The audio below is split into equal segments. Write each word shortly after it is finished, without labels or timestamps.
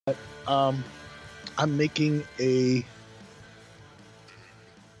I'm making a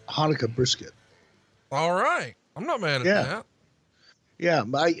Hanukkah brisket. All right. I'm not mad at that. Yeah.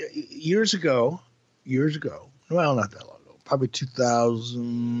 Years ago, well, not that long ago, probably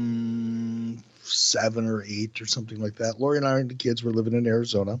 2007 or 8 or something like that. Lori and I and the kids were living in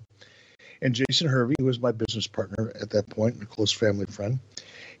Arizona. And Jason Hervey, who was my business partner at that point and a close family friend,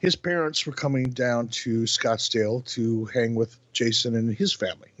 his parents were coming down to Scottsdale to hang with Jason and his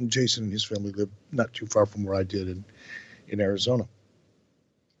family. And Jason and his family lived not too far from where I did in Arizona.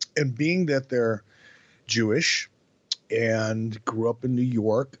 And being that they're Jewish and grew up in New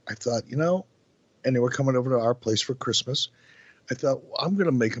York, I thought, and they were coming over to our place for Christmas. I thought, well, I'm going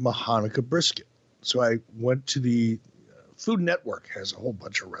to make them a Hanukkah brisket. So I went to the Food Network, has a whole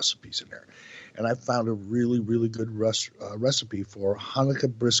bunch of recipes in there. And I found a really, really good recipe for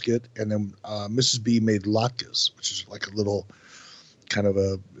Hanukkah brisket. And then Mrs. B made latkes, which is like a little kind of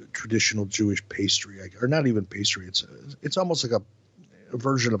a traditional Jewish pastry, or not even pastry. It's almost like a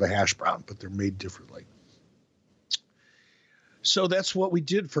version of a hash brown, but they're made differently. So that's what we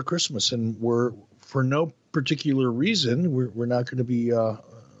did for Christmas, and we're for no particular reason we're not going to be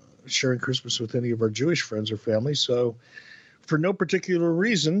sharing Christmas with any of our Jewish friends or family. So for no particular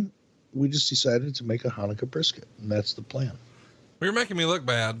reason, we just decided to make a Hanukkah brisket, and that's the plan. Well, you're making me look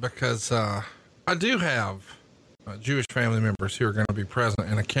bad because I do have Jewish family members who are going to be present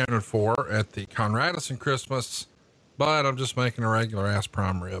and accounted for at the Conradison Christmas. But I'm just making a regular ass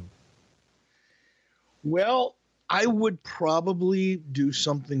prime rib. Well, I would probably do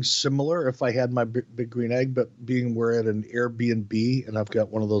something similar if I had my big green egg, but being we're at an Airbnb and I've got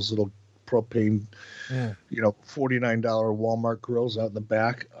one of those little propane, $49 Walmart grills out in the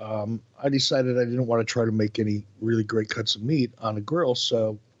back. I decided I didn't want to try to make any really great cuts of meat on a grill.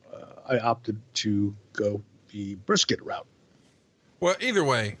 So I opted to go the brisket route. Well, either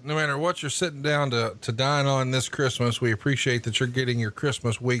way, no matter what you're sitting down to dine on this Christmas, we appreciate that you're getting your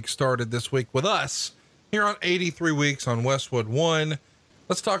Christmas week started this week with us here on 83 Weeks on Westwood One.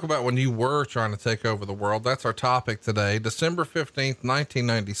 Let's talk about when you were trying to take over the world. That's our topic today, December 15th,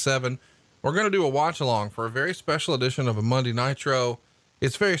 1997. We're going to do a watch along for a very special edition of a Monday Nitro.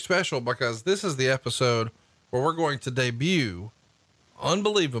 It's very special because this is the episode where we're going to debut,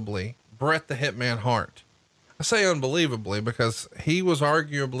 unbelievably, Bret the Hitman Hart. I say unbelievably because he was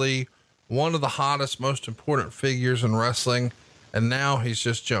arguably one of the hottest, most important figures in wrestling. And now he's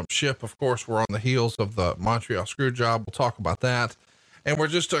just jumped ship. Of course, we're on the heels of the Montreal Screwjob. We'll talk about that. And we're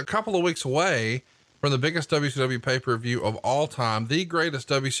just a couple of weeks away from the biggest WCW pay-per-view of all time, the greatest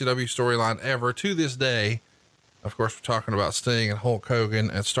WCW storyline ever to this day. Of course, we're talking about Sting and Hulk Hogan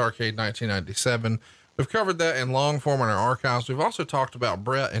at Starrcade 1997. We've covered that in long form in our archives. We've also talked about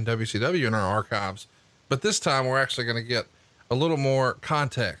Bret and WCW in our archives. But this time we're actually going to get a little more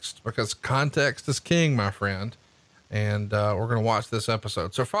context because context is king, my friend. And we're going to watch this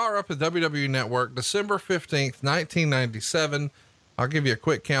episode. So fire up the WWE Network, December 15th, 1997. I'll give you a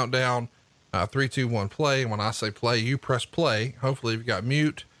quick countdown. 3, 2, 1, play. And when I say play, you press play. Hopefully you've got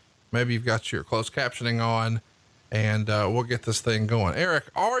mute. Maybe you've got your closed captioning on, and we'll get this thing going. Eric,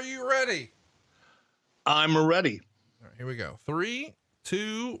 are you ready? I'm ready. All right, here we go. 3,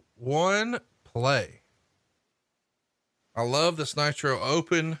 2, 1, play. I love this Nitro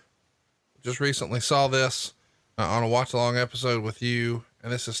Open. Just recently saw this on a watch along episode with you.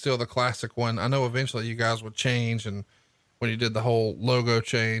 And this is still the classic one. I know eventually you guys would change. And when you did the whole logo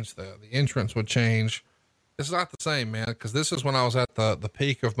change, the entrance would change. It's not the same, man. Cause this is when I was at the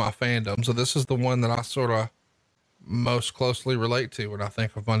peak of my fandom. So this is the one that I sort of most closely relate to when I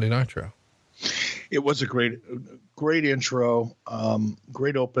think of Monday Nitro. It was a great intro.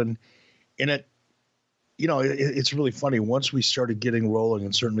 Great open in it. It's really funny. Once we started getting rolling,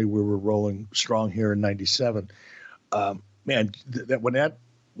 and certainly we were rolling strong here in 97, man, that when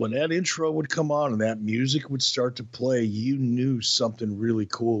that intro would come on and that music would start to play, you knew something really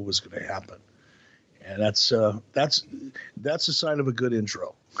cool was going to happen. And that's a sign of a good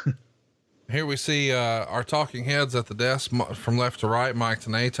intro. Here we see, our talking heads at the desk from left to right, Mike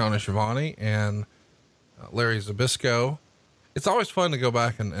Tenay, Tony Schiavone, and Larry Zbyszko. It's always fun to go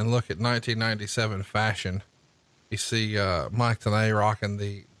back and look at 1997 fashion. You see, Mike Tenay rocking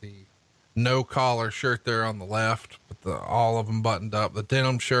the no collar shirt there on the left, with all of them buttoned up, the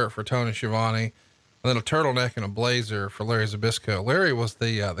denim shirt for Tony Schiavone, and then a turtleneck and a blazer for Larry Zbyszko. Larry was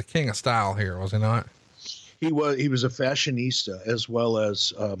the king of style here, was he not? He was a fashionista as well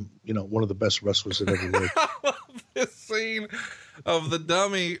as, one of the best wrestlers that ever lived. I love this scene of the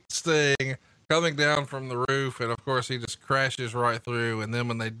dummy Sting coming down from the roof. And of course he just crashes right through. And then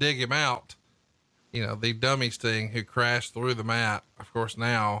when they dig him out, the dummy Sting who crashed through the mat, of course,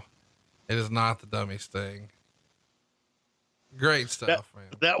 now It is not the dummy Sting. Great stuff, man.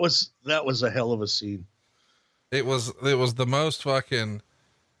 That was a hell of a scene. It was the most fucking,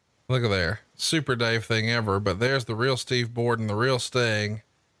 look at there, Super Dave thing ever, but there's the real Steve Borden, the real Sting.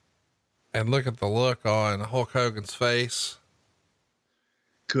 And look at the look on Hulk Hogan's face.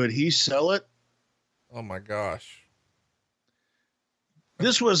 Could he sell it? Oh my gosh.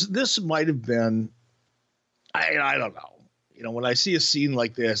 This might have been, I don't know. You know, when I see a scene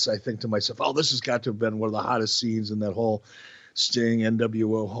like this, I think to myself, oh, this has got to have been one of the hottest scenes in that whole Sting,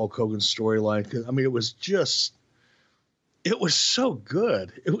 NWO, Hulk Hogan storyline. I mean, it was so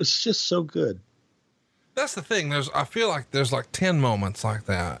good. It was just so good. That's the thing. I feel like there's like 10 moments like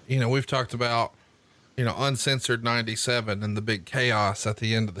that. You know, we've talked about, you know, Uncensored 97 and the big chaos at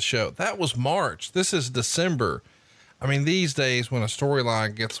the end of the show. That was March. This is December. I mean, these days when a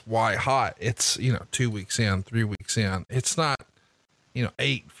storyline gets white hot, it's, you know, 2 weeks in, 3 weeks in. It's not, you know,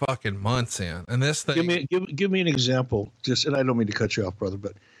 8 fucking months in. And this thing. Give me an example. And I don't mean to cut you off, brother,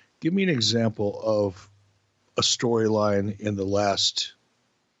 but give me an example of a storyline in the last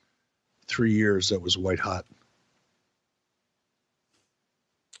 3 years that was white hot.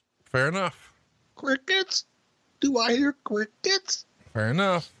 Fair enough. Crickets? Do I hear crickets? Fair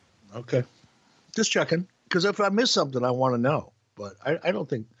enough. Okay. Just checking. Because if I miss something, I want to know. But I don't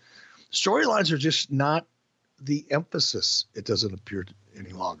think storylines are just not the emphasis. It doesn't appear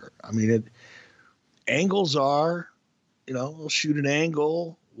any longer. I mean, angles are, you know, we'll shoot an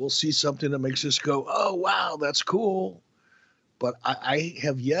angle. We'll see something that makes us go, oh, wow, that's cool. But I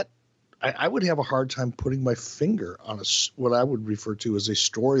have yet, I would have a hard time putting my finger on what I would refer to as a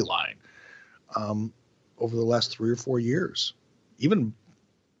storyline over the last 3 or 4 years. Even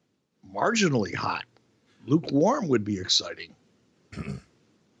marginally hot. Lukewarm would be exciting.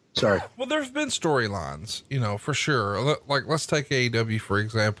 Sorry. Well, there's been storylines, you know, for sure. Like, let's take AEW, for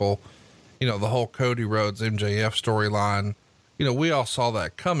example, you know, the whole Cody Rhodes MJF storyline, you know, we all saw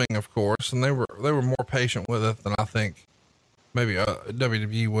that coming, of course, and they were more patient with it than I think maybe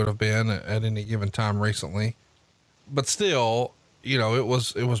WWE would have been at any given time recently, but still, you know, it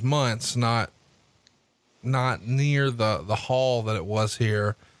was months, not near the haul that it was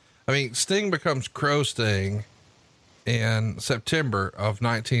here. I mean, Sting becomes Crow Sting in September of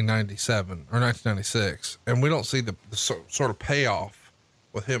 1997 or 1996. And we don't see the sort of payoff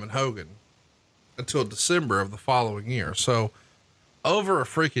with him and Hogan until December of the following year. So over a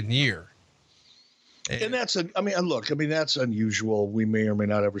freaking year. And that's that's unusual. We may or may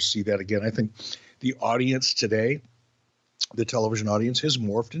not ever see that again. I think the audience today, the television audience, has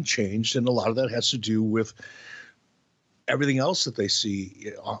morphed and changed. And a lot of that has to do with everything else that they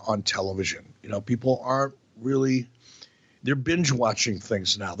see on television. You know, people aren't really, they're binge watching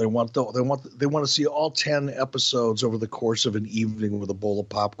things now. They want to see all 10 episodes over the course of an evening with a bowl of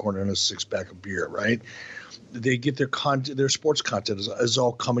popcorn and a 6-pack of beer, right? They get their sports content is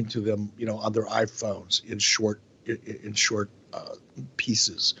all coming to them, you know, on their iPhones in short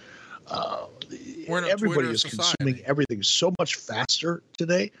pieces. Everybody is consuming everything so much faster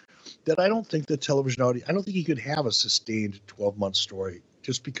today that I don't think the television audience, I don't think you could have a sustained 12-month story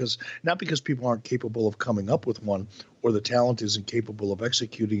not because people aren't capable of coming up with one or the talent isn't capable of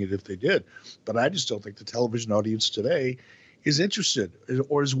executing it if they did. But I just don't think the television audience today is interested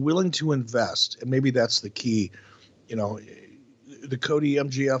or is willing to invest. And maybe that's the key. You know, the Cody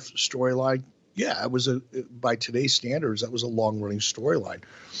MJF storyline, yeah, it was by today's standards, that was a long-running storyline,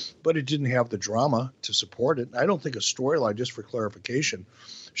 but it didn't have the drama to support it. I don't think a storyline, just for clarification,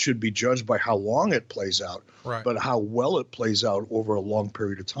 should be judged by how long it plays out, right, but how well it plays out over a long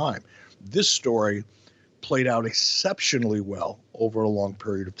period of time. This story played out exceptionally well over a long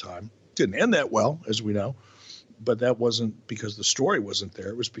period of time. Didn't end that well, as we know, but that wasn't because the story wasn't there.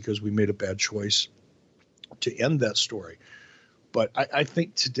 It was because we made a bad choice to end that story. But I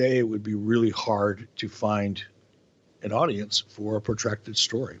think today it would be really hard to find an audience for a protracted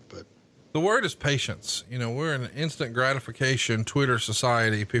story. But the word is patience. You know, we're in an instant gratification Twitter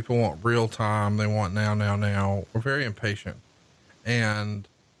society. People want real time. They want now. We're very impatient. And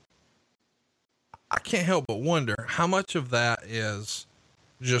I can't help but wonder how much of that is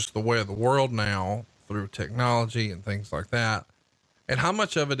just the way of the world now through technology and things like that. And how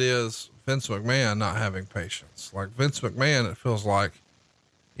much of it is Vince McMahon not having patience. Like Vince McMahon, it feels like,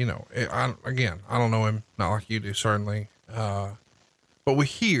 you know, I don't know him, not like you do, certainly. But we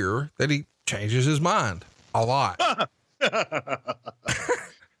hear that he changes his mind a lot.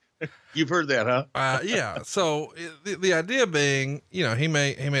 You've heard that, huh? Yeah. So the idea being, you know, he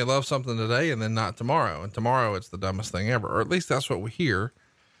may love something today and then not tomorrow, and tomorrow it's the dumbest thing ever, or at least that's what we hear.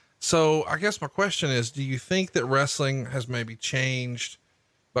 So I guess my question is, do you think that wrestling has maybe changed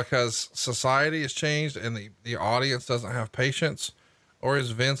because society has changed and the audience doesn't have patience? Or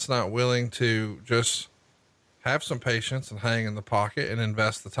is Vince not willing to just have some patience and hang in the pocket and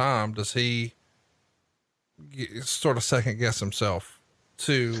invest the time? Does he sort of second guess himself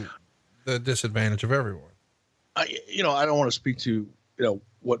to the disadvantage of everyone? I don't want to speak to,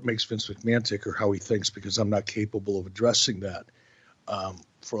 what makes Vince McMahon tick or how he thinks, because I'm not capable of addressing that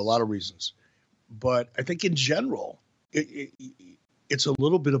for a lot of reasons. But I think in general, it's a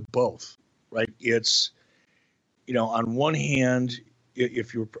little bit of both, right? It's, on one hand,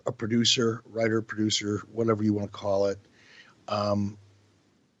 if you're a producer, writer, producer, whatever you want to call it,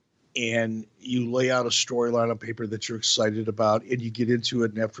 and you lay out a storyline on paper that you're excited about, and you get into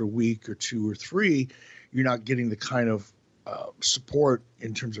it, and after a week or two or three, you're not getting the kind of support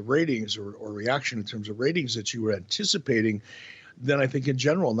in terms of ratings or reaction in terms of ratings that you were anticipating, then I think in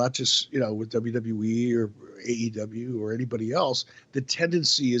general, not just, with WWE or AEW or anybody else, the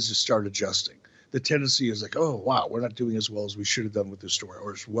tendency is to start adjusting. The tendency is like, oh, wow, we're not doing as well as we should have done with this story,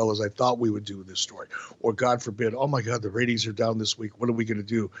 or as well as I thought we would do with this story. Or God forbid, oh my God, the ratings are down this week. What are we going to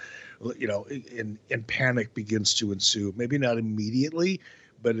do? And panic begins to ensue. Maybe not immediately,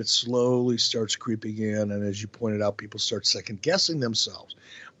 but it slowly starts creeping in. And as you pointed out, people start second guessing themselves.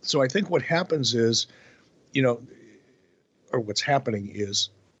 So I think what happens is, or what's happening is,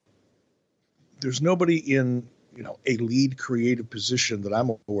 there's nobody in, a lead creative position that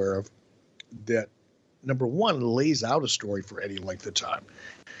I'm aware of that, number one, lays out a story for any length of time.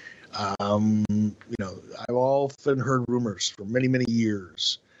 I've often heard rumors for many, many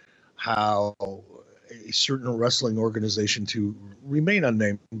years how a certain wrestling organization, to remain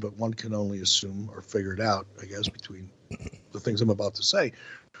unnamed, but one can only assume or figure it out, I guess, between the things I'm about to say,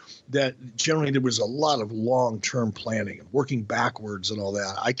 that generally there was a lot of long-term planning and working backwards and all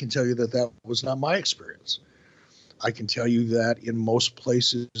that. I can tell you that was not my experience. I can tell you that in most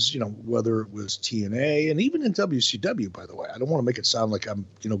places, whether it was TNA and even in WCW, by the way, I don't want to make it sound like I'm,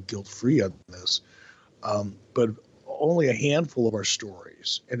 guilt-free on this, but only a handful of our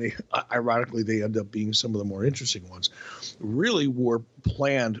stories, and ironically, they end up being some of the more interesting ones, really were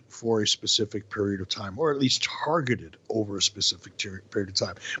planned for a specific period of time, or at least targeted over a specific period of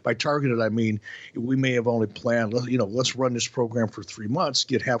time. By targeted, I mean, we may have only planned, let's run this program for 3 months,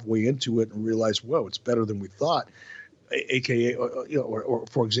 get halfway into it and realize, whoa, it's better than we thought. AKA, or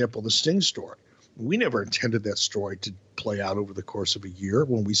for example, the Sting story. We never intended that story to play out over the course of a year.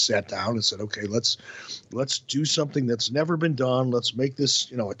 When we sat down and said, okay, let's do something that's never been done. Let's make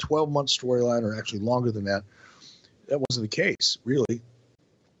this, a 12-month storyline, or actually longer than that. That wasn't the case, really.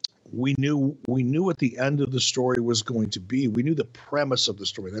 We knew what the end of the story was going to be. We knew the premise of the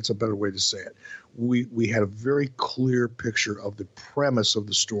story. That's a better way to say it. We had a very clear picture of the premise of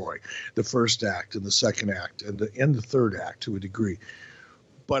the story, the first act and the second act and the third act to a degree.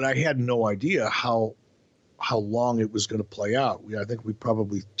 But I had no idea how long it was going to play out. I think we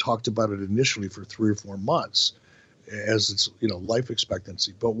probably talked about it initially for 3 or 4 months as its, life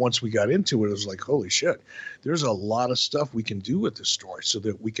expectancy. But once we got into it, it was like, holy shit, there's a lot of stuff we can do with this story so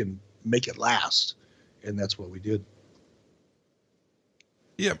that we can make it last. And that's what we did.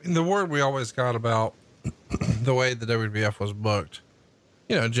 Yeah. And the word we always got about the way the WWF was booked,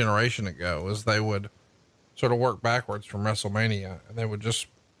 a generation ago, is they would sort of work backwards from WrestleMania, and they would just,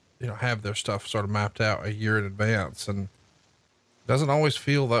 have their stuff sort of mapped out a year in advance, and it doesn't always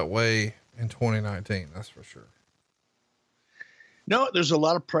feel that way in 2019. That's for sure. No, there's a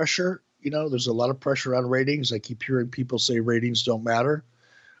lot of pressure. There's a lot of pressure on ratings. I keep hearing people say ratings don't matter.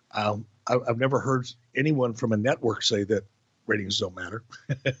 I've never heard anyone from a network say that ratings don't matter,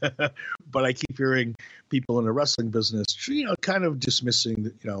 but I keep hearing people in the wrestling business, kind of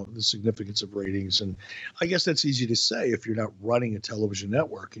dismissing, the significance of ratings. And I guess that's easy to say if you're not running a television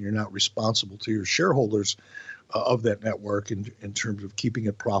network and you're not responsible to your shareholders of that network in terms of keeping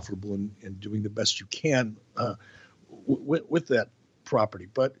it profitable and doing the best you can with that property.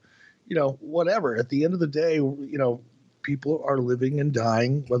 But, whatever, at the end of the day, people are living and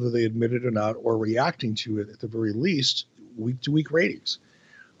dying, whether they admit it or not, or reacting to it at the very least, week-to-week ratings.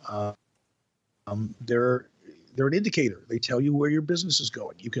 They're an indicator. They tell you where your business is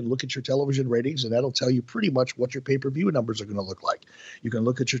going. You can look at your television ratings, and that'll tell you pretty much what your pay-per-view numbers are going to look like. You can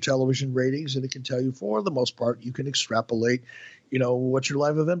look at your television ratings, and it can tell you, for the most part, you can extrapolate, what your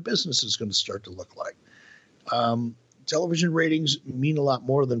live event business is going to start to look like. Television ratings mean a lot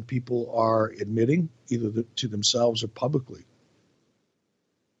more than people are admitting, either to themselves or publicly.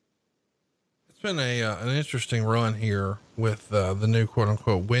 It's been an interesting run here with the new quote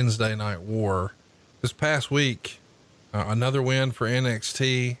unquote Wednesday Night War. This past week, another win for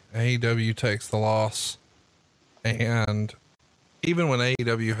NXT. AEW takes the loss, and even when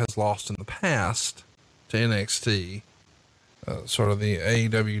AEW has lost in the past to NXT, sort of the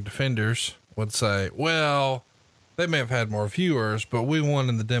AEW defenders would say, well, they may have had more viewers, but we won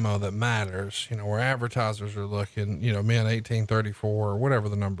in the demo that matters, where advertisers are looking, men 1834 or whatever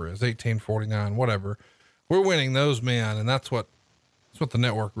the number is, 1849, whatever. We're winning those men. And that's what the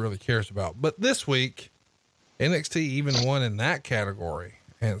network really cares about. But this week, NXT even won in that category.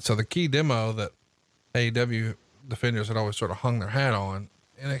 And so the key demo that AEW defenders had always sort of hung their hat on,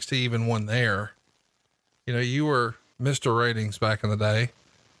 NXT even won there. You were Mr. Ratings back in the day.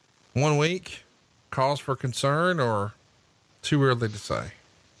 1 week, cause for concern or too early to say?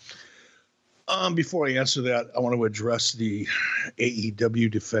 Before I answer that, I want to address the AEW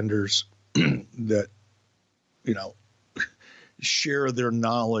defenders that, share their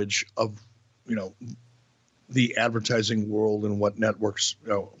knowledge of, the advertising world and what networks,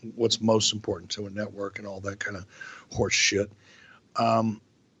 what's most important to a network and all that kind of horse shit. I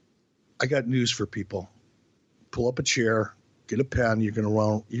got news for people. Pull up a chair, get a pen. You're going to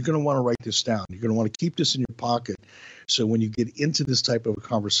want to write this down. You're going to want to keep this in your pocket. So when you get into this type of a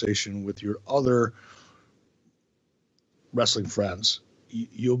conversation with your other wrestling friends,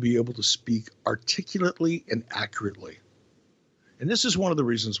 you'll be able to speak articulately and accurately. And this is one of the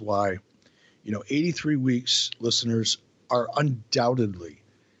reasons why, 83 Weeks listeners are undoubtedly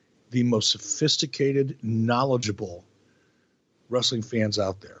the most sophisticated, knowledgeable wrestling fans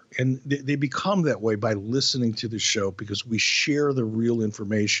out there. And they become that way by listening to the show because we share the real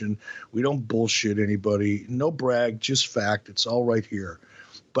information. We don't bullshit anybody. No brag, just fact. It's all right here.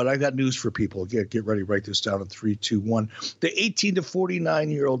 But I got news for people. Again, get ready. Write this down in 3, 2, 1. The 18 to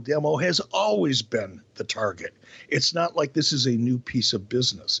 49-year-old demo has always been the target. It's not like this is a new piece of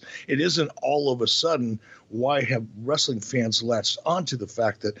business. It isn't all of a sudden why have wrestling fans latched onto the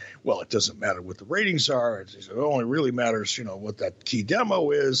fact that, well, it doesn't matter what the ratings are. It only really matters, what that key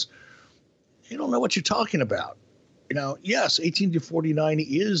demo is. You don't know what you're talking about. Yes, 18 to 49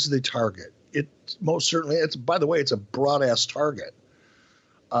 is the target. It most certainly, by the way, it's a broad-ass target.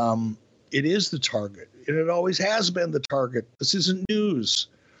 It is the target, and it always has been the target. This isn't news.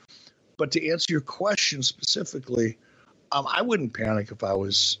 But to answer your question specifically, I wouldn't panic if I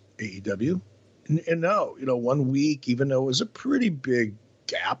was AEW. And no, 1 week, even though it was a pretty big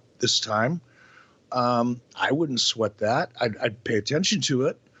gap this time, I wouldn't sweat that. I'd pay attention to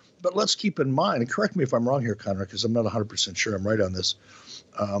it. But let's keep in mind, and correct me if I'm wrong here, Conrad, because I'm not 100% sure I'm right on this.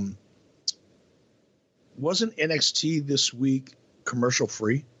 Wasn't NXT this week commercial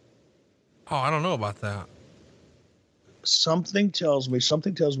free? Oh, I don't know about that. Something tells me,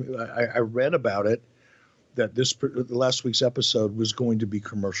 I read about it, that the last week's episode was going to be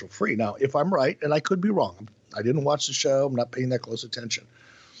commercial free. Now, if I'm right, and I could be wrong, I didn't watch the show, I'm not paying that close attention.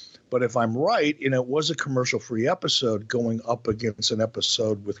 But if I'm right, and it was a commercial free episode going up against an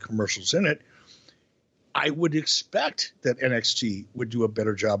episode with commercials in it, I would expect that NXT would do a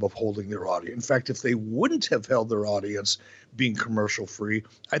better job of holding their audience. In fact, if they wouldn't have held their audience being commercial free,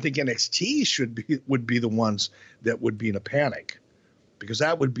 I think NXT would be the ones that would be in a panic, because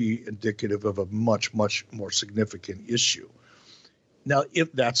that would be indicative of a much, much more significant issue. Now,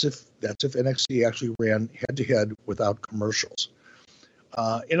 if NXT actually ran head to head without commercials,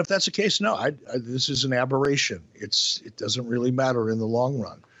 and if that's the case, no, this is an aberration. It doesn't really matter in the long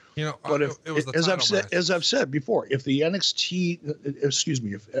run. But if it was the as I've said before, if the if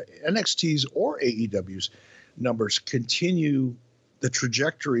NXT's or AEW's numbers continue the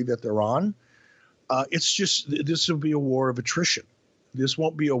trajectory that they're on, this will be a war of attrition. This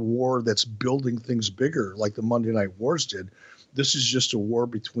won't be a war that's building things bigger like the Monday Night Wars did. This is just a war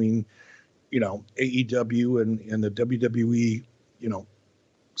between, AEW and the WWE,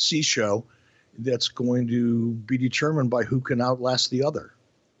 C show that's going to be determined by who can outlast the other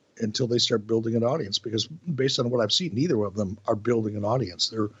until they start building an audience, because based on what I've seen, neither of them are building an audience.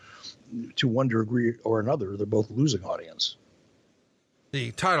 They're, to one degree or another, they're both losing audience.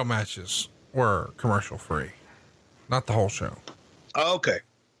 The title matches were commercial free, not the whole show. Okay.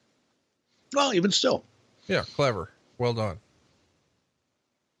 Well, even still. Yeah. Clever. Well done.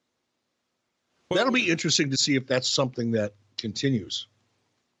 That'll be interesting to see if that's something that continues.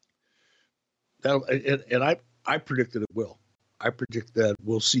 I predicted it will. I predict that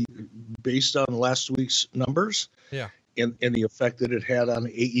we'll see, based on last week's numbers, and the effect that it had on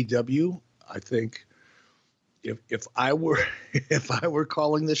AEW. I think if I were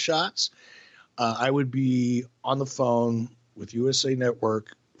calling the shots, I would be on the phone with USA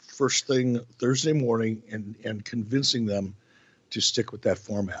Network first thing Thursday morning and convincing them to stick with that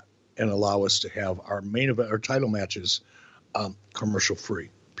format and allow us to have our main event, our title matches, commercial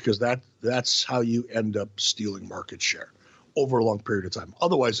free, because that's how you end up stealing market share. over a long period of time.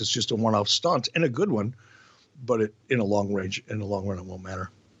 Otherwise, it's just a one-off stunt and a good one, but in the long run, it won't matter.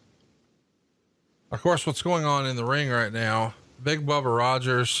 Of course, what's going on in the ring right now, Big Bubba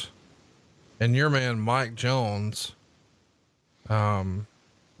Rogers and your man, Mike Jones.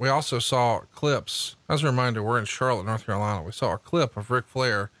 We also saw clips. As a reminder, we're in Charlotte, North Carolina. We saw a clip of Ric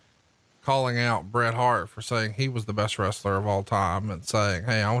Flair calling out Bret Hart for saying he was the best wrestler of all time and saying,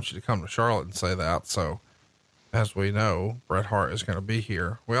 "Hey, I want you to come to Charlotte and say that." So as we know, Bret Hart is going to be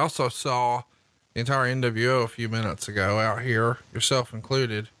here. We also saw the entire NWO a few minutes ago out here, yourself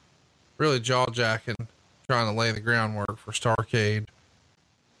included, really jaw jacking, trying to lay the groundwork for Starrcade.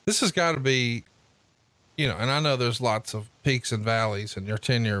 This has got to be, and I know there's lots of peaks and valleys in your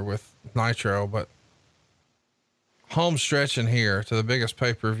tenure with Nitro, but home stretching here to the biggest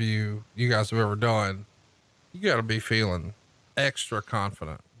pay-per-view you guys have ever done, you got to be feeling extra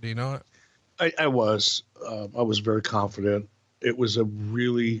confident. Do you know it? I was very confident. It was a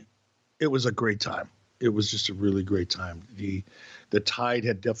great time. It was just a really great time. The tide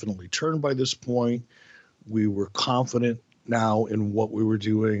had definitely turned by this point. We were confident now in what we were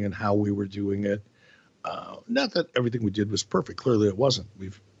doing and how we were doing it. Not that everything we did was perfect. Clearly it wasn't.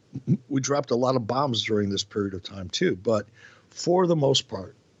 We dropped a lot of bombs during this period of time too, but for the most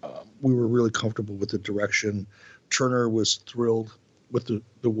part, we were really comfortable with the direction. Turner was thrilled with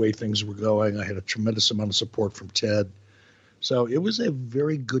the way things were going. I had a tremendous amount of support from Ted. So it was a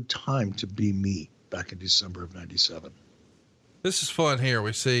very good time to be me back in December of 97. This is fun here.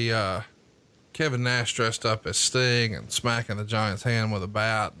 We see, Kevin Nash dressed up as Sting and smacking the Giant's hand with a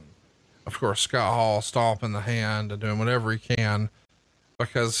bat. And of course, Scott Hall stomping the hand and doing whatever he can,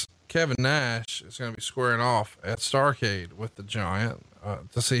 because Kevin Nash is going to be squaring off at Starrcade with the Giant,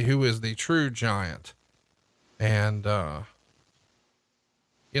 to see who is the true Giant. And, I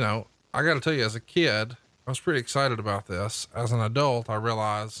got to tell you, as a kid, I was pretty excited about this. As an adult, I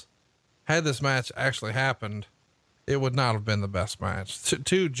realized had this match actually happened, it would not have been the best match.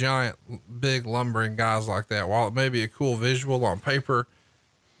 Two giant, big, lumbering guys like that, while it may be a cool visual on paper,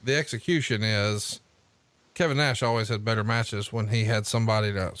 the execution is Kevin Nash always had better matches when he had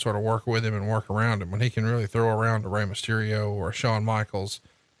somebody to sort of work with him and work around him. When he can really throw around a Rey Mysterio or Shawn Michaels,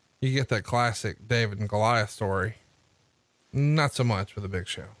 you get that classic David and Goliath story. Not so much with the Big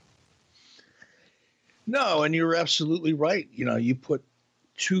Show. No, and you're absolutely right. You put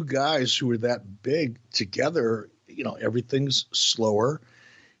two guys who are that big together, everything's slower.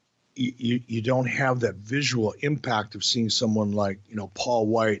 You don't have that visual impact of seeing someone like, Paul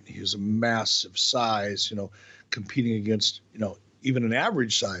White. He's a massive size, competing against, even an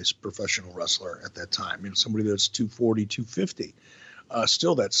average size professional wrestler at that time, somebody that's 240, 250.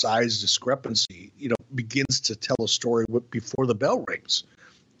 Still that size discrepancy, begins to tell a story before the bell rings.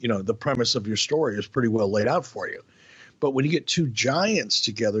 The premise of your story is pretty well laid out for you. But when you get two giants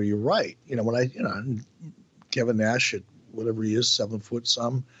together, you're right. Kevin Nash at whatever he is, 7 foot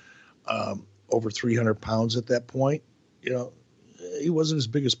some, over 300 pounds at that point, he wasn't as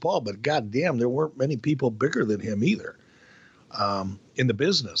big as Paul, but goddamn, there weren't many people bigger than him either, in the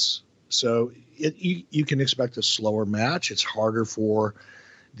business. So you can expect a slower match. It's harder for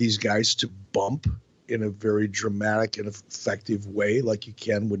these guys to bump in a very dramatic and effective way, like you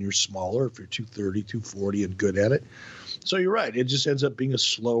can when you're smaller, if you're 230, 240 and good at it. So you're right. It just ends up being a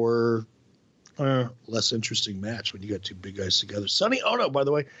slower, less interesting match when you got two big guys together. Sonny Ono, by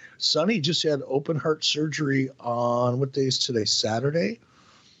the way, Sonny just had open heart surgery on, what day is today? Saturday.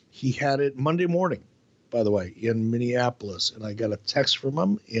 He had it Monday morning, by the way, in Minneapolis. And I got a text from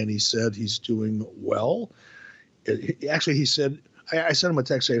him and he said he's doing well. Actually, he said, I sent him a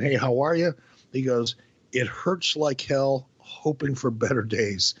text saying, "Hey, how are you?" He goes, "It hurts like hell, hoping for better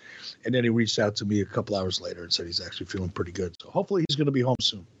days." And then he reached out to me a couple hours later and said he's actually feeling pretty good. So hopefully he's going to be home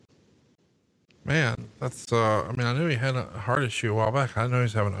soon. Man, that's, I knew he had a heart issue a while back. I know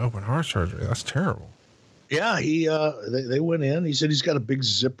he's having open heart surgery. That's terrible. Yeah. They went in, he said he's got a big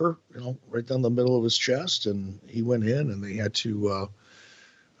zipper, right down the middle of his chest. And he went in and they had to, I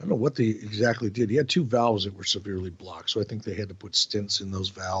don't know what they exactly did. He had two valves that were severely blocked. So I think they had to put stents in those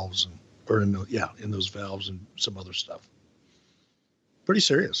valves in those valves and some other stuff. Pretty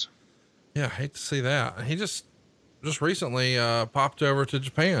serious. Yeah. I hate to see that. He just recently, popped over to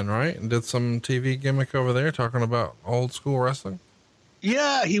Japan, right? And did some TV gimmick over there talking about old school wrestling.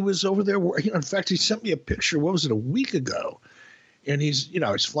 Yeah. He was over there. In fact, he sent me a picture. What was it? A week ago. And he's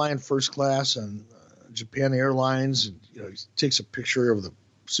flying first class on Japan Airlines. And, he takes a picture of the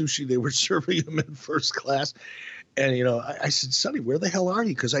sushi they were serving him in first class. And, I said, "Sonny, where the hell are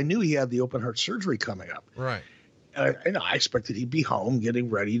you?" Because I knew he had the open heart surgery coming up. Right. And I expected he'd be home getting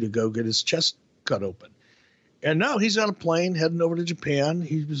ready to go get his chest cut open. And now he's on a plane heading over to Japan.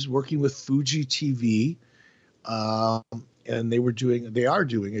 He was working with Fuji TV, and they are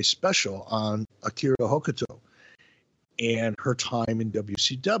doing a special on Akira Hokuto and her time in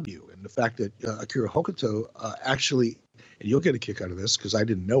WCW, and the fact that Akira Hokuto actually, and you'll get a kick out of this because I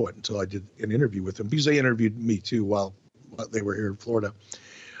didn't know it until I did an interview with him, because they interviewed me too while they were here in Florida.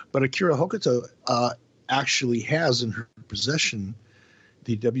 But Akira Hokuto actually has in her possession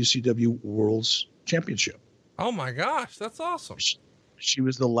the WCW World's Championship. Oh my gosh, that's awesome. She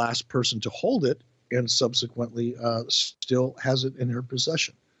was the last person to hold it, and subsequently still has it in her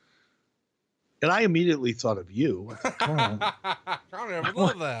possession. And I immediately thought of you. I would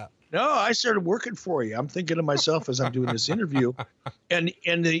love that. No, I started working for you. I'm thinking to myself as I'm doing this interview, and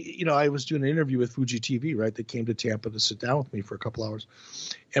I was doing an interview with Fuji TV, right? They came to Tampa to sit down with me for a couple hours,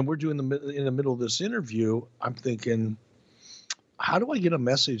 and we're doing in the middle of this interview. I'm thinking, how do I get a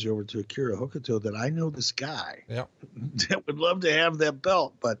message over to Akira Hokuto that I know this guy that would love to have that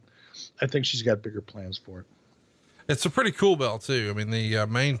belt, but I think she's got bigger plans for it. It's a pretty cool belt too. I mean, the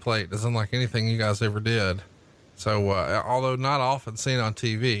main plate doesn't like anything you guys ever did. So, although not often seen on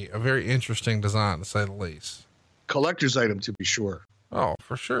TV, a very interesting design to say the least. Collector's item, to be sure. Oh,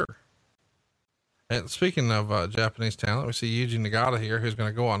 for sure. And speaking of Japanese talent, we see Yuji Nagata here, who's going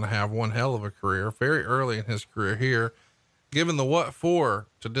to go on to have one hell of a career very early in his career here, given the what for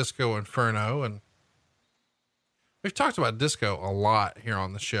to Disco Inferno. And we've talked about Disco a lot here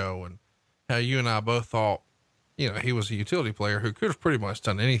on the show, and how you and I both thought, he was a utility player who could have pretty much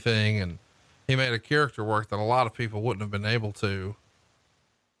done anything. And he made a character work that a lot of people wouldn't have been able to.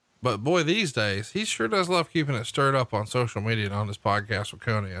 But boy, these days, he sure does love keeping it stirred up on social media and on his podcast with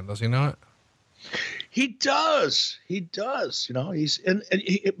Conan, does he not? He does. He does.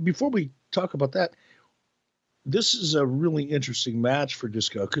 Before we talk about that, this is a really interesting match for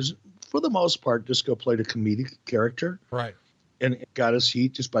Disco, because for the most part, Disco played a comedic character. Right. And it got his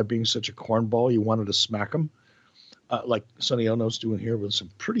heat just by being such a cornball. You wanted to smack him. Like Sonny Ono's doing here with some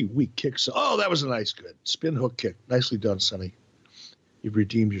pretty weak kicks. Oh, that was a nice, good spin hook kick. Nicely done, Sonny. You've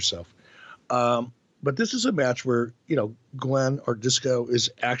redeemed yourself. But this is a match where, Glenn or Disco is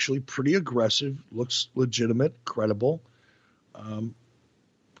actually pretty aggressive, looks legitimate, credible.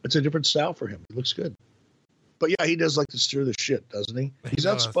 It's a different style for him. He looks good. But yeah, he does like to stir the shit, doesn't he? He's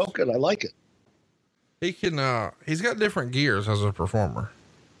outspoken. I like it. He can, he's got different gears as a performer.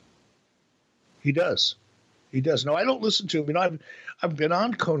 He does. He does. No, I don't listen to him. I've been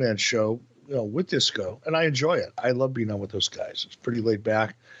on Conan's show, with Disco, and I enjoy it. I love being on with those guys. It's pretty laid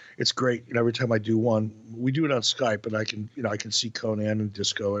back. It's great. Every time I do one, we do it on Skype, and I can see Conan and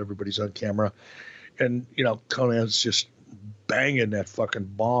Disco. Everybody's on camera, and Conan's just banging that fucking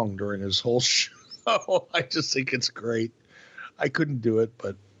bong during his whole show. I just think it's great. I couldn't do it,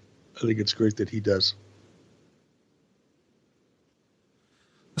 but I think it's great that he does.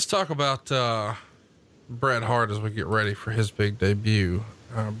 Let's talk about Bret Hart as we get ready for his big debut.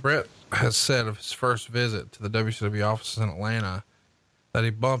 Bret has said of his first visit to the WCW offices in Atlanta that he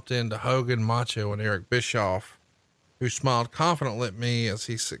bumped into Hogan, Macho, and Eric Bischoff, who smiled confidently at me as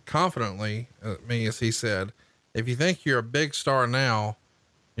he said, "If you think you're a big star now,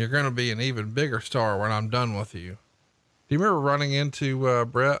 you're going to be an even bigger star when I'm done with you." Do you remember running into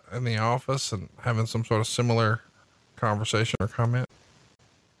Bret in the office and having some sort of similar conversation or comment?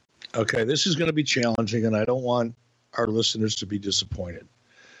 Okay, this is going to be challenging, and I don't want our listeners to be disappointed,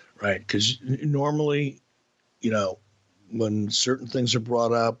 right? Because normally, when certain things are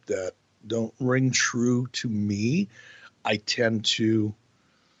brought up that don't ring true to me, I tend to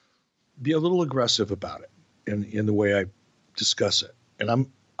be a little aggressive about it in the way I discuss it. And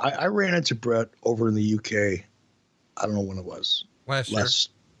I ran into Bret over in the UK. I don't know when it was. Last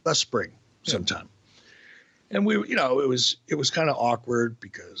spring sometime. And we, it was kind of awkward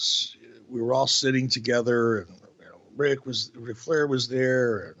because we were all sitting together, and Ric Flair was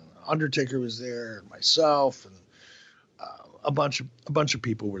there, and Undertaker was there, and myself, and a bunch of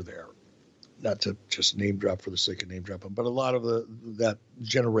people were there. Not to just name drop for the sake of name dropping, but a lot of that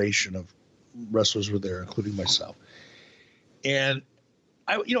generation of wrestlers were there, including myself. And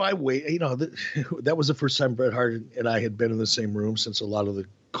I wait. That was the first time Bret Hart and I had been in the same room since a lot of the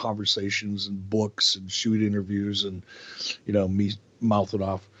conversations and books and shoot interviews and me mouthing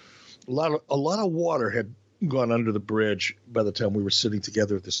off. A lot of water had gone under the bridge by the time we were sitting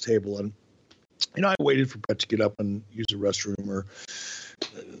together at this table, and I waited for Bret to get up and use the restroom or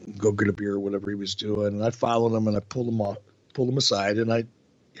go get a beer or whatever he was doing, and I followed him and I pulled him aside, and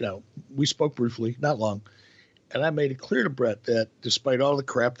we spoke briefly, not long, and I made it clear to Bret that despite all the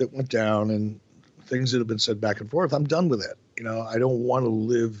crap that went down and things that have been said back and forth, I'm done with it. I don't want to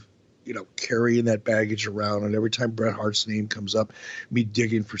live carrying that baggage around. And every time Bret Hart's name comes up, me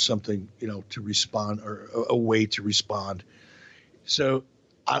digging for something, to respond, or a way to respond. So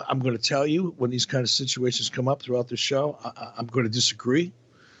I'm going to tell you, when these kind of situations come up throughout the show, I'm going to disagree.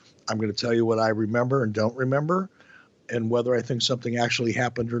 I'm going to tell you what I remember and don't remember, and whether I think something actually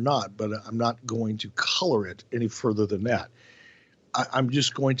happened or not. But I'm not going to color it any further than that. I'm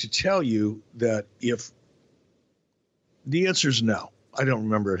just going to tell you that if the answer is no, I don't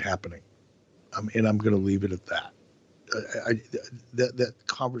remember it happening. And I'm going to leave it at that. That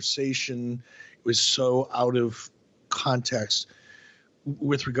conversation was so out of context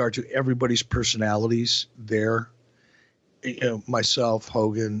with regard to everybody's personalities there. Myself,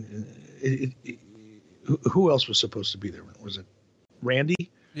 Hogan, who else was supposed to be there? Was it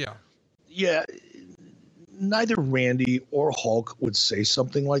Randy? Yeah. Yeah. Neither Randy or Hulk would say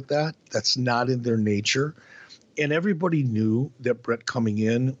something like that. That's not in their nature. And everybody knew that Bret coming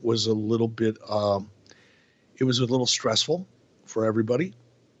in was a little bit, it was a little stressful for everybody.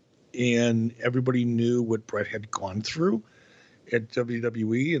 And everybody knew what Bret had gone through at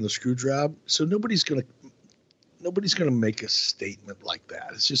WWE and the screw job. So nobody's going to make a statement like that.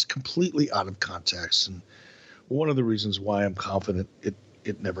 It's just completely out of context. And one of the reasons why I'm confident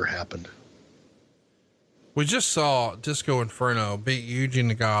it never happened. We just saw Disco Inferno beat Yuji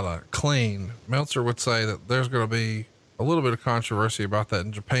Nagata clean. Meltzer would say that there's going to be a little bit of controversy about that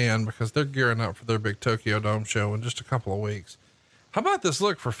in Japan because they're gearing up for their big Tokyo Dome show in just a couple of weeks. How about this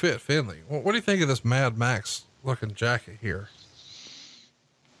look for Fit Finlay? What do you think of this Mad Max looking jacket here?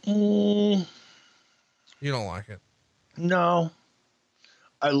 You don't like it? No.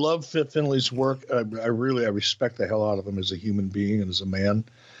 I love Fit Finlay's work. I respect the hell out of him as a human being and as a man.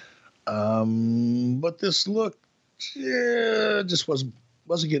 But this look, just wasn't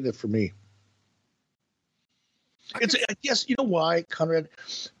getting it for me. I guess, you know why, Conrad?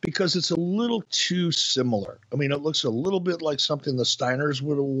 Because it's a little too similar. I mean, it looks a little bit like something the Steiners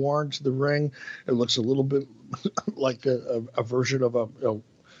would have worn to the ring. It looks a little bit like a version of a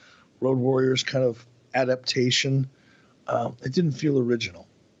Road Warriors kind of adaptation. It didn't feel original.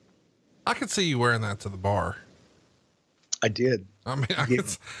 I could see you wearing that to the bar. I did. I mean,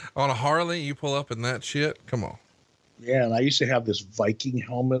 on a Harley, you pull up in that shit. Come on. Yeah. And I used to have this Viking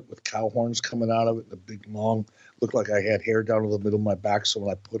helmet with cow horns coming out of it. The big long, looked like I had hair down to the middle of my back. So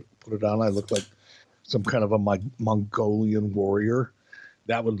when I put it on, I looked like some kind of a Mongolian warrior.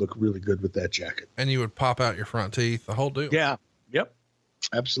 That would look really good with that jacket. And you would pop out your front teeth, the whole deal. Yeah. Yep.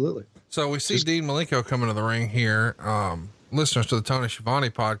 Absolutely. So we see Dean Malenko coming to the ring here. Listeners to the Tony Schiavone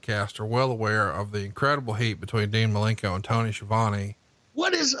podcast are well aware of the incredible heat between Dean Malenko and Tony Schiavone.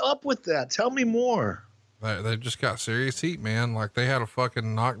 What is up with that? Tell me more. They just got serious heat, man. Like they had a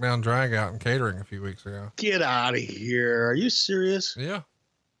fucking knockdown drag out in catering a few weeks ago. Get out of here. Are you serious? Yeah.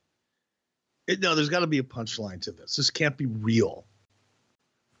 No, there's got to be a punchline to this. This can't be real.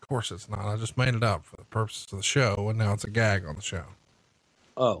 Of course it's not. I just made it up for the purposes of the show, and now it's a gag on the show.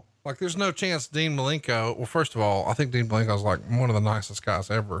 Oh. Like there's no chance Dean Malenko. Well, first of all, I think Dean Malenko's like one of the nicest guys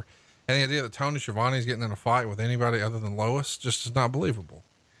ever. And the idea that Tony Schiavone's getting in a fight with anybody other than Lois just is not believable.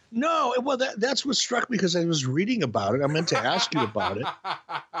 No, well, that's what struck me because I was reading about it. I meant to ask you about it.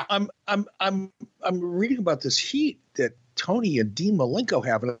 I'm reading about this heat that Tony and Dean Malenko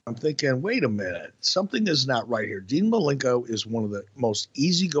have, and I'm thinking, wait a minute, something is not right here. Dean Malenko is one of the most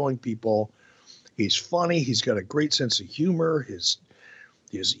easygoing people. He's funny. He's got a great sense of humor. His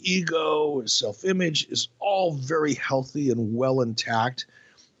ego, his self-image is all very healthy and well intact.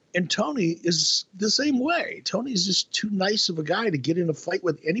 And Tony is the same way. Tony's just too nice of a guy to get in a fight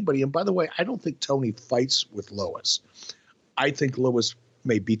with anybody. And by the way, I don't think Tony fights with Lois. I think Lois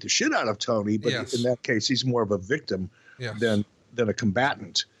may beat the shit out of Tony, but in that case, he's more of a victim than a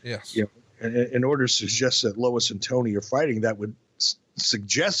combatant. Yes. You know, in order to suggest that Lois and Tony are fighting, that would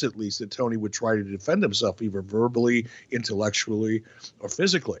suggest at least that Tony would try to defend himself either verbally, intellectually, or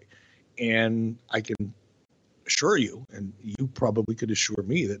physically. And I can assure you, and you probably could assure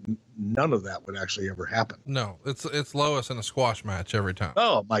me, that none of that would actually ever happen. No, it's Lois in a squash match every time.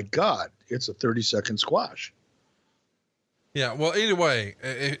 Oh my God. It's a 30-second squash. Yeah. Well, either way,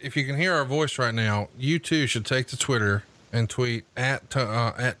 if you can hear our voice right now, you too should take to Twitter and tweet at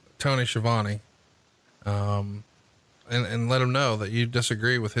Tony Schiavone, and let him know that you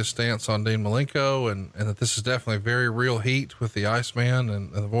disagree with his stance on Dean Malenko and that this is definitely very real heat with the Iceman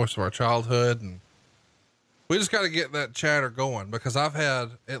and the voice of our childhood. And we just got to get that chatter going because I've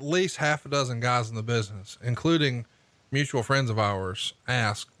had at least half a dozen guys in the business, including mutual friends of ours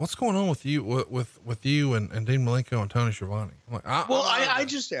ask, what's going on with you, with you and Dean Malenko and Tony Schiavone? I'm like, I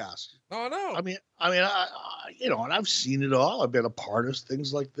just asked. Oh, no. I mean, and I've seen it all. I've been a part of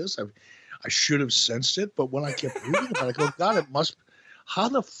things like this. I should have sensed it, but when I kept reading about it, I go, God, how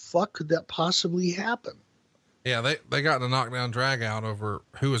the fuck could that possibly happen? Yeah. They got in a knockdown drag out over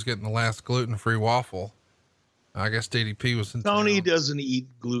who was getting the last gluten-free waffle. I guess DDP was in Tony town. doesn't eat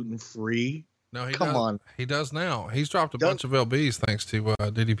gluten-free. No, Come on. He does now. He's dropped a bunch of LBs thanks to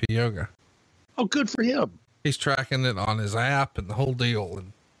DDP Yoga. Oh, good for him. He's tracking it on his app and the whole deal.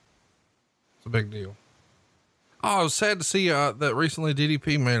 And it's a big deal. Oh, I was sad to see that recently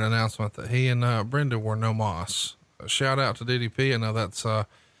DDP made an announcement that he and Brenda were no moss. A shout out to DDP. I know that's a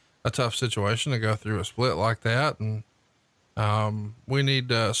tough situation to go through a split like that. And we need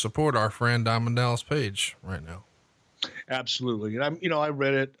to support our friend Diamond Dallas Page right now. Absolutely. And I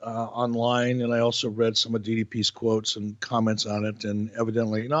read it online, and I also read some of DDP's quotes and comments on it. And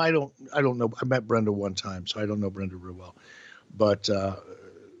evidently, I don't know. I met Brenda one time, so I don't know Brenda real well, but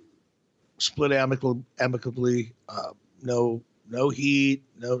split amicably, no heat,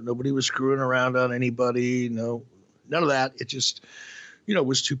 nobody was screwing around on anybody. No, none of that. It just,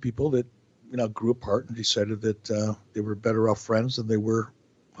 was two people that, grew apart and decided that they were better off friends than they were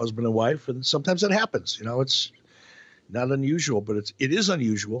husband and wife. And sometimes that happens, it's not unusual, but it is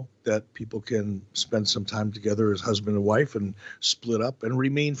unusual that people can spend some time together as husband and wife and split up and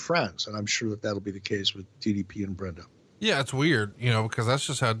remain friends. And I'm sure that that'll be the case with DDP and Brenda. Yeah. It's weird, because that's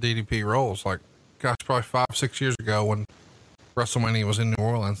just how DDP rolls. Like, gosh, probably 5-6 years ago when WrestleMania was in New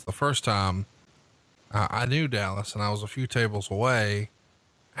Orleans, the first time I knew Dallas and I was a few tables away,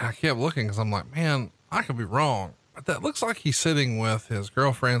 and I kept looking cause I'm like, man, I could be wrong, but that looks like he's sitting with his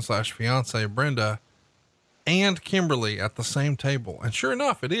girlfriend / fiance Brenda and Kimberly at the same table. And sure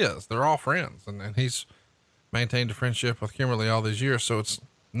enough, it is. They're all friends, and he's maintained a friendship with Kimberly all these years. So it's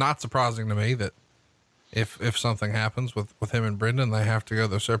not surprising to me that if something happens with him and Brenda and they have to go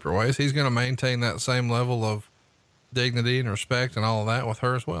their separate ways, he's going to maintain that same level of dignity and respect and all of that with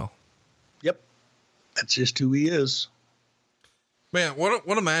her as well. Yep. That's just who he is. Man,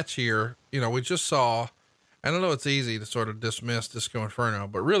 what a match here. We just saw, and I know it's easy to sort of dismiss Disco Inferno,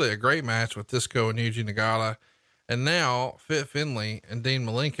 but really a great match with Disco and Yuji Nagata, and now Fit Finlay and Dean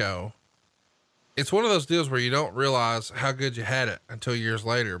Malenko. It's one of those deals where you don't realize how good you had it until years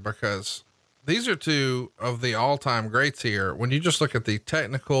later, because these are two of the all-time greats here. When you just look at the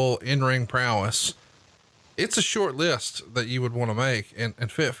technical in-ring prowess, it's a short list that you would want to make,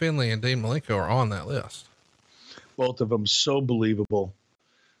 and Fit Finlay and Dean Malenko are on that list. Both of them so believable.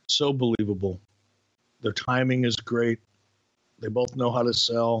 So believable. Their timing is great. They both know how to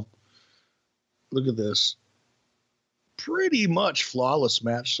sell. Look at this. Pretty much flawless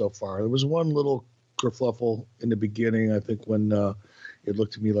match so far. There was one little kerfluffle in the beginning, I think, when it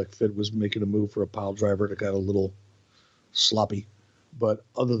looked to me like Fit was making a move for a pile driver that got a little sloppy. But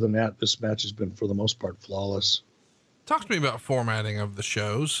other than that, this match has been, for the most part, flawless. Talk to me about formatting of the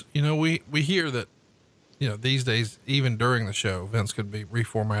shows. We hear that, these days, even during the show, Vince could be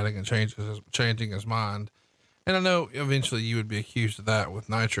reformatting and changing his mind. And I know eventually you would be accused of that with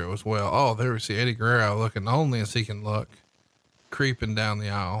Nitro as well. Oh, there we see Eddie Guerrero looking only as he can look, creeping down the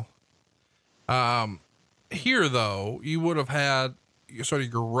aisle. Here though, you would have had sort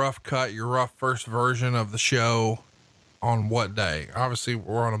of your rough cut, your rough first version of the show on what day? Obviously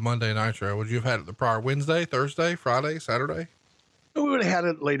we're on a Monday Nitro. Would you have had it the prior Wednesday, Thursday, Friday, Saturday? We would have had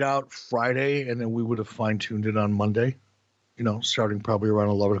it laid out Friday, and then we would have fine-tuned it on Monday, starting probably around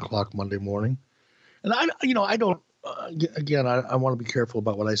 11 o'clock Monday morning. And I don't, again, I want to be careful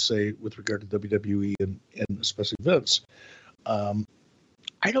about what I say with regard to WWE and especially Vince.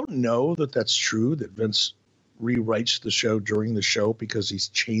 I don't know that that's true, that Vince rewrites the show during the show because he's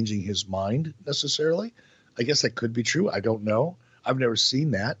changing his mind necessarily. I guess that could be true. I don't know. I've never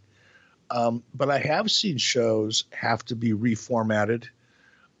seen that. But I have seen shows have to be reformatted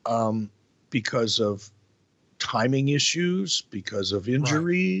because of timing issues, because of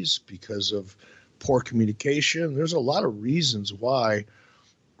injuries, because of poor communication. There's a lot of reasons why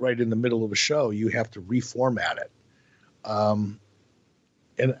right in the middle of a show you have to reformat it.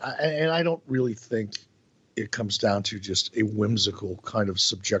 And I don't really think it comes down to just a whimsical kind of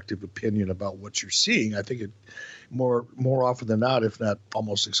subjective opinion about what you're seeing. I think it more often than not, if not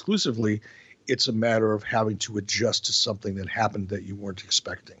almost exclusively, it's a matter of having to adjust to something that happened that you weren't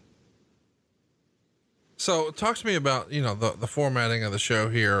expecting. So talk to me about, the formatting of the show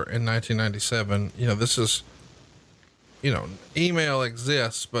here in 1997. This is, email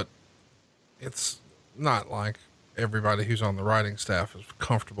exists, but it's not like everybody who's on the writing staff is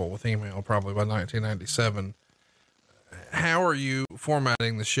comfortable with email probably by 1997. how are you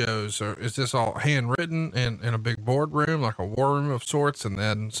formatting the shows? Or is this all handwritten in a big boardroom, like a war room of sorts, and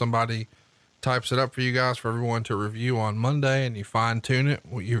then somebody types it up for you guys for everyone to review on Monday, and you fine tune it?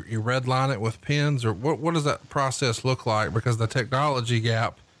 You redline it with pens, or what does that process look like? Because the technology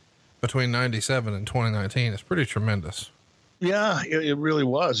gap between 97 and 2019 is pretty tremendous. Yeah, it really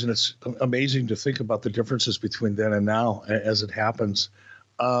was. And it's amazing to think about the differences between then and now as it happens.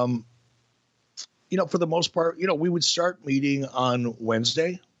 For the most part, we would start meeting on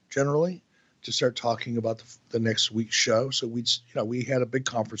Wednesday generally to start talking about the next week's show. So we had a big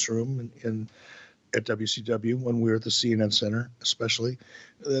conference room at WCW when we were at the CNN Center, especially.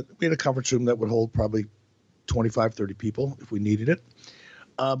 We had a conference room that would hold probably 25, 30 people if we needed it.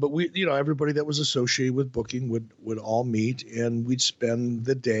 But everybody that was associated with booking would all meet, and we'd spend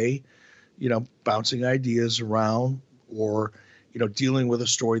the day, bouncing ideas around, or dealing with a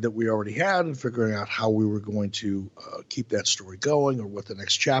story that we already had and figuring out how we were going to keep that story going, or what the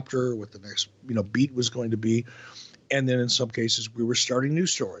next chapter, what the next, beat was going to be. And then in some cases we were starting new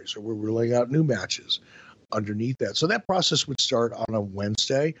stories, or we were laying out new matches underneath that. So that process would start on a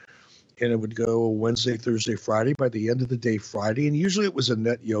Wednesday, and it would go Wednesday, Thursday, Friday. By the end of the day, Friday, and usually it was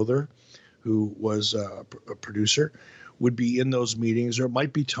Annette Yoder, who was a producer, would be in those meetings, or it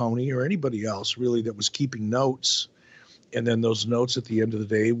might be Tony or anybody else really that was keeping notes. And then those notes at the end of the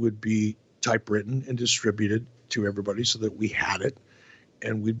day would be typewritten and distributed to everybody so that we had it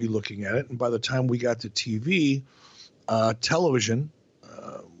and we'd be looking at it. And by the time we got to TV, television,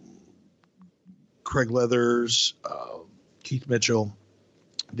 Craig Leathers, Keith Mitchell,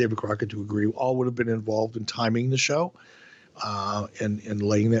 David Crockett, to agree, all would have been involved in timing the show and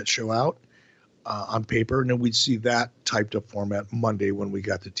laying that show out on paper. And then we'd see that typed up format Monday when we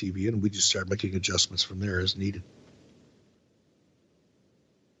got to TV, and we just started making adjustments from there as needed.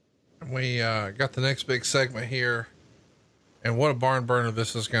 We got the next big segment here, and what a barn burner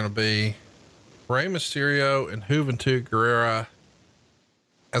this is going to be. Rey Mysterio and Juventud Guerrera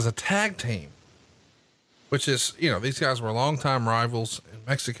as a tag team, which is, these guys were longtime rivals in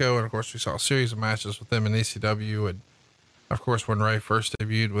Mexico. And of course we saw a series of matches with them in ECW. And of course, when Rey first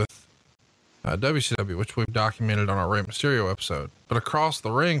debuted with WCW, which we've documented on our Rey Mysterio episode, but across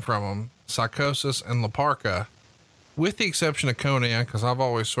the ring from them, Psychosis and La Parca, with the exception of Conan, because I've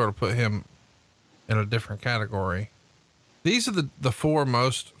always sort of put him in a different category. These are the four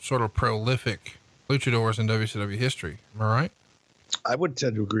most sort of prolific luchadors in WCW history. Am I right? I would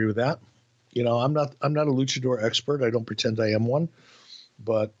tend to agree with that. I'm not a luchador expert. I don't pretend I am one,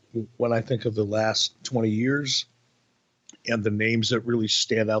 but when I think of the last 20 years and the names that really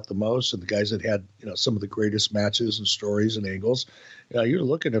stand out the most, and the guys that had, some of the greatest matches and stories and angles, you're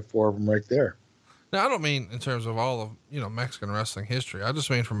looking at four of them right there. Now, I don't mean in terms of all of, Mexican wrestling history. I just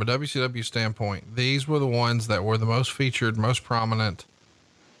mean from a WCW standpoint, these were the ones that were the most featured, most prominent,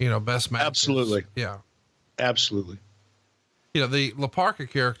 best matches. Absolutely. Yeah. Absolutely. The La Parca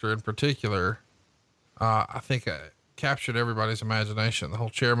character in particular, I think captured everybody's imagination. The whole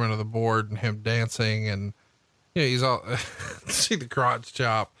chairman of the board and him dancing, and he's all see the crotch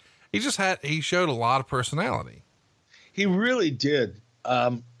chop. He showed a lot of personality. He really did.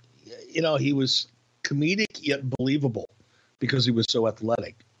 He was comedic yet believable because he was so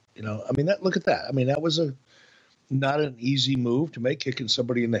athletic. Look at that. That was not an easy move to make, kicking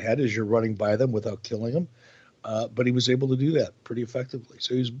somebody in the head as you're running by them without killing them. But he was able to do that pretty effectively.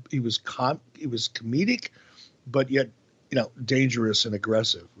 So he was comedic, but yet, dangerous and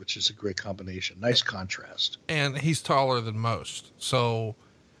aggressive, which is a great combination. Nice contrast. And he's taller than most. So,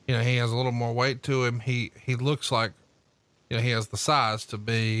 he has a little more weight to him. He looks like, he has the size to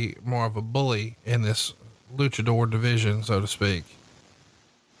be more of a bully in this luchador division, so to speak.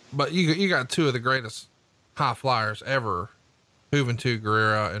 But you got two of the greatest high flyers ever, Juventud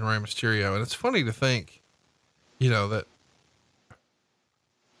Guerrera and Rey Mysterio. And it's funny to think, that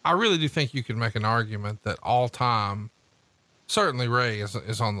I really do think you could make an argument that all time, certainly Rey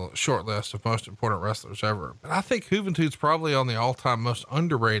is on the short list of most important wrestlers ever, but I think Juventud's probably on the all time most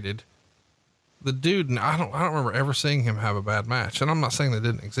underrated. The dude, and I don't remember ever seeing him have a bad match. And I'm not saying they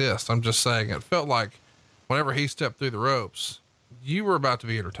didn't exist. I'm just saying it felt like whenever he stepped through the ropes, you were about to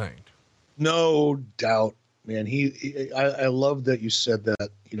be entertained. No doubt, man. I love that you said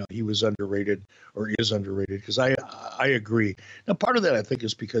that, he was underrated or is underrated, because I agree. Now, part of that I think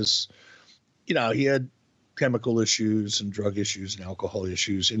is because, he had chemical issues and drug issues and alcohol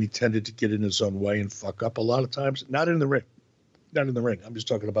issues, and he tended to get in his own way and fuck up a lot of times. Not in the ring. I'm just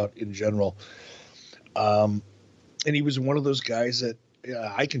talking about in general. And he was one of those guys that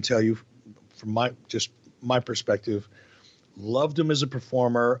I can tell you from my perspective, loved him as a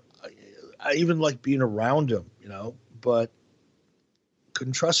performer. I even liked being around him, but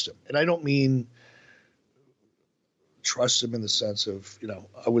couldn't trust him. And I don't mean trust him in the sense of,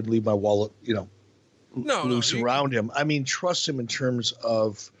 I would leave my wallet, loose around him. I mean, trust him in terms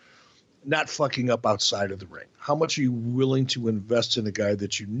of not fucking up outside of the ring. How much are you willing to invest in a guy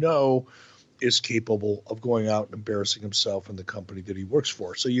that is capable of going out and embarrassing himself in the company that he works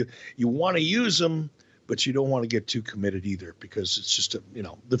for? So you want to use him, but you don't want to get too committed either, because it's just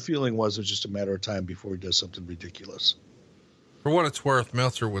the feeling was it was just a matter of time before he does something ridiculous. For what it's worth,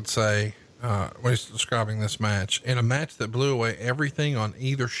 Meltzer would say, when he's describing this match, in a match that blew away everything on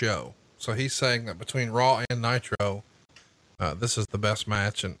either show. So he's saying that between Raw and Nitro, this is the best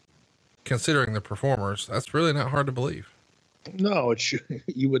match. And considering the performers, that's really not hard to believe. No,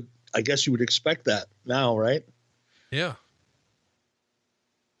 I guess you would expect that now, right? Yeah.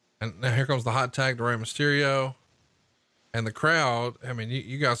 And now here comes the hot tag to Rey Mysterio, and the crowd. I mean,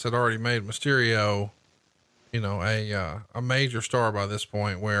 you guys had already made Mysterio, a major star by this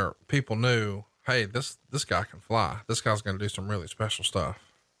point, where people knew, hey, this guy can fly. This guy's going to do some really special stuff.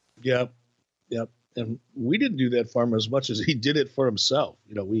 Yep. And we didn't do that for him as much as he did it for himself.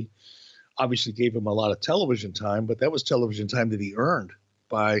 We obviously gave him a lot of television time, but that was television time that he earned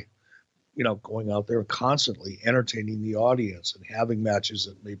by, going out there and constantly entertaining the audience and having matches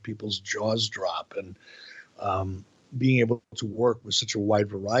that made people's jaws drop, and being able to work with such a wide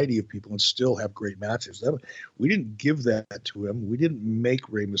variety of people and still have great matches. We didn't give that to him. We didn't make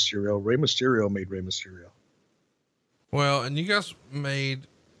Rey Mysterio. Rey Mysterio made Rey Mysterio. Well, and you guys made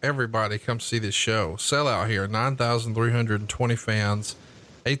everybody come see this show. Sell out here, 9,320 fans,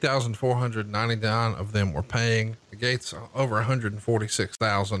 8,499 of them were paying. The gates over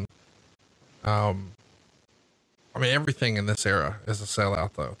 146,000. I mean, everything in this era is a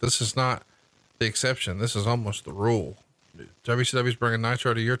sellout, though. This is not the exception. This is almost the rule. WCW's bringing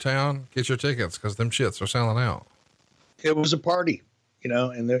Nitro to your town. Get your tickets, because them shits are selling out. It was a party,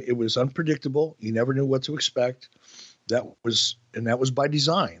 and it was unpredictable. You never knew what to expect. That was by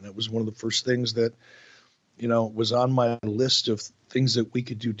design. That was one of the first things that, was on my list of things that we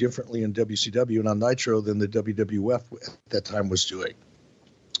could do differently in WCW and on Nitro than the WWF at that time was doing.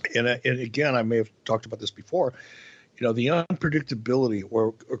 And again, I may have talked about this before, the unpredictability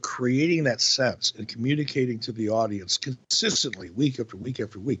or creating that sense and communicating to the audience consistently week after week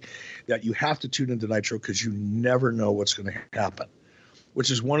after week that you have to tune into Nitro because you never know what's going to happen, which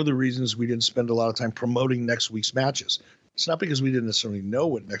is one of the reasons we didn't spend a lot of time promoting next week's matches. It's not because we didn't necessarily know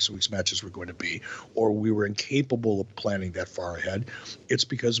what next week's matches were going to be, or we were incapable of planning that far ahead. It's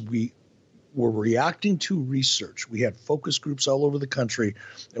because we were reacting to research. We had focus groups all over the country.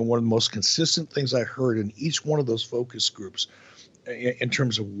 And one of the most consistent things I heard in each one of those focus groups in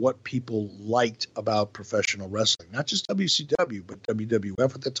terms of what people liked about professional wrestling, not just WCW, but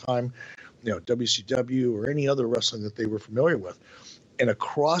WWF at the time, WCW or any other wrestling that they were familiar with. And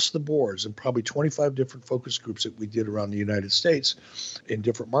across the boards, and probably 25 different focus groups that we did around the United States in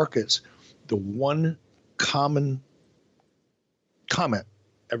different markets, the one common comment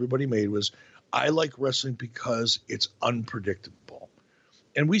everybody made was, I like wrestling because it's unpredictable.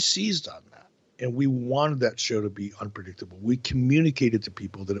 And we seized on that. And we wanted that show to be unpredictable. We communicated to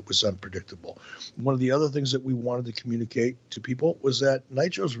people that it was unpredictable. One of the other things that we wanted to communicate to people was that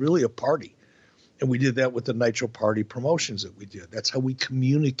Nitro's really a party. And we did that with the Nitro Party promotions that we did. That's how we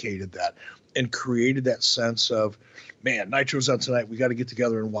communicated that and created that sense of, man, Nitro's on tonight. We got to get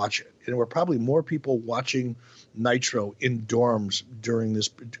together and watch it. And there were probably more people watching Nitro in dorms during this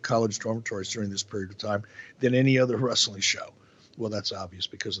college dormitories during this period of time than any other wrestling show. Well, that's obvious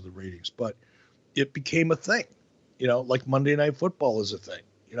because of the ratings, but it became a thing, like Monday Night Football is a thing,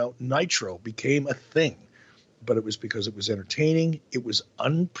 Nitro became a thing, but it was because it was entertaining. It was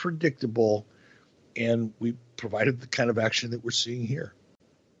unpredictable. And we provided the kind of action that we're seeing here.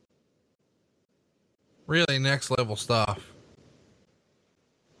 Really next level stuff.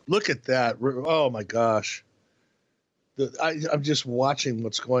 Look at that. Oh my gosh. I'm just watching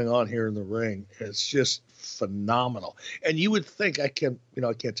what's going on here in the ring. It's just phenomenal. And you would think I can't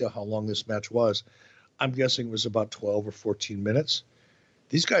tell how long this match was. I'm guessing it was about 12 or 14 minutes.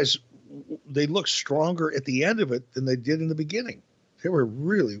 These guys, they look stronger at the end of it than they did in the beginning. They were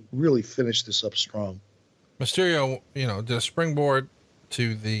really, really finished this up strong. Mysterio, did a springboard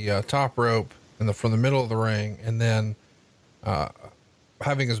to the top rope from the middle of the ring, and then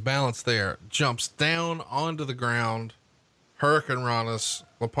having his balance there, jumps down onto the ground, Hurricane Rana's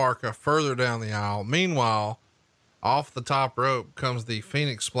La Parka further down the aisle. Meanwhile, off the top rope comes the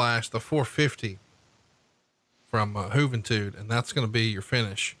Phoenix Splash, the 450 from Juventud, and that's going to be your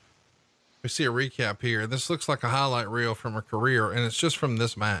finish. We see a recap here. This looks like a highlight reel from her career, and it's just from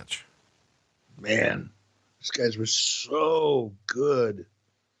this match. Man, These guys were so good.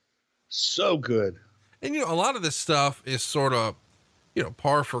 So good. And, a lot of this stuff is sort of,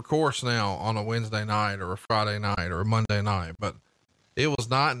 par for course now on a Wednesday night or a Friday night or a Monday night, but it was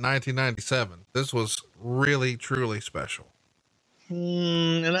not in 1997. This was really, truly special.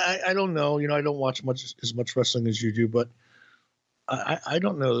 And I don't know, I don't watch as much wrestling as you do, but I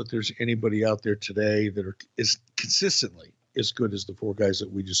don't know that there's anybody out there today that is consistently as good as the four guys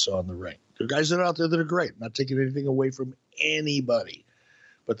that we just saw in the ring. There are guys that are out there that are great, not taking anything away from anybody,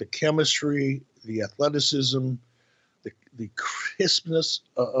 but the chemistry, the athleticism, the crispness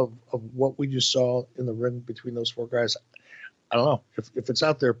of what we just saw in the ring between those four guys. I don't know if it's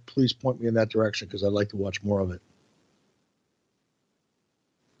out there, please point me in that direction, because I'd like to watch more of it.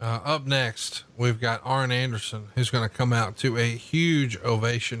 Up next, we've got Arn Anderson, who's going to come out to a huge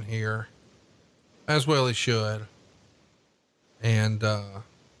ovation here, as well he should. And,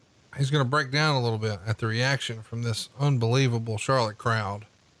 he's going to break down a little bit at the reaction from this unbelievable Charlotte crowd.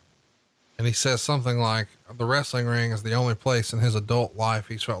 And he says something like the wrestling ring is the only place in his adult life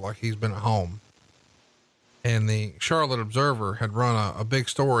he's felt like he's been at home. And the Charlotte Observer had run a big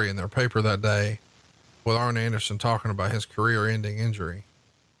story in their paper that day with Arn Anderson talking about his career ending injury.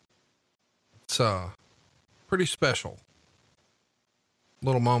 It's pretty special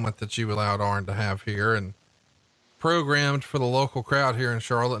little moment that you allowed Arn to have here, and programmed for the local crowd here in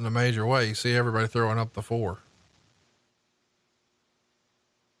Charlotte in a major way. You see everybody throwing up the 4.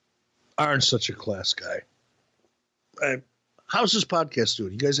 Arn's such a class guy. How's this podcast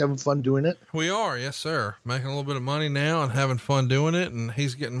doing? You guys having fun doing it? We are. Yes, sir. Making a little bit of money now and having fun doing it. And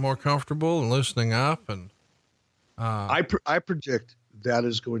he's getting more comfortable and loosening up. And, I predict that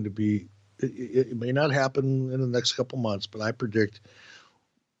is going to be, it may not happen in the next couple months, but I predict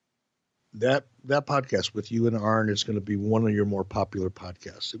that podcast with you and Arn is going to be one of your more popular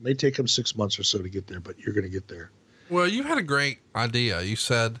podcasts. It may take him 6 months or so to get there, but you're going to get there. Well, you had a great idea. You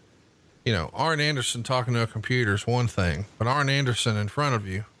said, Arn Anderson talking to a computer is one thing, but Arn Anderson in front of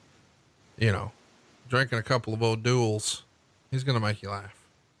you, drinking a couple of old duels, he's going to make you laugh.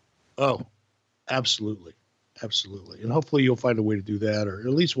 Oh, absolutely. Absolutely. And hopefully you'll find a way to do that, or at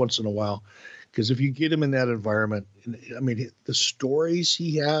least once in a while, because if you get him in that environment, I mean, the stories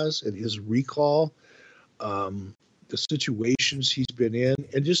he has and his recall, the situations he's been in,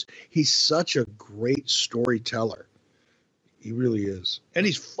 and he's such a great storyteller. He really is. And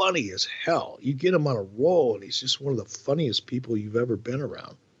he's funny as hell. You get him on a roll and he's just one of the funniest people you've ever been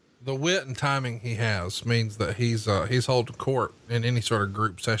around. The wit and timing he has means that he's holding court in any sort of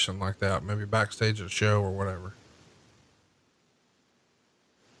group session like that, maybe backstage at a show or whatever.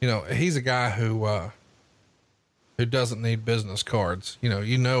 He's a guy who doesn't need business cards.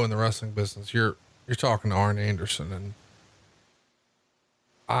 In the wrestling business, you're talking to Arn Anderson, and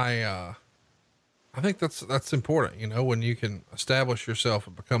I think that's important, when you can establish yourself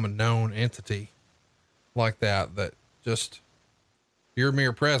and become a known entity like that just your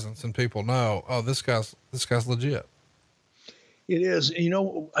mere presence and people know, oh, this guy's legit. It is.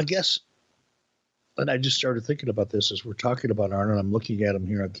 I guess, and I just started thinking about this as we're talking about Arn, and I'm looking at him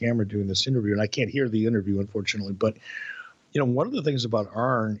here on camera doing this interview, and I can't hear the interview, unfortunately, but one of the things about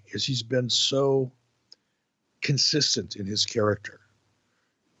Arn is he's been so consistent in his character.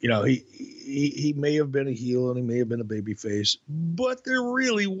 He may have been a heel and he may have been a baby face, but there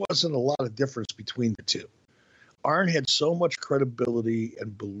really wasn't a lot of difference between the two. Arn had so much credibility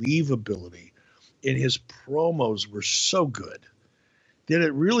and believability, and his promos were so good that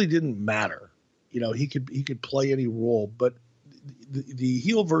it really didn't matter. He could play any role, but the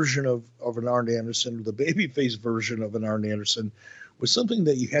heel version of an Arn Anderson, or the babyface version of an Arn Anderson, was something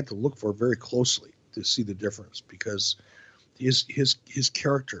that you had to look for very closely to see the difference, because his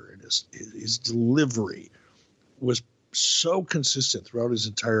character and his delivery was so consistent throughout his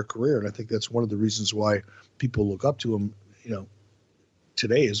entire career. And I think that's one of the reasons why people look up to him,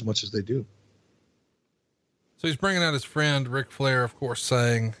 today as much as they do. So he's bringing out his friend, Ric Flair, of course,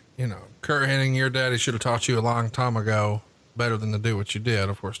 saying, Kurt Hennig, your daddy should have taught you a long time ago better than to do what you did.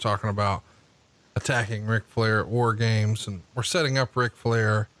 Of course, talking about attacking Ric Flair at War Games, and we're setting up Ric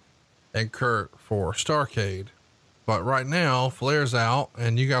Flair and Kurt for Starrcade. But right now, Flair's out,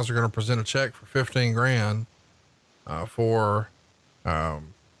 and you guys are going to present a check for $15,000 for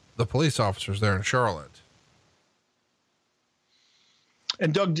the police officers there in Charlotte.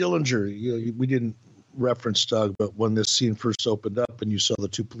 And Doug Dillinger, we didn't reference Doug, but when this scene first opened up and you saw the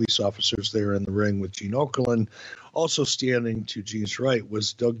two police officers there in the ring with Gene Okerlund, also standing to Gene's right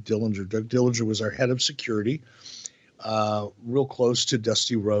was Doug Dillinger. Doug Dillinger was our head of security, real close to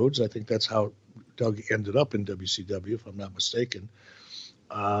Dusty Rhodes. I think that's how Doug ended up in WCW, if I'm not mistaken.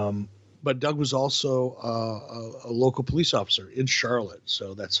 But Doug was also a local police officer in Charlotte.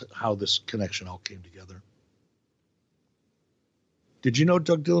 So that's how this connection all came together. Did you know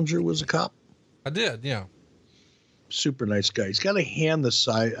Doug Dillinger was a cop? I did. Yeah. Super nice guy. He's got a hand the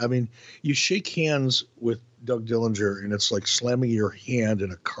size. I mean, you shake hands with Doug Dillinger, and it's like slamming your hand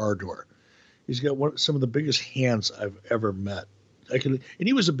in a car door. He's got some of the biggest hands I've ever met. And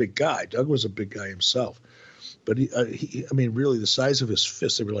he was a big guy. Doug was a big guy himself. But I mean, really, the size of his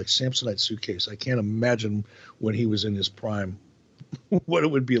fists, they were like Samsonite suitcase. I can't imagine when he was in his prime what it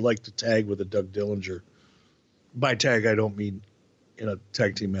would be like to tag with a Doug Dillinger. By tag, I don't mean in a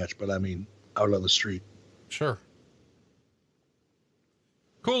tag team match, but I mean out on the street. Sure.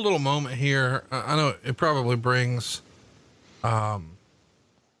 Cool little moment here. I know it probably brings, I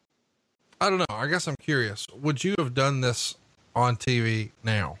don't know. I guess I'm curious. Would you have done this on TV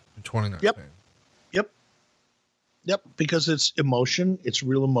now in 2019? Yep. Because it's emotion. It's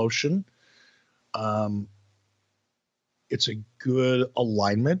real emotion. It's a good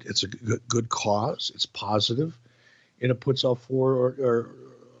alignment. It's a good cause. It's positive, and it puts all four or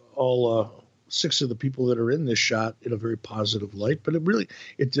all six of the people that are in this shot in a very positive light. But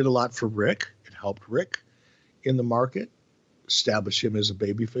it did a lot for Rick. It helped Rick in the market, establish him as a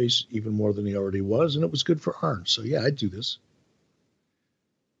babyface even more than he already was, and it was good for Arn. So yeah, I'd do this.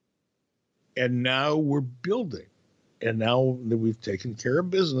 And now we're building. And now that we've taken care of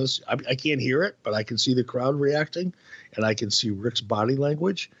business, I can't hear it, but I can see the crowd reacting, and I can see Rick's body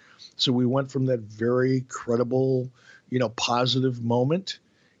language. So we went from that very credible, positive moment,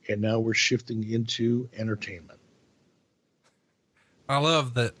 and now we're shifting into entertainment. I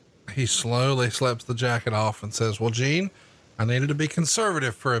love that he slowly slaps the jacket off and says, well, Gene, I needed to be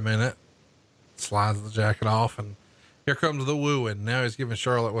conservative for a minute. Slides the jacket off, and here comes the wooing. Now he's giving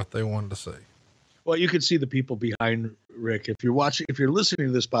Charlotte what they wanted to see. Well, you can see the people behind Rick. If you're listening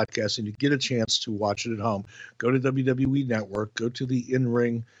to this podcast and you get a chance to watch it at home, go to WWE Network, go to the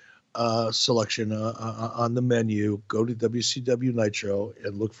in-ring selection on the menu, go to WCW Nitro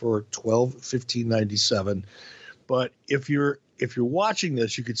and look for 12-15-97. But if you're watching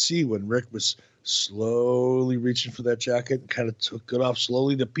this, you could see when Rick was slowly reaching for that jacket and kind of took it off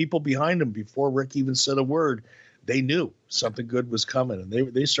slowly. The people behind him, before Rick even said a word, they knew something good was coming, and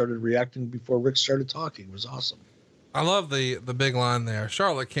they started reacting before Rick started talking. It was awesome. I love the big line there.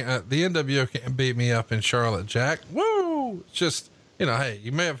 Charlotte can't, the NWO can't beat me up in Charlotte, Jack. Woo! It's just, hey,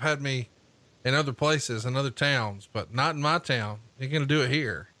 you may have had me in other places, in other towns, but not in my town. You're going to do it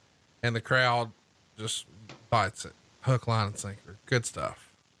here. And the crowd just bites it. Hook, line, and sinker. Good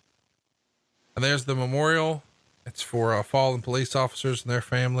stuff. And there's the memorial. It's for fallen police officers and their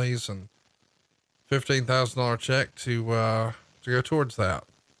families, and $15,000 check to go towards that.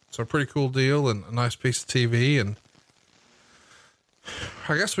 So a pretty cool deal and a nice piece of TV. And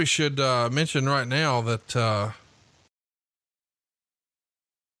I guess we should mention right now that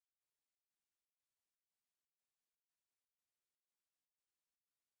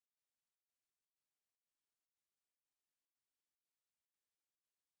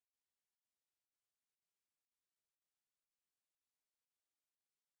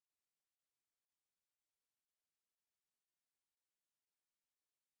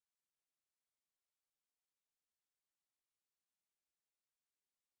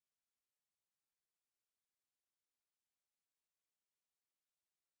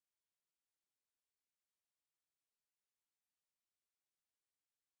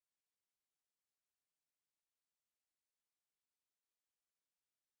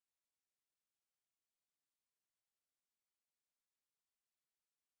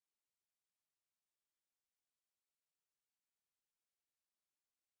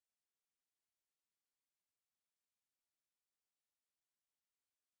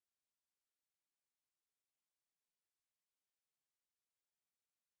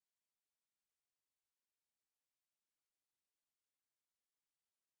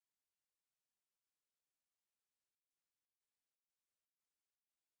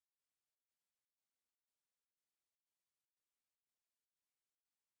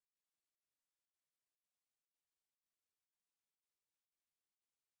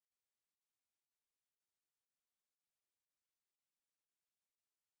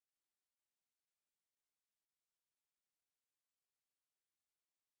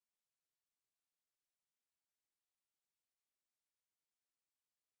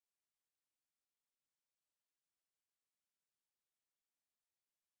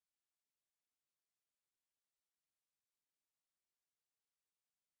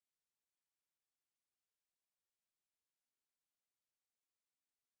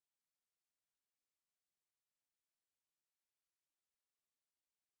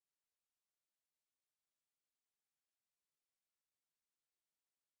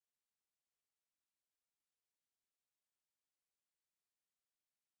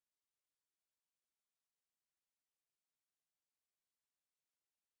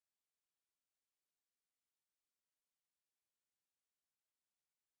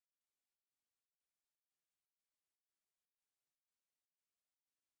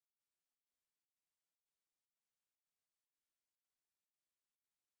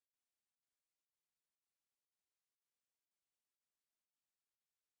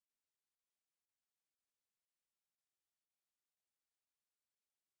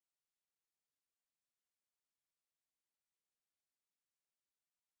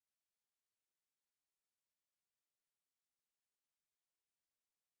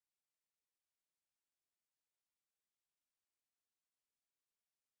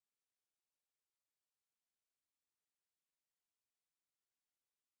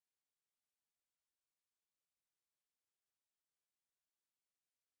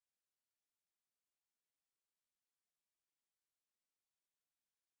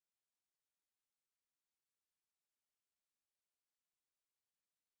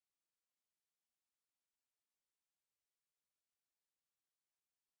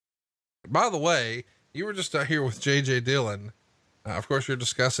By the way, you were just out here with JJ Dillon. Of course, you're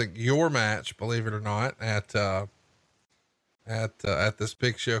discussing your match, believe it or not, at this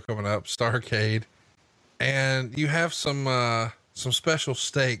big show coming up, Starcade, and you have some special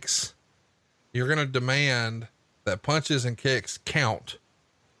stakes. You're going to demand that punches and kicks count,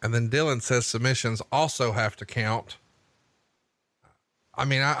 and then Dillon says submissions also have to count. I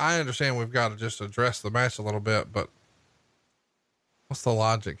mean, I understand we've got to just address the match a little bit, but what's the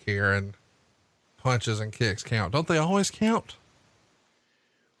logic here? And punches and kicks count. Don't they always count?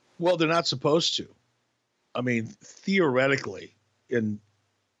 Well, they're not supposed to. I mean, theoretically, in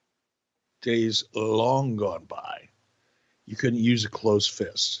days long gone by, you couldn't use a closed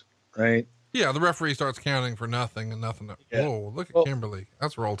fist, right? Yeah. The referee starts counting for nothing and nothing. Yeah. Whoa, look at Kimberly.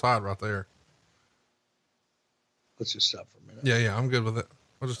 That's Roll Tide right there. Let's just stop for a minute. Yeah. I'm good with it.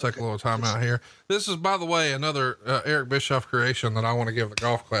 We'll just take a little time out here. This is, by the way, another Eric Bischoff creation that I want to give the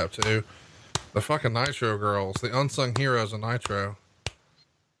golf clap to. The fucking Nitro girls, the unsung heroes of Nitro.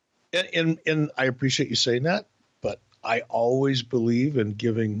 And I appreciate you saying that, but I always believe in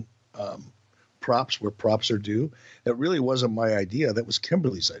giving props where props are due. That really wasn't my idea. That was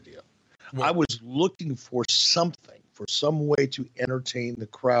Kimberly's idea. Well, I was looking for something, for some way to entertain the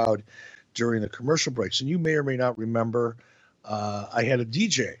crowd during the commercial breaks. And you may or may not remember, I had a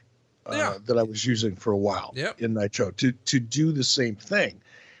DJ that I was using for a while in Nitro to do the same thing.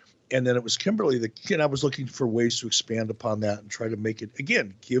 And then it was Kimberly I was looking for ways to expand upon that and try to make it,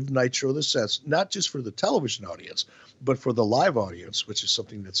 again, give Nitro the sense, not just for the television audience, but for the live audience, which is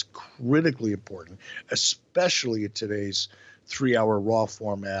something that's critically important, especially in today's 3-hour Raw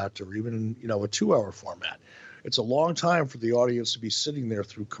format or even, a 2-hour format. It's a long time for the audience to be sitting there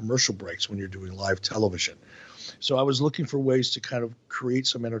through commercial breaks when you're doing live television. So I was looking for ways to kind of create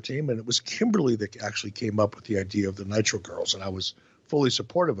some entertainment. It was Kimberly that actually came up with the idea of the Nitro Girls, and I was fully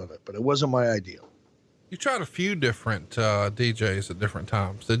supportive of it, but it wasn't my idea. You tried a few different DJs at different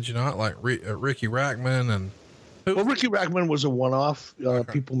times, did you not? Like Ricky Rackman and who? Well, Ricky Rackman was a one-off.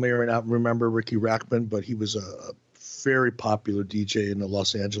 Okay. People may or not remember Ricky Rackman, but he was a very popular DJ in the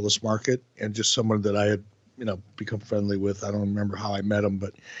Los Angeles market and just someone that I had, become friendly with. I don't remember how I met him,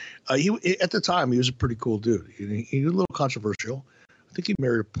 but he at the time, he was a pretty cool dude. He was a little controversial. I think he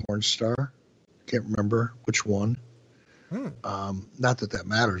married a porn star. I can't remember which one. Not that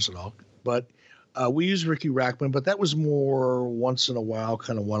matters at all, but we used Ricky Rackman, but that was more once in a while,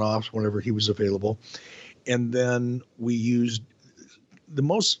 kind of one-offs whenever he was available. And then we used the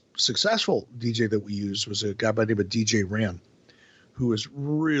most successful DJ that we used was a guy by the name of DJ Ran, who was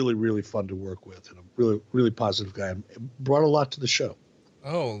really, really fun to work with and a really, really positive guy and brought a lot to the show.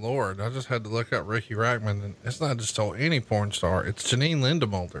 Oh Lord. I just had to look up Ricky Rackman, and it's not just any porn star. It's Janine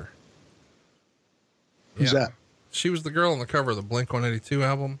Lindemulder. Who's that? She was the girl on the cover of the Blink-182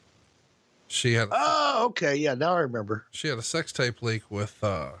 album. She had. Oh, okay. Yeah. Now I remember. She had a sex tape leak with,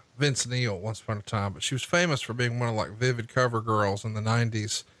 Vince Neil once upon a time, but she was famous for being one of like Vivid cover girls in the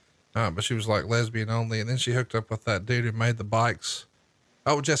 90s. But she was like lesbian only. And then she hooked up with that dude who made the bikes.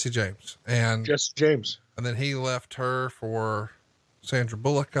 Oh, Jesse James. And then he left her for Sandra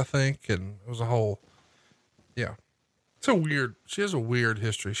Bullock, I think. And it was a whole, she has a weird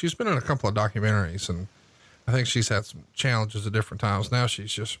history. She's been in a couple of documentaries, and I think she's had some challenges at different times. Now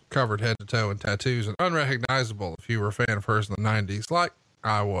she's just covered head to toe in tattoos and unrecognizable if you were a fan of hers in the 90s, like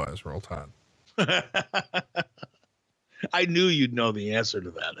I was. Roll Tide. I knew you'd know the answer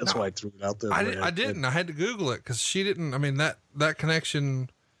to that. That's why I threw it out there. I didn't. I had to Google it because she didn't. I mean, that connection,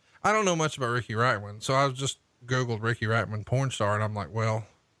 I don't know much about Ricky Rackman. So I just Googled Ricky Rackman porn star, and I'm like, well,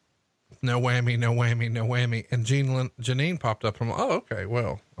 no whammy, no whammy, no whammy. And Janine popped up. And I'm like, oh, okay.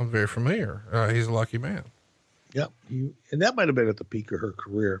 Well, I'm very familiar. He's a lucky man. Yeah. And that might've been at the peak of her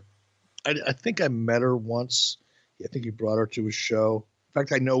career. I think I met her once. I think he brought her to his show. In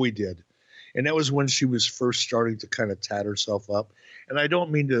fact, I know he did. And that was when she was first starting to kind of tat herself up. And I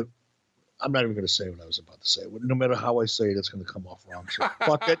don't mean to, I'm not even going to say what I was about to say. No matter how I say it, it's going to come off wrong. So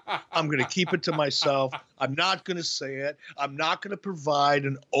fuck it. I'm going to keep it to myself. I'm not going to say it. I'm not going to provide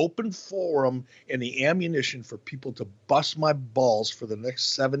an open forum and the ammunition for people to bust my balls for the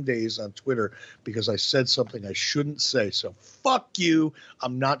next 7 days on Twitter because I said something I shouldn't say. So fuck you.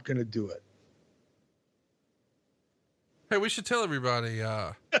 I'm not going to do it. Hey, we should tell everybody,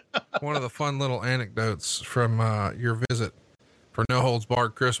 one of the fun little anecdotes from, your visit for No Holds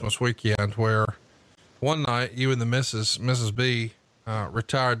Barred Christmas weekend, where one night you and the Mrs. B,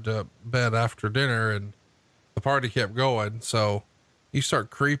 retired to bed after dinner and the party kept going. So you start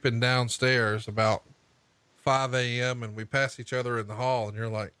creeping downstairs about 5 a.m. and we pass each other in the hall and you're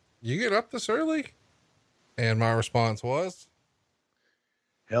like, you get up this early? And my response was,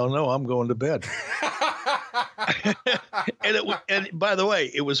 Hell no, I'm going to bed. And by the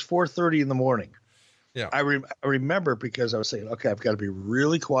way, it was 4:30 in the morning. Yeah. I remember because I was saying, okay, I've got to be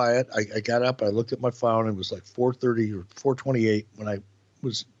really quiet. I got up, I looked at my phone, and it was like 4:30 or 4:28 when I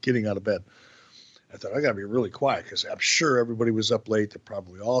was getting out of bed. I thought, I got to be really quiet because I'm sure everybody was up late. They're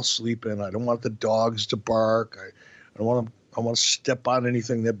probably all sleeping. I don't want the dogs to bark. I don't want to step on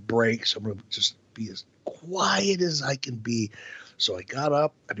anything that breaks. I'm going to just be as quiet as I can be. So I got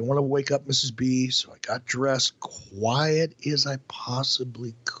up. I didn't want to wake up Mrs. B, so I got dressed quiet as I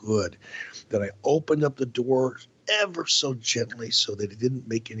possibly could. Then I opened up the door ever so gently so that it didn't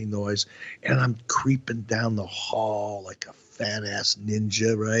make any noise. And I'm creeping down the hall like a fat-ass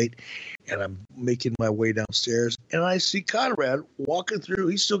ninja, right? And I'm making my way downstairs. And I see Conrad walking through.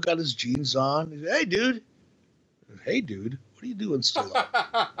 He's still got his jeans on. He said, hey, dude. Hey, dude. What are you doing still up?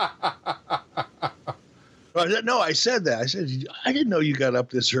 No, I said that. I said, I didn't know you got up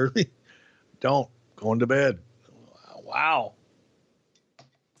this early. Don't. Going to bed. Wow.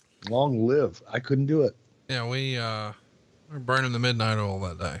 Long live. I couldn't do it. Yeah, we're burning the midnight oil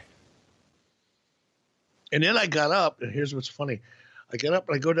that day. And then I got up, and here's what's funny. I get up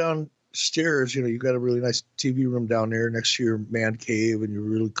and I go downstairs. You know, you got a really nice TV room down there next to your man cave and your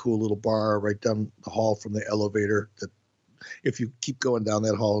really cool little bar right down the hall from the elevator that if you keep going down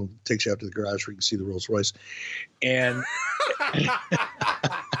that hall, it takes you out to the garage where you can see the Rolls Royce. And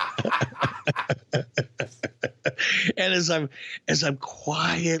and as I'm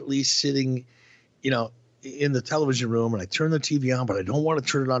quietly sitting, you know, in the television room, and I turn the TV on, but I don't want to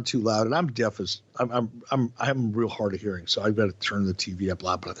turn it on too loud. And I'm deaf as I'm real hard of hearing, so I've got to turn the TV up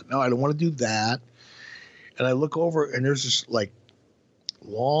loud. But I thought, no, I don't want to do that. And I look over, and there's this like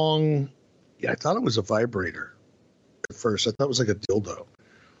long, I thought it was a vibrator at first. I thought it was like a dildo,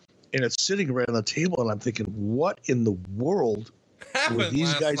 and it's sitting right on the table. And I'm thinking, what in the world were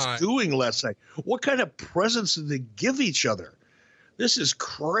these guys doing last night? What kind of presents did they give each other? This is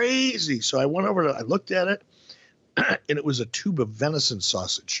crazy. So I went over I looked at it, and it was a tube of venison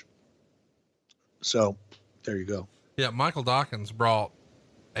sausage. So there you go. Yeah. Michael Dawkins brought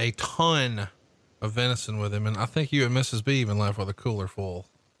a ton of venison with him. And I think you and Mrs. B even left with a cooler full.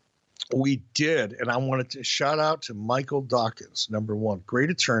 We did. And I wanted to shout out to Michael Dawkins. Number one, great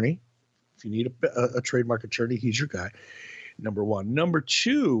attorney. If you need a trademark attorney, he's your guy. Number one. Number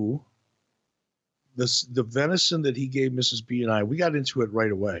two, the venison that he gave Mrs. B and I, we got into it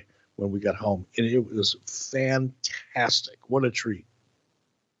right away when we got home, and it was fantastic. What a treat.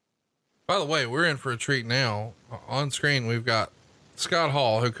 By the way, we're in for a treat now. On screen, we've got Scott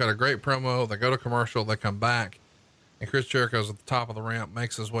Hall, who cut a great promo. They go to commercial, they come back, and Chris Jericho's at the top of the ramp,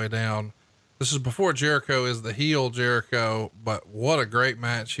 makes his way down. This is before Jericho is the heel Jericho, but what a great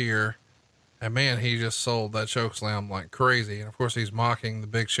match here. And man, he just sold that chokeslam like crazy. And of course he's mocking the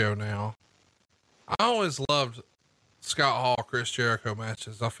Big Show now. I always loved Scott Hall, Chris Jericho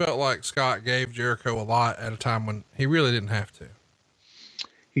matches. I felt like Scott gave Jericho a lot at a time when he really didn't have to.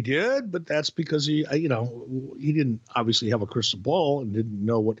 He did, but that's because he didn't obviously have a crystal ball and didn't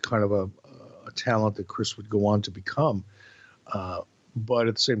know what kind of a talent that Chris would go on to become. But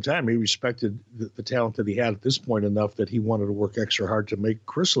at the same time, he respected the talent that he had at this point enough that he wanted to work extra hard to make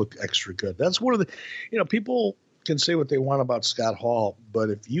Chris look extra good. That's one of the, people can say what they want about Scott Hall, but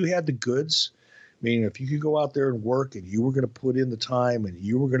if you had the goods, meaning if you could go out there and work and you were going to put in the time and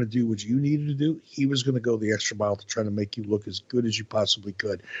you were going to do what you needed to do, he was going to go the extra mile to try to make you look as good as you possibly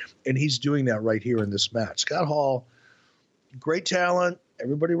could. And he's doing that right here in this match. Scott Hall, great talent.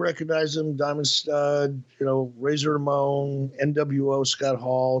 Everybody recognized him. Diamond Stud, Razor Ramon, NWO, Scott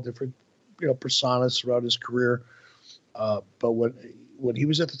Hall, different, personas throughout his career. But when he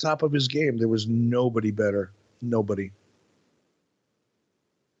was at the top of his game, there was nobody better. Nobody.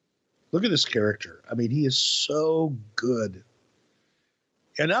 Look at this character. I mean, he is so good.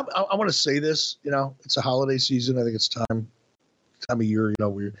 And I want to say this, it's a holiday season. I think it's time of year,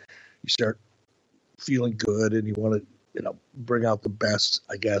 where you start feeling good and you want to, bring out the best,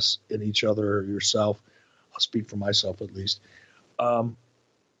 I guess, in each other or yourself. I'll speak for myself at least.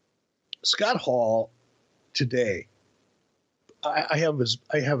 Scott Hall today, I have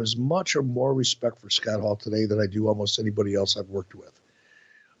as much or more respect for Scott Hall today than I do almost anybody else I've worked with.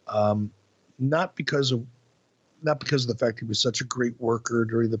 Not because of the fact he was such a great worker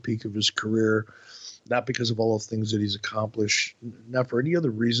during the peak of his career, not because of all the things that he's accomplished, not for any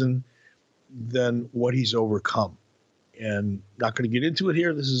other reason than what he's overcome. And not going to get into it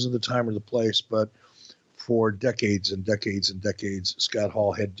here. This isn't the time or the place, but for decades and decades and decades, Scott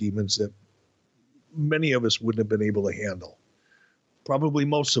Hall had demons that many of us wouldn't have been able to handle. Probably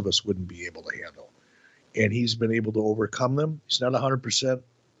most of us wouldn't be able to handle. And he's been able to overcome them. He's not 100%.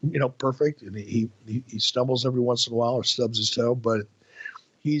 perfect, and he stumbles every once in a while or stubs his toe, but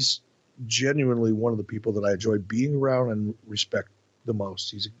he's genuinely one of the people that I enjoy being around and respect the most.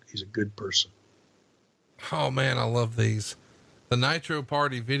 He's a good person. Oh man, I love these. The Nitro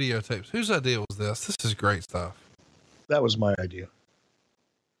Party videotapes. Whose idea was this? This is great stuff. That was my idea.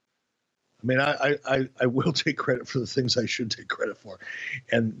 I mean, I will take credit for the things I should take credit for.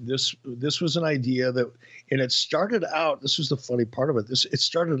 And this was an idea that, and it started out, this was the funny part of it. It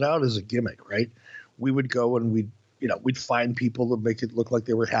started out as a gimmick, right? We would go and we'd find people to make it look like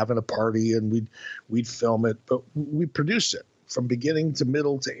they were having a party, and we'd film it, but we produced it from beginning to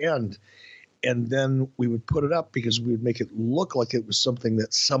middle to end. And then we would put it up because we would make it look like it was something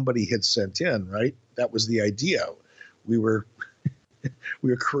that somebody had sent in, right? That was the idea. We were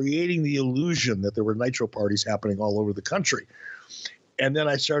creating the illusion that there were nitro parties happening all over the country. And then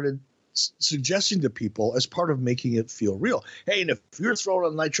I started suggesting to people, as part of making it feel real, hey, and if you're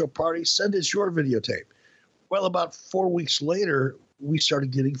throwing a nitro party, send us your videotape. Well, about 4 weeks later, we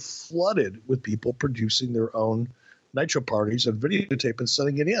started getting flooded with people producing their own nitro parties and videotape and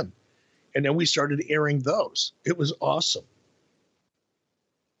sending it in. And then we started airing those. It was awesome.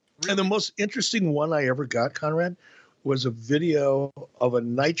 Really? And the most interesting one I ever got, Conrad, was a video of a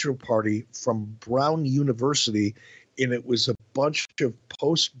nitro party from Brown University, and it was a bunch of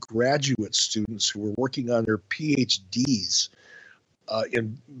postgraduate students who were working on their PhDs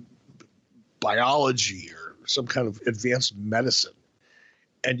in biology or some kind of advanced medicine.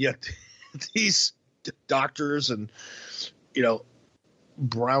 And yet these doctors and,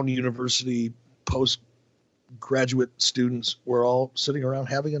 Brown University postgraduate students were all sitting around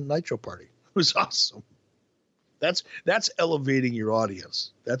having a nitro party. It was awesome. That's elevating your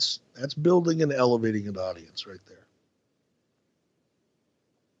audience. That's building and elevating an audience right there.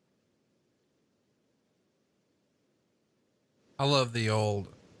 I love the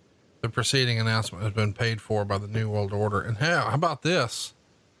preceding announcement has been paid for by the New World Order. And how about this?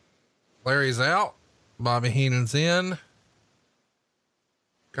 Larry's out. Bobby Heenan's in.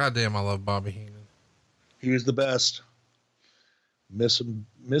 God damn, I love Bobby Heenan. He was the best. Miss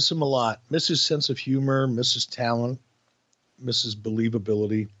him a lot. Miss his sense of humor, miss his talent, miss his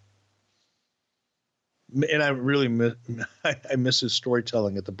believability. And I really miss his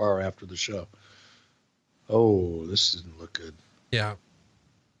storytelling at the bar after the show. Oh, this didn't look good. Yeah.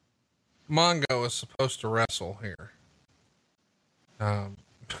 Mongo is supposed to wrestle here.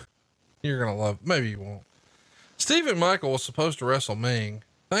 You're going to love, maybe you won't. Stephen Michael was supposed to wrestle Ming.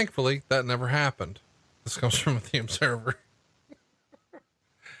 Thankfully, that never happened. This comes from the Observer.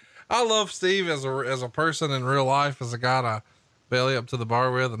 I love Steve as a person in real life, as a guy to belly up to the bar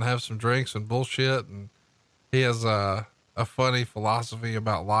with and have some drinks and bullshit. And he has a funny philosophy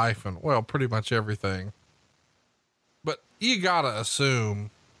about life and, well, pretty much everything. But you gotta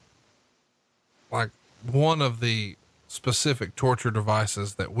assume, like, one of the specific torture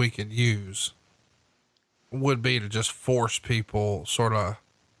devices that we could use would be to just force people sort of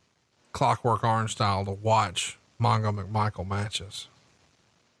Clockwork Orange style to watch Mongo McMichael matches.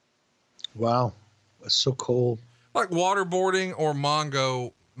 Wow. That's so cool. Like waterboarding or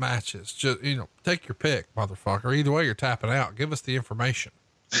Mongo matches. Just, take your pick, motherfucker. Either way, you're tapping out. Give us the information.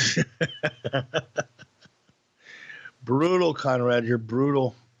 Brutal, Conrad. You're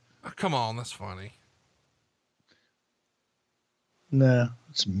brutal. Oh, come on. That's funny. Nah,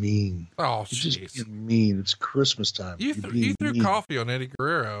 it's mean. Oh, jeez. Just mean. It's Christmas time. You threw coffee on Eddie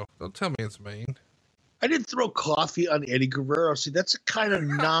Guerrero. Don't tell me it's mean. I didn't throw coffee on Eddie Guerrero. See, that's a kind of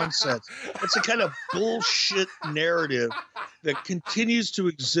nonsense. That's a kind of bullshit narrative that continues to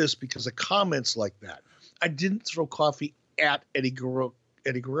exist because of comments like that. I didn't throw coffee at Eddie Guerrero.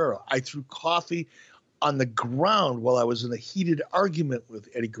 I threw coffee on the ground while I was in a heated argument with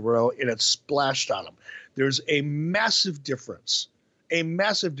Eddie Guerrero, and it splashed on him. There's a massive difference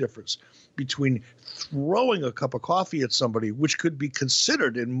between throwing a cup of coffee at somebody, which could be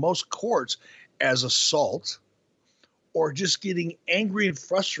considered in most courts as assault, or just getting angry and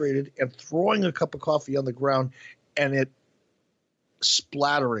frustrated and throwing a cup of coffee on the ground and it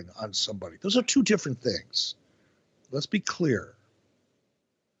splattering on somebody. Those are two different things. Let's be clear.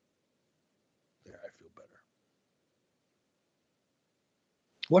 There, I feel better.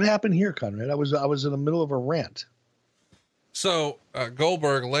 What happened here, Conrad? I was in the middle of a rant. So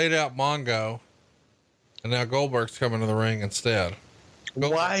Goldberg laid out Mongo, and now Goldberg's coming to the ring instead.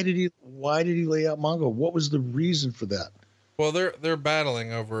 Why did he lay out Mongo? What was the reason for that? Well, they're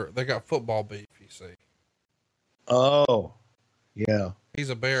battling over, they got football beef, you see. Oh, yeah. He's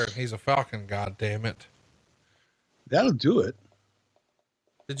a bear and he's a falcon, god damn it. That'll do it.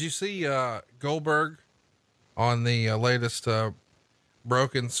 Did you see Goldberg on the latest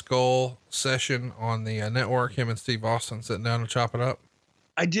Broken Skull session on the network? Him and Steve Austin sitting down to chop it up.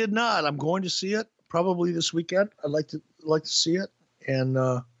 I did not. I'm going to see it probably this weekend. I'd like to see it, and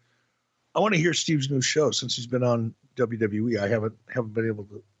I want to hear Steve's new show since he's been on WWE. I haven't been able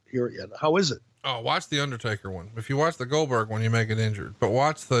to hear it yet. How is it? Oh, watch the Undertaker one. If you watch the Goldberg one, you may get injured, but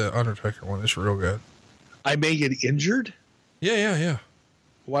watch the Undertaker one. It's real good. I may get injured? Yeah.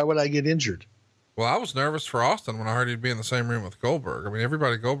 Why would I get injured? Well, I was nervous for Austin when I heard he'd be in the same room with Goldberg. I mean,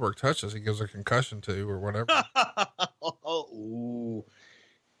 everybody Goldberg touches, he gives a concussion to or whatever. Ooh.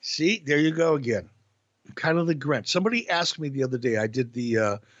 See, there you go again. I'm kind of the Grinch. Somebody asked me the other day, I did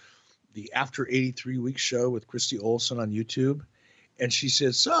the After 83 Week show with Christy Olson on YouTube. And she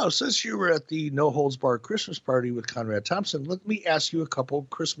said, so since you were at the No Holds Barred Christmas party with Conrad Thompson, let me ask you a couple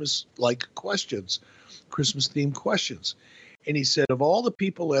Christmas-like questions, Christmas-themed questions. And he said, of all the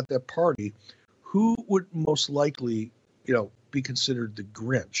people at that party, who would most likely, be considered the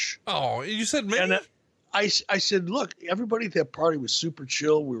Grinch? Oh, you said me? And I said, look, everybody at that party was super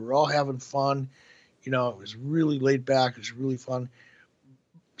chill. We were all having fun. It was really laid back. It was really fun.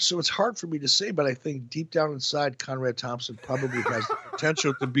 So it's hard for me to say, but I think deep down inside, Conrad Thompson probably has the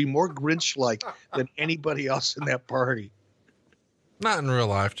potential to be more Grinch-like than anybody else in that party. Not in real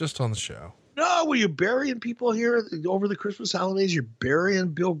life, just on the show. No, were you burying people here over the Christmas holidays? You're burying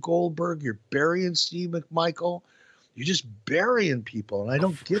Bill Goldberg. You're burying Steve McMichael. You're just burying people, and I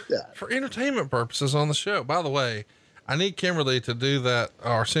don't get that. For entertainment purposes on the show. By the way, I need Kimberly to do that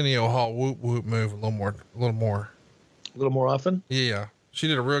Arsenio Hall whoop whoop move a little more. A little more often? Yeah. She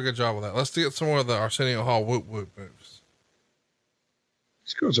did a real good job with that. Let's get some more of the Arsenio Hall whoop whoop moves.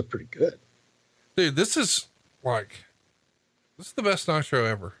 These girls are pretty good. Dude, this is the best Nitro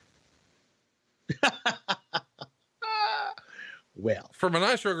ever. Well, from a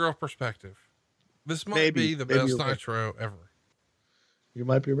Nitro girl perspective, this might be the best Nitro ever. You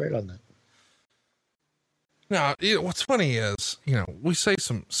might be right on that. Now, what's funny is, we say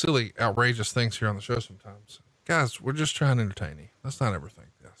some silly, outrageous things here on the show sometimes. Guys, we're just trying to entertain you. Let's not ever think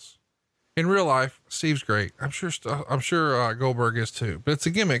this. In real life, Steve's great. I'm sure Goldberg is too, but it's a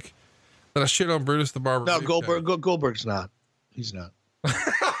gimmick that I shit on Brutus the Barber. No, Goldberg's not. He's not. Makes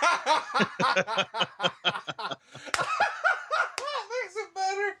it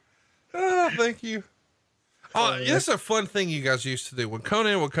better. Oh, thank you. Oh, this is a fun thing you guys used to do. When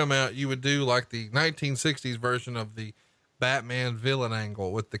Conan would come out, you would do like the 1960s version of the Batman villain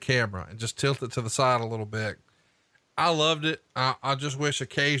angle with the camera and just tilt it to the side a little bit. I loved it. I just wish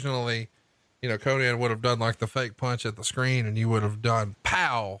occasionally, Conan would have done like the fake punch at the screen and you would have done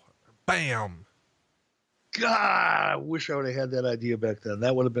pow, bam. God, I wish I would have had that idea back then.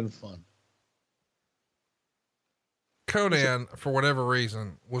 That would have been fun. Conan, for whatever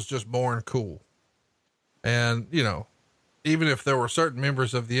reason, was just born cool. And, even if there were certain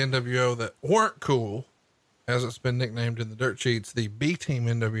members of the NWO that weren't cool, as it's been nicknamed in the dirt sheets, the B Team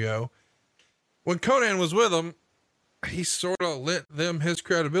NWO, when Conan was with them, he sort of lent them his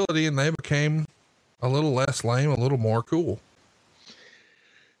credibility and they became a little less lame, a little more cool.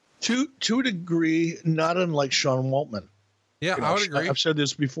 To a degree, not unlike Sean Waltman. Yeah, I would agree. I've said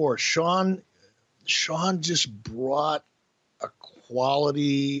this before. Sean just brought a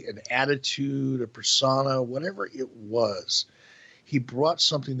quality, an attitude, a persona, whatever it was. He brought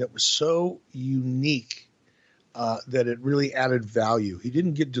something that was so unique that it really added value. He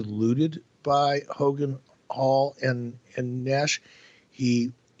didn't get diluted by Hogan, Hall, and Nash.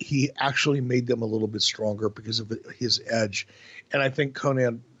 He actually made them a little bit stronger because of his edge. And I think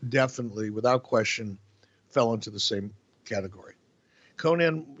Conan definitely, without question, fell into the same category.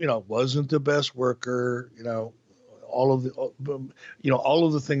 Conan, wasn't the best worker, all of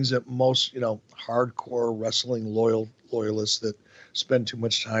the things that most, hardcore wrestling loyalists that spend too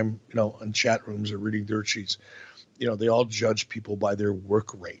much time, in chat rooms or reading dirt sheets, they all judge people by their work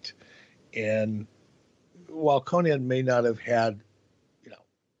rate. And while Conan may not have had,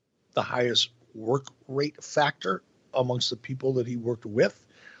 the highest work rate factor amongst the people that he worked with,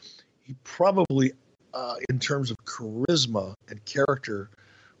 he probably, in terms of charisma and character,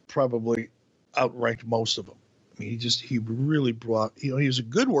 probably outranked most of them. I mean, he really brought, he was a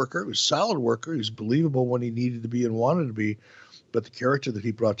good worker. He was a solid worker. He was believable when he needed to be and wanted to be, but the character that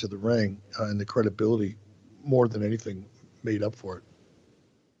he brought to the ring and the credibility more than anything made up for it.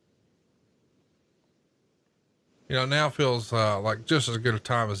 Now feels like just as good a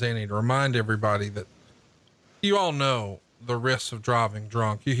time as any to remind everybody that you all know the risks of driving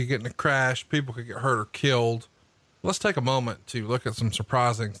drunk. You could get in a crash, people could get hurt or killed. Let's take a moment to look at some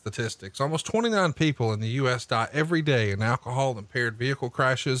surprising statistics. Almost 29 people in the U.S. die every day in alcohol impaired vehicle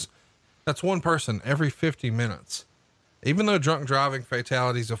crashes. That's one person every 50 minutes. Even though drunk driving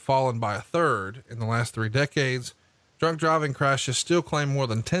fatalities have fallen by a third in the last 3 decades, drunk driving crashes still claim more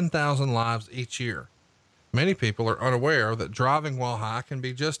than 10,000 lives each year. Many people are unaware that driving while high can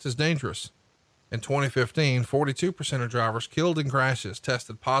be just as dangerous. In 2015, 42% of drivers killed in crashes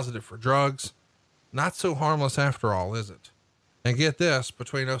tested positive for drugs. Not so harmless after all, is it? And get this,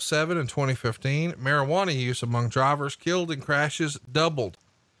 between 2007 and 2015, marijuana use among drivers killed in crashes doubled.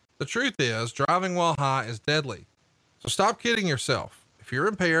 The truth is, driving while high is deadly. So stop kidding yourself. If you're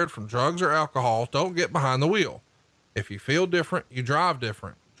impaired from drugs or alcohol, don't get behind the wheel. If you feel different, you drive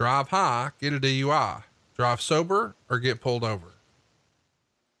different. Drive high, get a DUI. Drive sober, or get pulled over.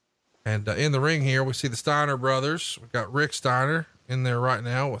 And in the ring here, we see the Steiner brothers. We've got Rick Steiner in there right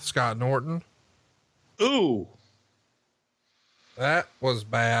now with Scott Norton. Ooh. That was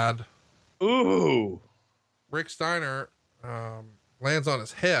bad. Ooh. Rick Steiner lands on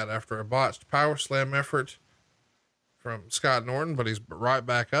his head after a botched power slam effort from Scott Norton, but he's right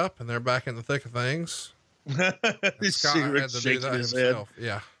back up and they're back in the thick of things. Scott had to do that himself.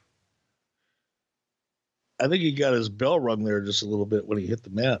 Yeah. I think he got his bell rung there just a little bit when he hit the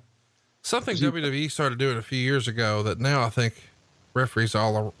mat. Something WWE started doing a few years ago that now I think referees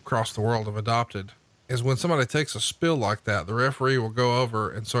all across the world have adopted is when somebody takes a spill like that, the referee will go over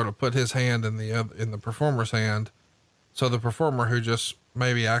and sort of put his hand in the performer's hand. So the performer who just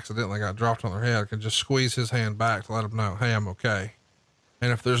maybe accidentally got dropped on their head can just squeeze his hand back to let him know, hey, I'm okay.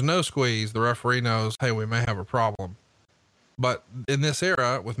 And if there's no squeeze, the referee knows, hey, we may have a problem. But in this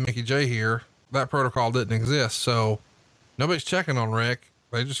era with Mickey J here, that protocol didn't exist. So nobody's checking on Rick.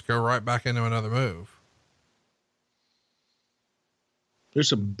 They just go right back into another move. There's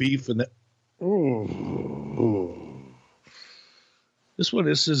some beef in that. Ooh.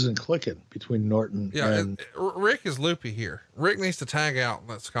 This isn't clicking between Norton and Rick is loopy here. Rick needs to tag out and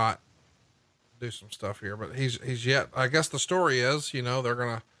let Scott do some stuff here, but he's yet, I guess the story is, they're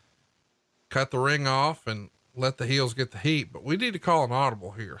going to cut the ring off and let the heels get the heat, but we need to call an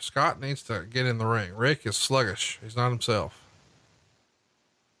audible here. Scott needs to get in the ring. Rick is sluggish. He's not himself.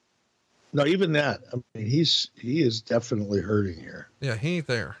 No, even that. I mean, he is definitely hurting here. Yeah, he ain't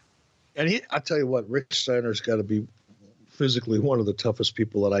there. And I tell you what, Rick Steiner's got to be physically one of the toughest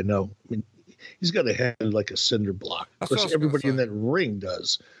people that I know. I mean, he's got a head like a cinder block. Of course, everybody in that ring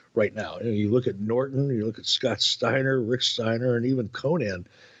does right now. You look at Norton, you look at Scott Steiner, Rick Steiner, and even Conan.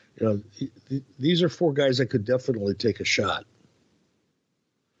 These are 4 guys that could definitely take a shot.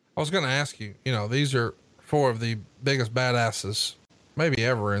 I was going to ask you, these are 4 of the biggest badasses maybe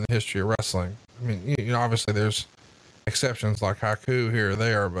ever in the history of wrestling. I mean, obviously there's exceptions like Haku here or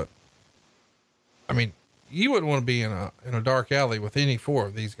there, but I mean, you wouldn't want to be in a dark alley with any 4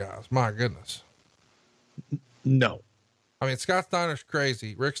 of these guys. My goodness. No. I mean, Scott Steiner's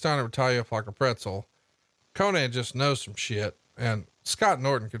crazy. Rick Steiner would tie you up like a pretzel. Conan just knows some shit, and Scott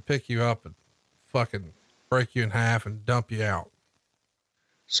Norton could pick you up and fucking break you in half and dump you out.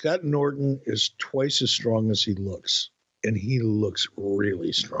 Scott Norton is twice as strong as he looks, and he looks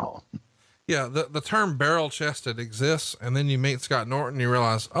really strong. Yeah. The term barrel chested exists. And then you meet Scott Norton, you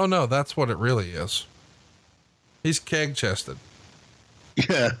realize, oh no, that's what it really is. He's keg chested.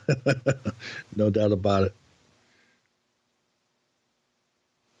 Yeah. No doubt about it.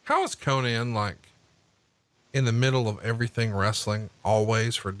 How is Conan like in the middle of everything wrestling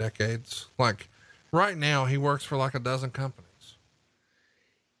always for decades? Like right now he works for like a dozen companies.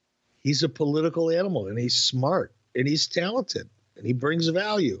 He's a political animal and he's smart and he's talented and he brings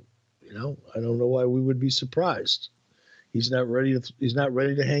value. I don't know why we would be surprised. He's not ready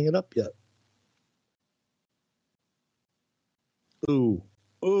to hang it up yet. Ooh,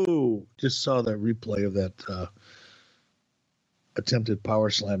 just saw that replay of that attempted power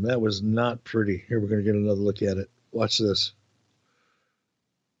slam. That was not pretty. Here, we're going to get another look at it. Watch this.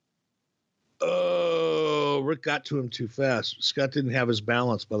 Oh, Rick got to him too fast. Scott didn't have his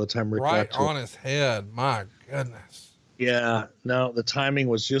balance by the time Rick got to him. Right on his head. My goodness. Yeah, no, the timing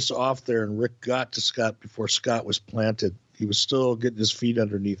was just off there, and Rick got to Scott before Scott was planted. He was still getting his feet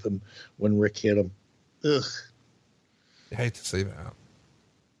underneath him when Rick hit him. Ugh. I hate to see that.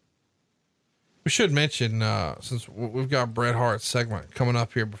 We should mention, since we've got Bret Hart's segment coming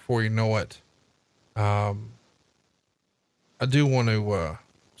up here before you know it, I do want to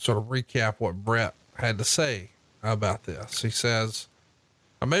sort of recap what Bret had to say about this. He says,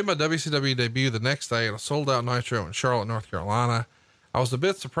 I made my WCW debut the next day at a sold-out Nitro in Charlotte, North Carolina. I was a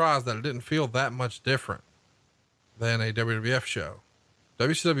bit surprised that it didn't feel that much different than a WWF show.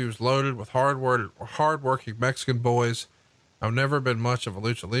 WCW was loaded with hard-working Mexican boys. I've never been much of a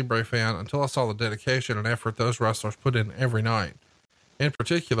Lucha Libre fan until I saw the dedication and effort those wrestlers put in every night. In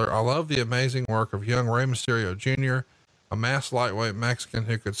particular, I love the amazing work of young Rey Mysterio Jr., a mass lightweight Mexican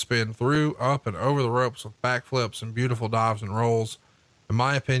who could spin through, up, and over the ropes with backflips and beautiful dives and rolls. In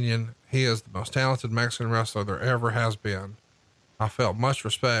my opinion, he is the most talented Mexican wrestler there ever has been. I felt much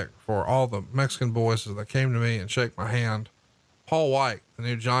respect for all the Mexican boys as they came to me and shake my hand. Paul White, the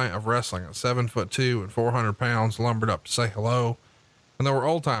new giant of wrestling at 7'2" and 400 pounds, lumbered up to say hello. And there were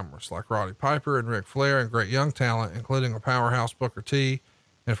old timers like Roddy Piper and Ric Flair and great young talent, including a powerhouse Booker T,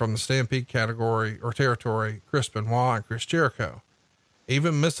 and from the Stampede category or territory, Chris Benoit and Chris Jericho.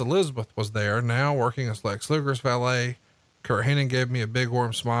 Even Miss Elizabeth was there, now working as Lex Luger's valet. Kurt Hennig gave me a big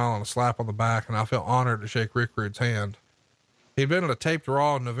warm smile and a slap on the back, and I felt honored to shake Rick Rude's hand. He'd been at a taped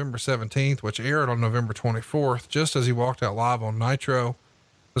Raw on November 17th, which aired on November 24th, just as he walked out live on Nitro.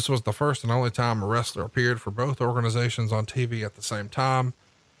 This was the first and only time a wrestler appeared for both organizations on TV at the same time.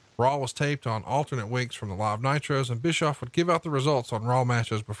 Raw was taped on alternate weeks from the live Nitros, and Bischoff would give out the results on Raw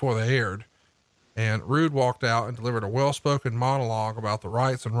matches before they aired. And Rude walked out and delivered a well-spoken monologue about the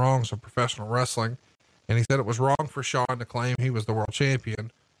rights and wrongs of professional wrestling. And he said it was wrong for Shawn to claim he was the world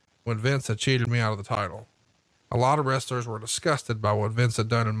champion when Vince had cheated me out of the title. A lot of wrestlers were disgusted by what Vince had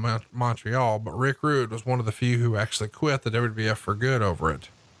done in Montreal, but Rick Rude was one of the few who actually quit the WWF for good over it.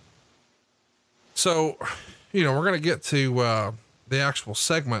 So, we're going to get to, the actual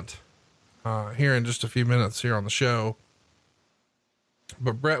segment, here in just a few minutes here on the show.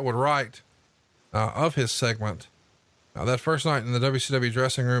 But Bret would write, of his segment, that first night in the WCW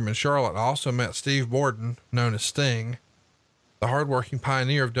dressing room in Charlotte, I also met Steve Borden, known as Sting. The hardworking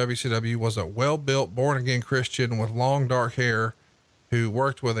pioneer of WCW was a well-built, born-again Christian with long dark hair who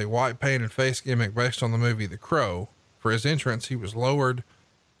worked with a white painted face gimmick based on the movie The Crow. For his entrance, he was lowered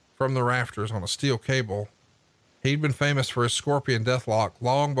from the rafters on a steel cable. He'd been famous for his scorpion deathlock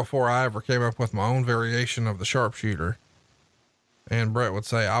long before I ever came up with my own variation of the sharpshooter. And Bret would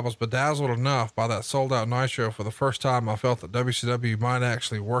say, I was bedazzled enough by that sold out Nitro for the first time I felt that WCW might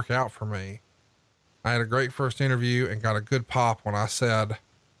actually work out for me. I had a great first interview and got a good pop when I said,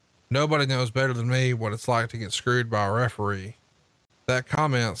 nobody knows better than me what it's like to get screwed by a referee. That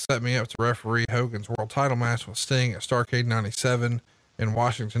comment set me up to referee Hogan's world title match with Sting at Starrcade 97 in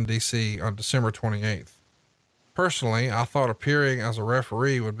Washington, D.C. on December 28th. Personally, I thought appearing as a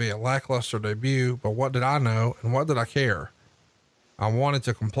referee would be a lackluster debut, but what did I know and what did I care? I wanted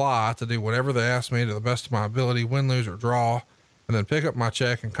to comply, to do whatever they asked me to the best of my ability, win, lose, or draw, and then pick up my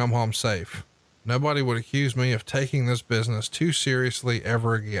check and come home safe. Nobody would accuse me of taking this business too seriously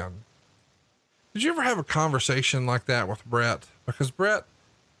ever again. Did you ever have a conversation like that with Bret? Because Bret,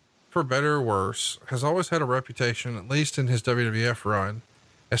 for better or worse, has always had a reputation, at least in his WWF run,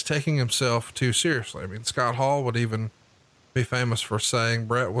 as taking himself too seriously. I mean, Scott Hall would even be famous for saying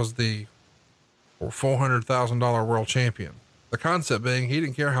Bret was the $400,000 world champion. The concept being he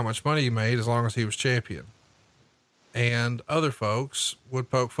didn't care how much money he made as long as he was champion. And other folks would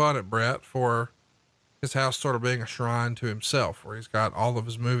poke fun at Bret for his house sort of being a shrine to himself, where he's got all of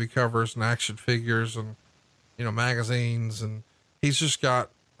his movie covers and action figures and, magazines. And he's just got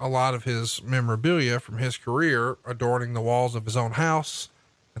a lot of his memorabilia from his career adorning the walls of his own house.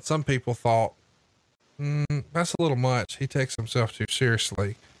 And some people thought, that's a little much. He takes himself too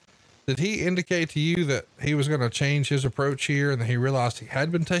seriously. Did he indicate to you that he was going to change his approach here and that he realized he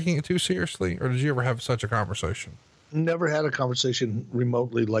had been taking it too seriously? Or did you ever have such a conversation? Never had a conversation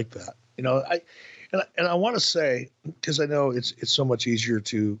remotely like that. I want to say, because I know it's so much easier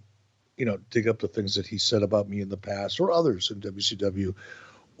to, dig up the things that he said about me in the past or others in WCW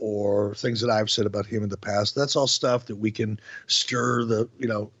or things that I've said about him in the past. That's all stuff that we can stir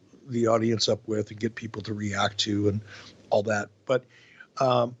the audience up with and get people to react to and all that. But,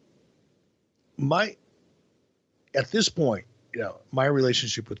 at this point, my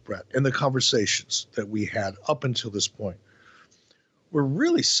relationship with Bret and the conversations that we had up until this point were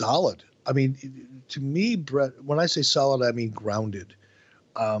really solid. I mean, to me, Bret, when I say solid, I mean grounded.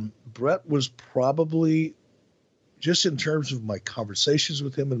 Bret was probably, just in terms of my conversations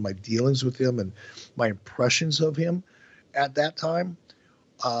with him and my dealings with him and my impressions of him at that time,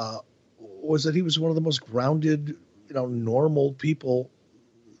 was that he was one of the most grounded, normal people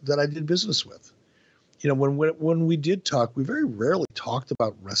that I did business with. When we did talk, we very rarely talked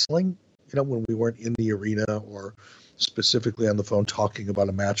about wrestling, when we weren't in the arena or specifically on the phone talking about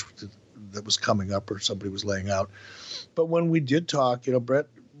a match that was coming up or somebody was laying out. But when we did talk,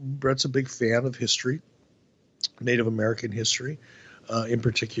 Bret's a big fan of history, Native American history, in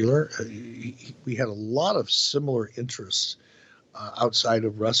particular. We had a lot of similar interests outside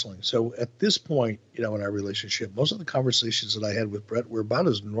of wrestling. So at this point, in our relationship, most of the conversations that I had with Bret were about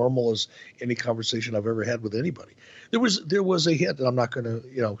as normal as any conversation I've ever had with anybody. There was a hint, and I'm not going to,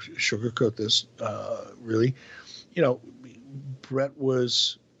 sugarcoat this, really. Brett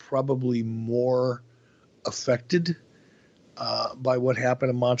was probably more affected by what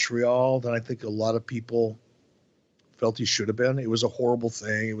happened in Montreal than I think a lot of people felt he should have been. It was a horrible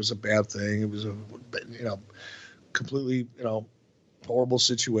thing. It was a bad thing. It was a, completely, horrible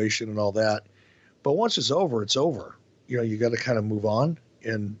situation and all that. But once it's over, it's over. You got to kind of move on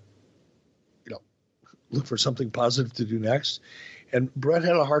and, look for something positive to do next. And Brett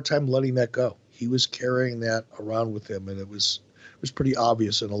had a hard time letting that go. He was carrying that around with him, and it was pretty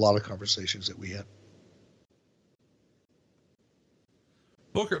obvious in a lot of conversations that we had.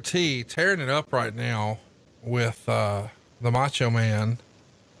 Booker T tearing it up right now with the Macho Man,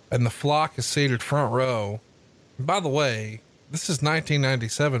 and the Flock is seated front row. And by the way, this is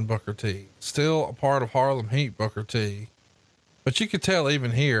 1997 Booker T, still a part of Harlem Heat Booker T. But you could tell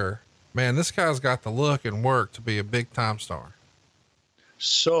even here, man, this guy's got the look and work to be a big time star.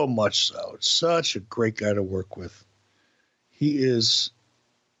 So much so. Such a great guy to work with. He is,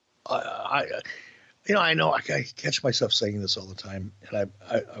 I know I catch myself saying this all the time, and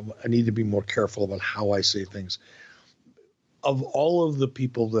I need to be more careful about how I say things. Of all of the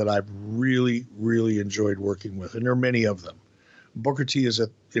people that I've really, really enjoyed working with, and there are many of them, Booker T is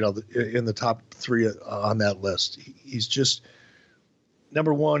in the top 3 on that list. He's just,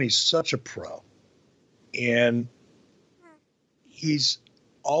 number one, he's such a pro, and he's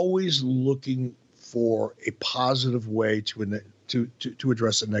always looking for a positive way to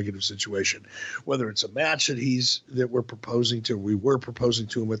address a negative situation, whether it's a match that we were proposing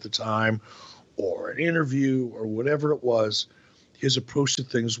to him at the time, or an interview, or whatever it was. His approach to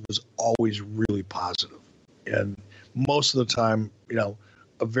things was always really positive, and most of the time,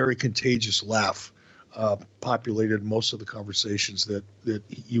 a very contagious laugh populated most of the conversations that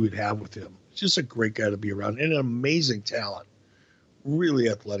you would have with him. Just a great guy to be around, and an amazing talent, really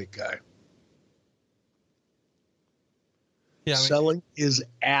athletic guy. Yeah, selling his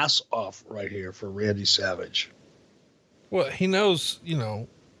ass off right here for Randy Savage. Well, he knows,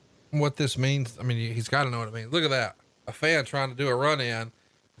 what this means. I mean, he's got to know what it means. Look at that. A fan trying to do a run in.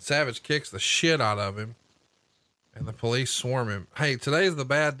 Savage kicks the shit out of him, and the police swarm him. Hey, today's the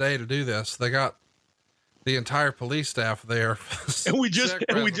bad day to do this. They got the entire police staff there. And we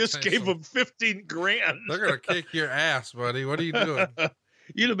just gave them 15 grand. They're going to kick your ass, buddy. What are you doing?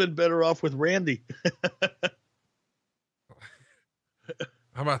 You'd have been better off with Randy.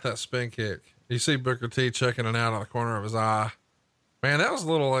 How about that spin kick? You see Booker T checking it out on the corner of his eye. Man, that was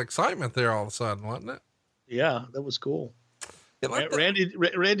a little excitement there all of a sudden, wasn't it? Yeah, that was cool. Randy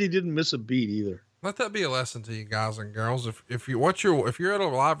didn't miss a beat either. Let that be a lesson to you guys and girls. If you're at a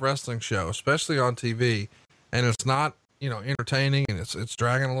live wrestling show, especially on TV, and it's not, entertaining and it's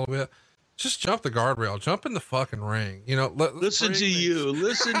dragging a little bit, just jump the guardrail, jump in the fucking ring. Listen to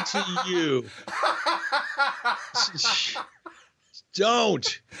you.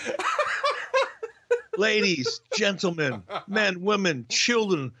 Don't. Ladies, gentlemen, men, women,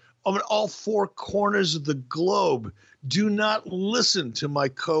 children, on all 4 corners of the globe, do not listen to my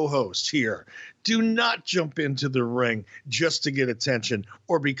co-host here. Do not jump into the ring just to get attention,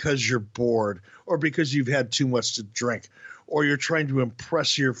 or because you're bored, or because you've had too much to drink, or you're trying to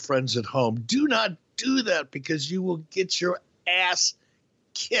impress your friends at home. Do not do that, because you will get your ass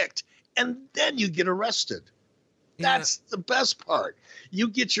kicked, and then you get arrested. Yeah. That's the best part. You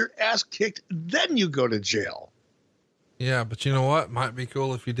get your ass kicked, then you go to jail. Yeah, but you know what? Might be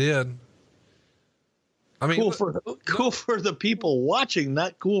cool if you did. I mean, cool for the people watching,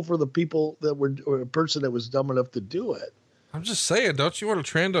 not cool for the people or a person that was dumb enough to do it. I'm just saying, don't you want to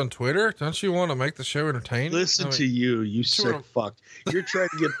trend on Twitter? Don't you want to make the show entertaining? Listen to you sick fuck. You're trying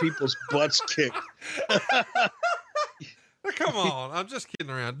to get people's butts kicked. Come on. I'm just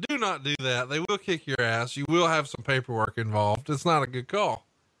kidding around. Do not do that. They will kick your ass. You will have some paperwork involved. It's not a good call.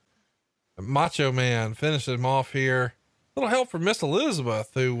 Macho Man finishes him off here. A little help from Miss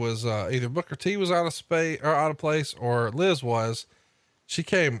Elizabeth, who was either Booker T was out of place, or Liz was. She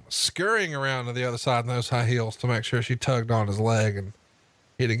came scurrying around to the other side in those high heels to make sure she tugged on his leg, and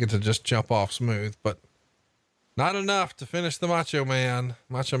he didn't get to just jump off smooth, but not enough to finish the Macho Man.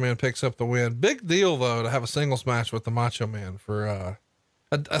 Macho Man picks up the win. Big deal though, to have a singles match with the Macho Man for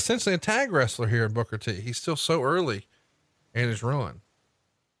essentially a tag wrestler here in Booker T. He's still so early in his run.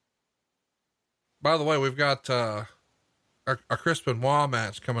 By the way, we've got a Chris Benoit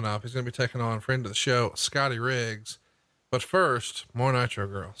match coming up. He's going to be taking on a friend of the show, Scotty Riggs. But first, more Nitro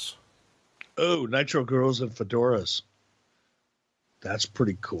Girls. Oh, Nitro Girls and fedoras. That's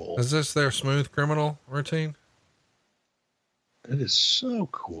pretty cool. Is this their smooth criminal routine? It is so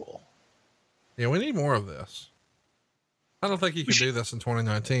cool. Yeah, we need more of this. I don't think you can do this in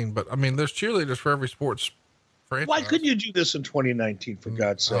 2019, but I mean, there's cheerleaders for every sports franchise. Why couldn't you do this in 2019, for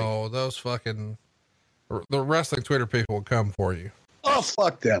God's sake? Oh, those fucking, the wrestling Twitter people will come for you. Oh,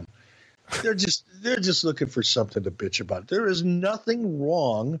 fuck them. They're just looking for something to bitch about. There is nothing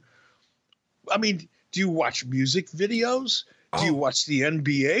wrong. I mean, do you watch music videos? Do you watch the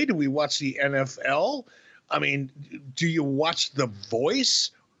NBA? Do we watch the NFL? I mean, do you watch The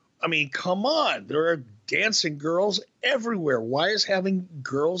Voice? I mean, come on. There are dancing girls everywhere. Why is having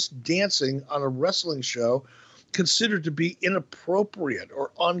girls dancing on a wrestling show considered to be inappropriate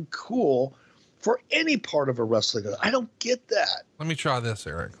or uncool for any part of a wrestling? I don't get that. Let me try this,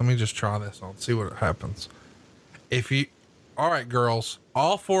 Eric. Let me just try this on, see what happens. All right, girls,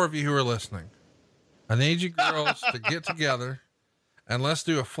 all 4 of you who are listening, I need you girls to get together and let's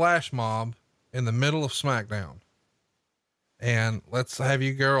do a flash mob in the middle of SmackDown. And let's have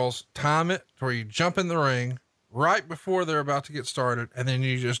you girls time it to where you jump in the ring right before they're about to get started. And then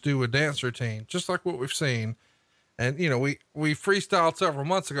you just do a dance routine, just like what we've seen. And, you know, we freestyled several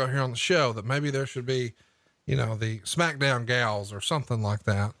months ago here on the show that maybe there should be, you know, the SmackDown gals or something like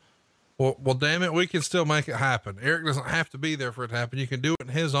that. Well, damn it. We can still make it happen. Eric doesn't have to be there for it to happen. You can do it in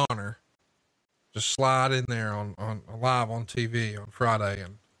his honor. Just slide in there on live on TV on Friday.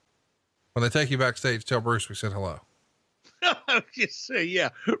 And when they take you backstage, tell Bruce we said hello. Just say, yeah,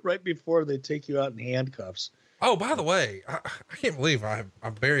 right before they take you out in handcuffs. Oh, by the way, I can't believe I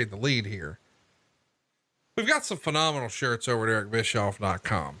buried the lead here. We've got some phenomenal shirts over at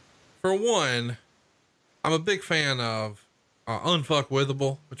ericbischoff.com. For one, I'm a big fan of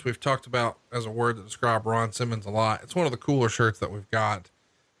Unfuckwithable, which we've talked about as a word that describes Ron Simmons a lot. It's one of the cooler shirts that we've got.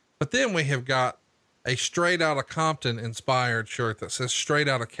 But then we have got a Straight Outta Compton inspired shirt that says Straight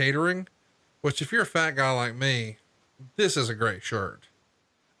Outta Catering, which if you're a fat guy like me, this is a great shirt.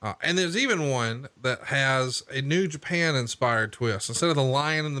 And there's even one that has a New Japan inspired twist. Instead of the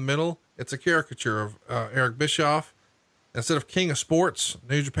lion in the middle, it's a caricature of Eric Bischoff. Instead of King of Sports,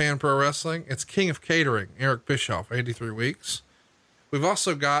 New Japan Pro Wrestling, it's King of Catering, Eric Bischoff, 83 weeks. We've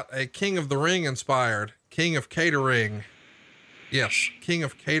also got a King of the Ring inspired King of Catering. Yes, King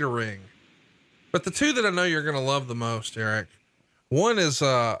of Catering. But the 2 that I know you're going to love the most, Eric, one is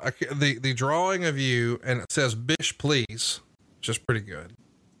the drawing of you, and it says Bish Please, which is pretty good.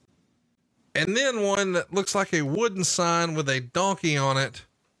 And then one that looks like a wooden sign with a donkey on it,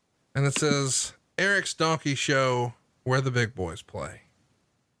 and it says Eric's Donkey Show, where the big boys play.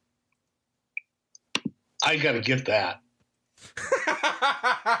 I got to get that.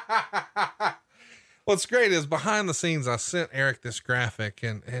 What's great is behind the scenes, I sent Eric this graphic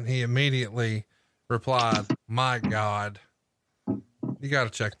and he immediately replied, my God, you got to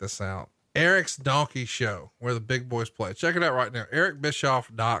check this out. Eric's Donkey Show, where the big boys play. Check it out right now.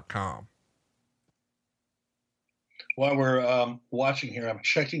 ericbischoff.com. While we're watching here, I'm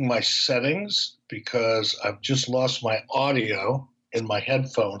checking my settings because I've just lost my audio in my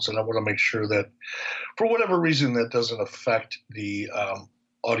headphones, and I want to make sure that, for whatever reason, that doesn't affect the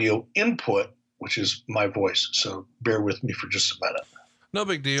audio input, which is my voice. So bear with me for just a minute. No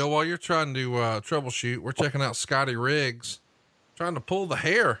big deal. While you're trying to troubleshoot, we're checking out Scotty Riggs, trying to pull the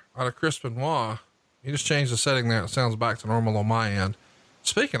hair out of Chris Benoit. You just changed the setting there. It sounds back to normal on my end.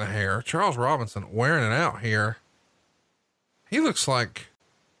 Speaking of hair, Charles Robinson wearing it out here. He looks like,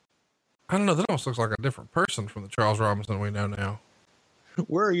 I don't know, that almost looks like a different person from the Charles Robinson we know now.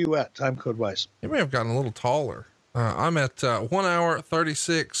 Where are you at, time code wise? He may have gotten a little taller. I'm at 1 hour,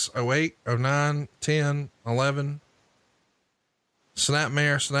 36, 08, 09, 10, 11.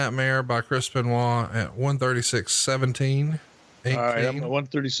 Snapmare by Chris Benoit at 136.17. 18. All right, I'm at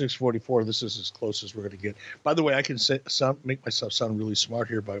 136.44. This is as close as we're going to get. By the way, I can make myself sound really smart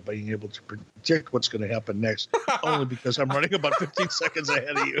here by being able to predict what's going to happen next, only because I'm running about 15 seconds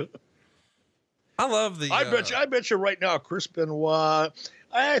ahead of you. I love the. I bet you right now, Chris Benoit.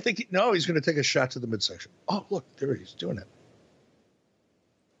 I think he's going to take a shot to the midsection. Oh, look, there he's doing it.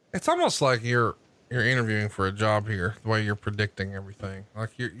 It's almost like you're interviewing for a job here, the way you're predicting everything.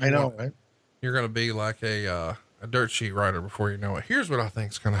 Like I know, right? You're going to be like a dirt sheet writer before you know it. Here's what I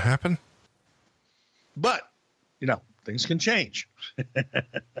think is going to happen. But, things can change.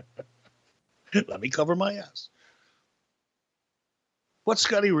 Let me cover my ass. What's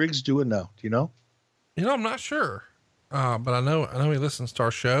Scotty Riggs doing now? Do you know? I'm not sure. But I know he listens to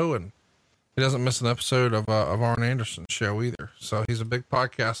our show and he doesn't miss an episode of Arn Anderson's show either. So he's a big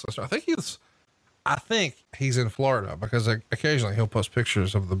podcast listener. I think he's in Florida because occasionally he'll post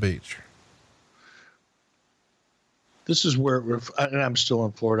pictures of the beach. This is where and I'm still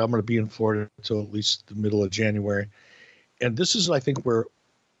in Florida. I'm going to be in Florida until at least the middle of January. And this is, I think, where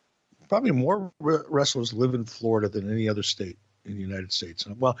probably more wrestlers live in Florida than any other state. in the United States.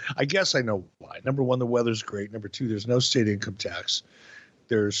 Well, I guess I know why. Number one, the weather's great. Number two, there's no state income tax.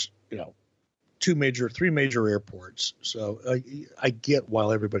 There's, three major airports. So I get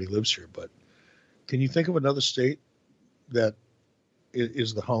why everybody lives here, but can you think of another state that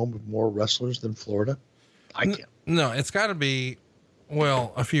is the home of more wrestlers than Florida? I can't. No, it's got to be,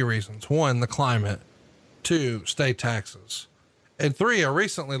 well, a few reasons. One, the climate. Two, state taxes. And three, I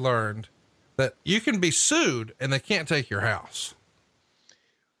recently learned that you can be sued and they can't take your house.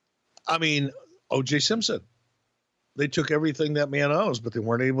 I mean, O.J. Simpson, they took everything that man owns, but they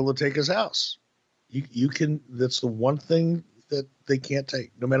weren't able to take his house. You can, that's the one thing that they can't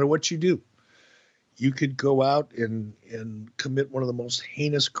take, no matter what you do. You could go out and commit one of the most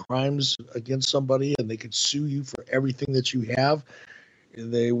heinous crimes against somebody, and they could sue you for everything that you have.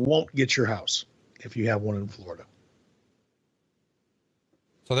 They won't get your house if you have one in Florida.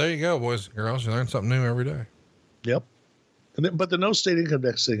 So there you go, boys and girls. You learn something new every day. Yep. But the no state income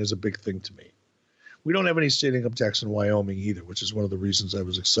tax thing is a big thing to me. We don't have any state income tax in Wyoming either, which is one of the reasons I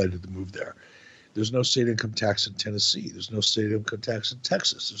was excited to move there. There's no state income tax in Tennessee. There's no state income tax in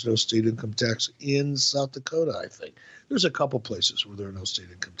Texas. There's no state income tax in South Dakota, I think. There's a couple places where there are no state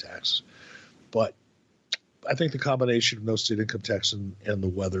income taxes. But I think the combination of no state income tax and the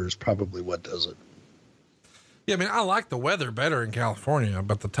weather is probably what does it. Yeah, I mean, I like the weather better in California,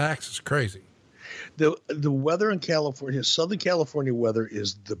 but the tax is crazy. The weather in California, Southern California weather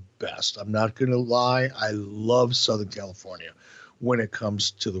is the best. I'm not going to lie. I love Southern California when it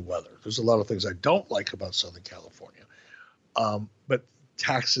comes to the weather. There's a lot of things I don't like about Southern California. But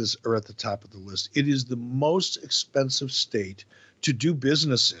taxes are at the top of the list. It is the most expensive state to do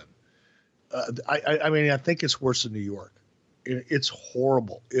business in. I mean, I think it's worse than New York. It's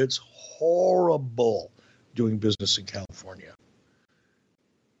horrible. It's horrible doing business in California.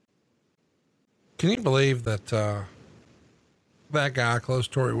 Can you believe that, that guy close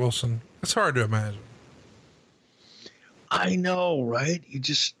Torrie Wilson? It's hard to imagine. I know, right?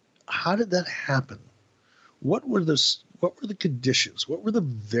 How did that happen? What were the conditions? What were the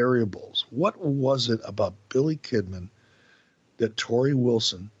variables? What was it about Billy Kidman that Torrie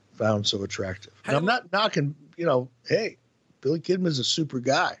Wilson found so attractive? And I'm not knocking, hey, Billy Kidman's a super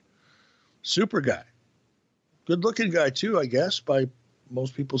guy. Good looking guy too, I guess, by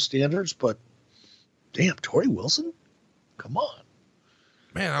most people's standards, but damn, Torrie Wilson? Come on.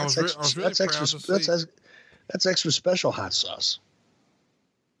 Man, I was really proud to see. That's extra special hot sauce.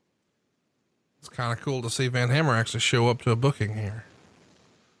 It's kind of cool to see Van Hammer actually show up to a booking here.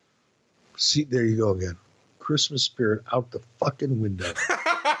 See, there you go again. Christmas spirit out the fucking window.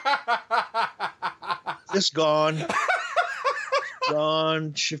 Just gone.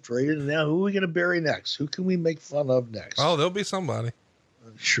 Gone, shift rated. And now who are we going to bury next? Who can we make fun of next? Oh, there'll be somebody.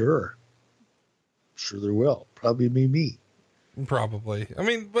 Sure there will. Probably be me. Probably. I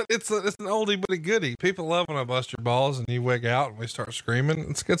mean, but it's an oldie but a goodie. People love when I bust your balls and you wig out and we start screaming.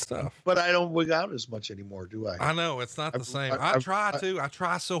 It's good stuff. But I don't wig out as much anymore, do I? I know it's not the same. I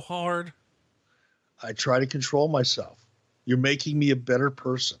try so hard. I try to control myself. You're making me a better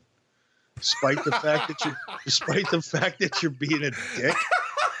person. Despite the fact that you're being a dick,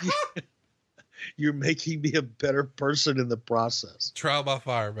 you're making me a better person in the process. Trial by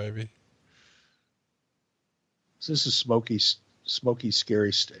fire, baby. This is smoky,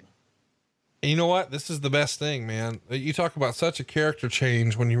 scary Sting. And you know what? This is the best thing, man. You talk about such a character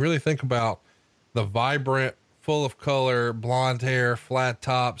change when you really think about the vibrant, full of color, blonde hair, flat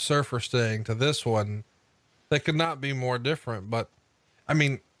top surfer Sting to this one. They could not be more different. But I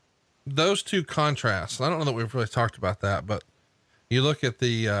mean, those two contrasts, I don't know that we've really talked about that, but you look at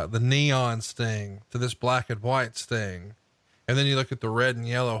the neon Sting to this black and white Sting. And then you look at the red and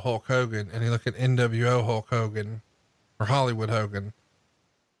yellow Hulk Hogan and you look at NWO Hulk Hogan or Hollywood Hogan.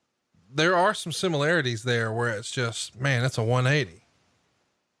 There are some similarities there where it's just, man, it's a 180.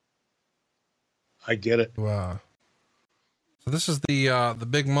 I get it. So this is the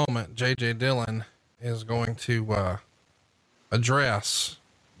big moment. JJ Dillon is going to, address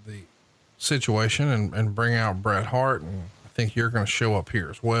the situation and bring out Bret Hart. And I think you're going to show up here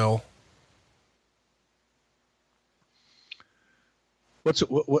as well.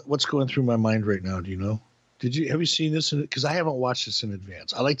 What's going through my mind right now? Do you know? Have you seen this? Because I haven't watched this in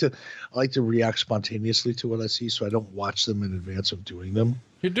advance. I like to react spontaneously to what I see, so I don't watch them in advance of doing them.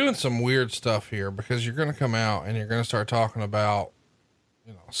 You're doing some weird stuff here because you're going to come out and you're going to start talking about,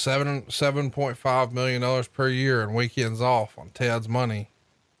 $7.5 million per year and weekends off on Ted's money.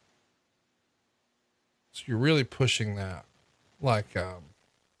 So you're really pushing that. Like,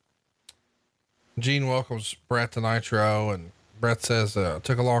 Gene welcomes Bret to Nitro and Bret says, it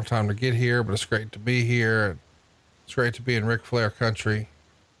took a long time to get here, but it's great to be here. It's great to be in Ric Flair country.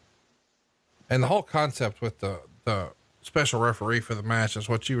 And the whole concept with the special referee for the match is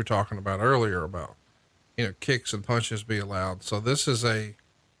what you were talking about earlier about, kicks and punches be allowed. So this is a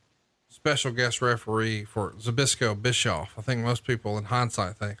special guest referee for Zbyszko Bischoff. I think most people in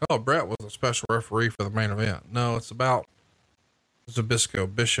hindsight think, oh, Bret was a special referee for the main event. No, it's about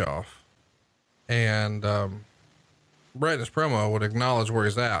Zbyszko Bischoff. And, Bret in his promo would acknowledge where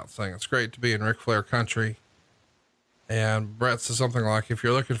he's at, saying it's great to be in Ric Flair country. And Bret says something like, if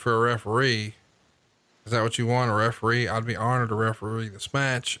you're looking for a referee, is that what you want, a referee? I'd be honored to referee this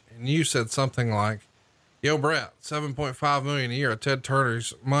match. And you said something like, yo, Bret, $7.5 million a year of Ted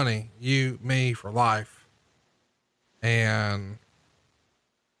Turner's money, you, me for life. And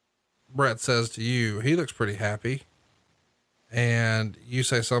Bret says to you, he looks pretty happy. And you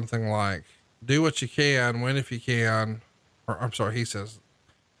say something like, do what you can, win if you can. Or I'm sorry, he says,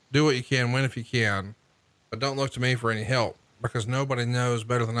 do what you can, win if you can, but don't look to me for any help, because nobody knows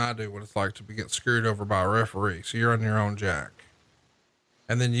better than I do what it's like to get screwed over by a referee. So you're on your own, Jack.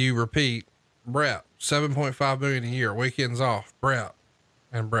 And then you repeat, Bret, $7.5 million a year, weekends off, Bret,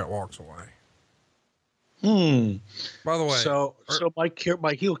 and Bret walks away. By the way, so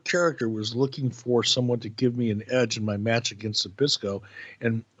my heel character was looking for someone to give me an edge in my match against Zbyszko,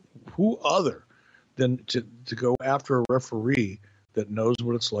 and who other than to go after a referee that knows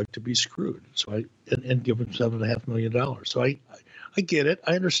what it's like to be screwed. So and give him $7.5 million. So I get it.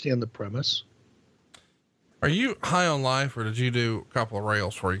 I understand the premise. Are you high on life, or did you do a couple of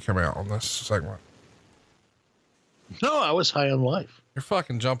rails before you come out on this segment? No, I was high on life. You're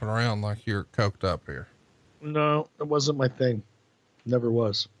fucking jumping around like you're coked up here. No, it wasn't my thing. Never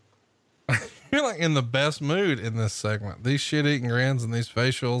was. You're like in the best mood in this segment. These shit-eating grins and these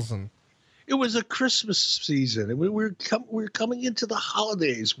facials, and it was a Christmas season, and we were coming into the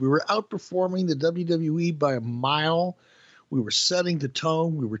holidays. We were outperforming the WWE by a mile. We were setting the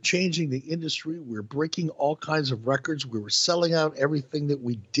tone. We were changing the industry. We were breaking all kinds of records. We were selling out everything that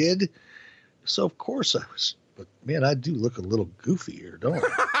we did. So of course I was, but man, I do look a little goofy here, don't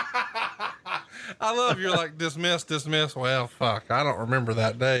I? I love you're like dismiss. Well, fuck, I don't remember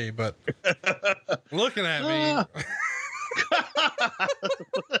that day, but looking at me.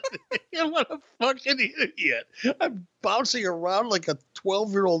 What a fucking idiot. I'm bouncing around like a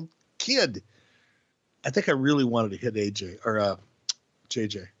 12-year-old kid. I think I really wanted to hit AJ or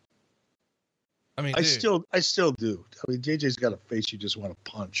JJ. I mean, I still do. I mean, JJ's got a face you just want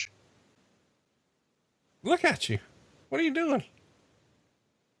to punch. Look at you. What are you doing?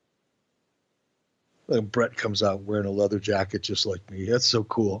 Like Bret comes out wearing a leather jacket just like me. That's so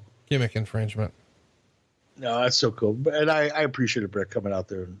cool. Gimmick infringement. No, that's so cool. And I appreciated Bret coming out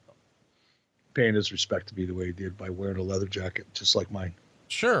there and paying his respect to me the way he did by wearing a leather jacket just like mine.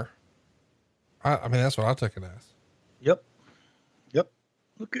 Sure. I mean, that's what I took it as. Yep.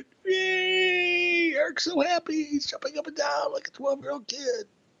 Look at me. Eric's so happy. He's jumping up and down like a 12-year-old kid.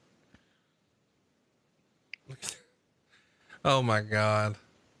 Oh my God.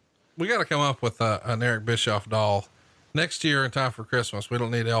 We got to come up with an Eric Bischoff doll next year in time for Christmas. We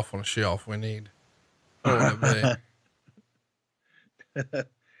don't need Elf on a Shelf. We need, what would it be?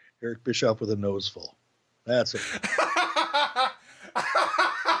 Eric Bischoff with a nose full. That's it.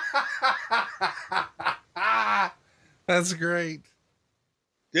 That's great.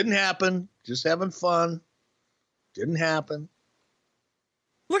 Didn't happen. Just having fun. Didn't happen.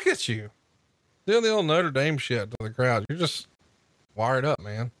 Look at you doing the old Notre Dame shit to the crowd. You're just wired up,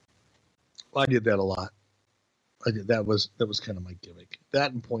 man. Well, I did that a lot. I did. That was kind of my gimmick.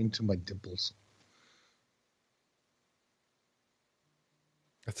 That and pointing to my dimples.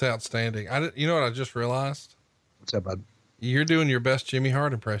 That's outstanding. You know what I just realized? What's that, bud? You're doing your best Jimmy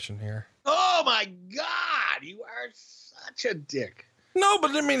Hart impression here. Oh my God. You are such a dick. No,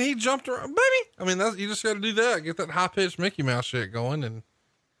 but I mean, he jumped around, baby. I mean, you just got to do that. Get that high pitched Mickey Mouse shit going. And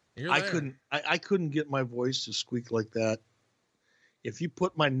you're there. I couldn't get my voice to squeak like that. If you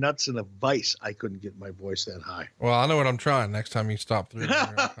put my nuts in a vice, I couldn't get my voice that high. Well, I know what I'm trying next time you stop through.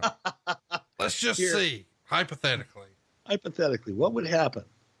 Let's just see, hypothetically. Hypothetically, what would happen?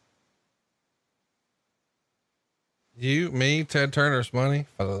 You, me, Ted Turner's money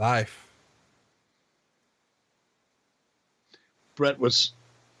for life. Bret was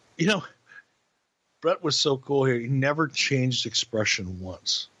so cool here. He never changed expression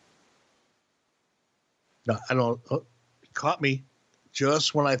once. No, it caught me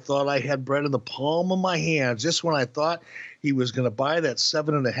just when I thought I had Bret in the palm of my hand, just when I thought he was going to buy that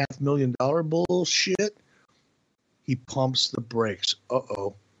 $7.5 million bullshit. He pumps the brakes.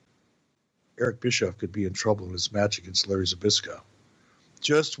 Uh-oh. Eric Bischoff could be in trouble in his match against Larry Zbyszko.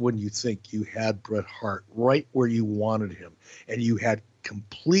 just when you think you had Bret Hart right where you wanted him and you had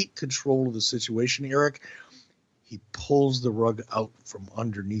complete control of the situation, Eric, he pulls the rug out from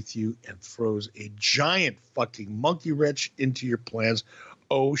underneath you and throws a giant fucking monkey wrench into your plans.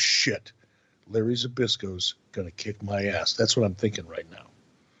 Oh, shit. Larry Zbyszko's going to kick my ass. That's what I'm thinking right now.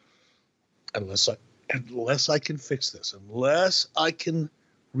 Unless I can fix this, unless I can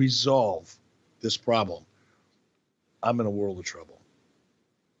resolve this problem, I'm in a world of trouble.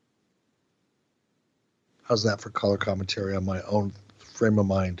 How's that for color commentary on my own frame of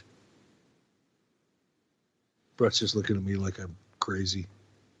mind? Brett's just looking at me like I'm crazy.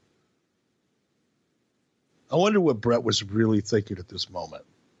 I wonder what Brett was really thinking at this moment.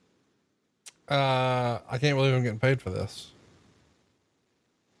 I can't believe I'm getting paid for this.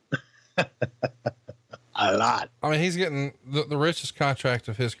 A lot. I mean, he's getting the richest contract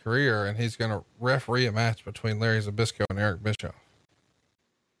of his career, and he's going to referee a match between Larry Zbyszko and Eric Bischoff.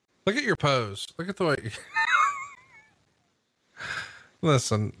 Look at your pose. Look at the way.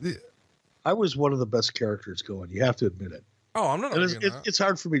 Listen, I was one of the best characters going. You have to admit it. Oh, I'm not. It's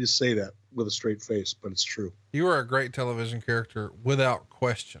hard for me to say that with a straight face, but it's true. You were a great television character without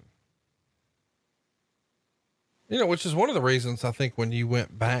question. You know, which is one of the reasons I think when you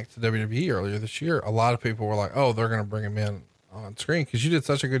went back to WWE earlier this year, a lot of people were like, oh, they're going to bring him in on screen because you did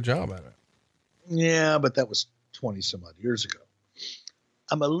such a good job at it. Yeah, but that was 20 some odd years ago.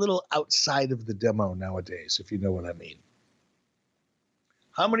 I'm a little outside of the demo nowadays, if you know what I mean.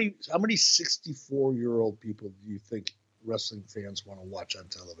 How many 64-year-old people do you think wrestling fans want to watch on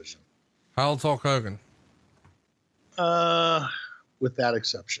television? How old's Hulk Hogan? With that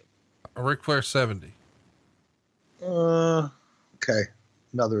exception. Ric Flair 70. Okay.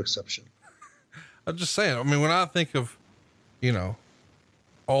 Another exception. I'm just saying, I mean, when I think of, you know,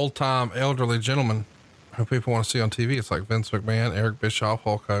 old time elderly gentlemen who people want to see on TV, it's like Vince McMahon, Eric Bischoff,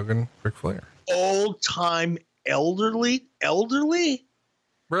 Hulk Hogan, Ric Flair. Old time elderly?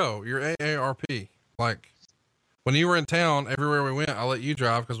 Bro, you're AARP. Like when you were in town, everywhere we went, I let you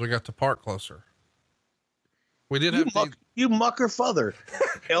drive because we got to park closer. We did you mucker father.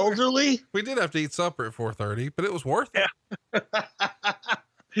 Elderly? We did have to eat supper at 4:30, but it was worth it.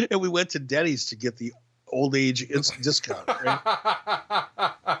 Yeah. And we went to Denny's to get the old age discount. Right?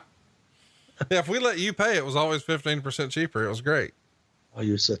 Yeah, if we let you pay, it was always 15% cheaper. It was great. Oh,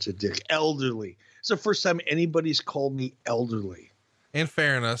 you're such a dick. Elderly. It's the first time anybody's called me elderly. In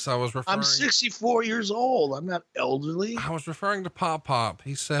fairness, I'm 64 years old. I'm not elderly. I was referring to Pop.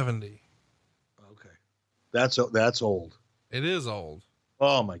 He's 70. Okay. That's old. It is old.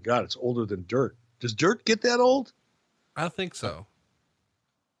 Oh my God. It's older than dirt. Does dirt get that old? I think so.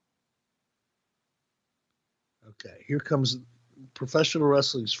 Okay. Here comes professional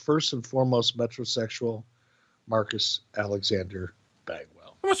wrestling's first and foremost metrosexual, Marcus Alexander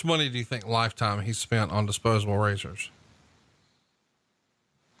Bagwell. How much money do you think lifetime he spent on disposable razors?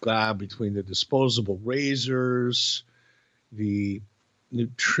 Between the disposable razors, the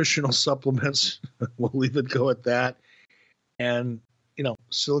nutritional supplements, we'll even go at that. And, you know,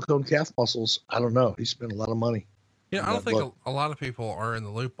 silicone calf muscles. I don't know. He spent a lot of money. Yeah. I don't think a lot of people are in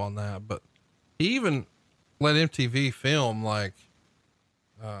the loop on that, but he even let MTV film like,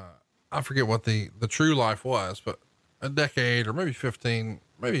 I forget what the True Life was, but a decade or maybe 15,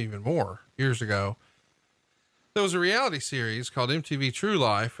 maybe even more years ago, there was a reality series called MTV True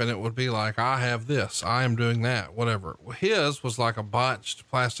Life, and it would be like, I have this, I am doing that, whatever. Well, his was like a botched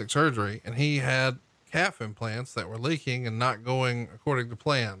plastic surgery, and he had calf implants that were leaking and not going according to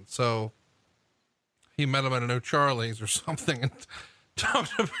plan. So he met him at an O'Charlie's or something and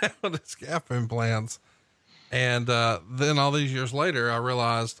talked about his calf implants. And, then all these years later, I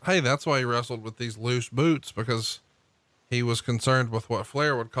realized, hey, that's why he wrestled with these loose boots, because he was concerned with what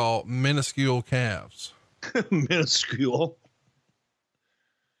Flair would call minuscule calves. Minuscule.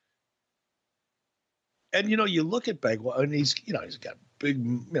 And, you know, you look at Bagwell and he's got big,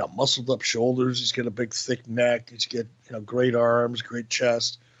 muscled up shoulders. He's got a big, thick neck. He's got, great arms, great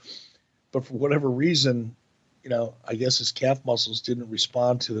chest. But for whatever reason, I guess his calf muscles didn't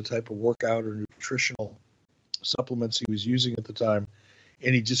respond to the type of workout or nutritional supplements he was using at the time.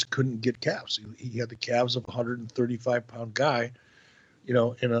 And he just couldn't get calves. He had the calves of a 135-pound guy,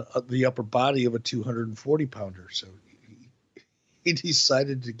 in the upper body of a 240-pounder. So he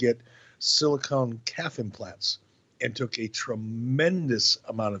decided to get silicone calf implants and took a tremendous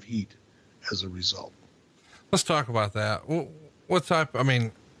amount of heat as a result. Let's talk about that. What type,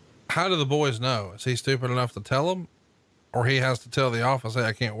 how do the boys know? Is he stupid enough to tell them, or he has to tell the office, hey,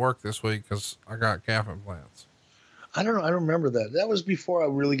 I can't work this week because I got calf implants? I don't know. I don't remember that. That was before I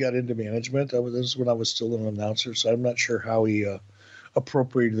really got into management. This is when I was still an announcer. So I'm not sure how he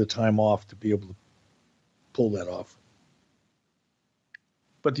appropriated the time off to be able to pull that off.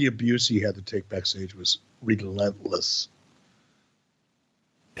 But the abuse he had to take backstage was relentless.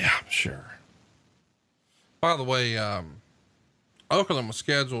 Yeah, I'm sure. By the way, Okerlund was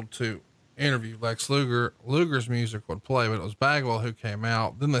scheduled to interview Lex Luger. Luger's music would play, but it was Bagwell who came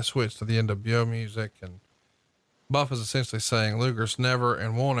out. Then they switched to the NWO music, and Buff is essentially saying Luger's never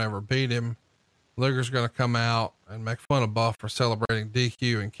and won't ever beat him. Luger's going to come out and make fun of Buff for celebrating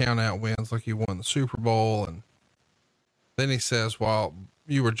DQ and count out wins like he won the Super Bowl. And then he says, while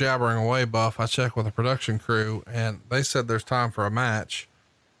you were jabbering away, Buff, I checked with the production crew and they said there's time for a match.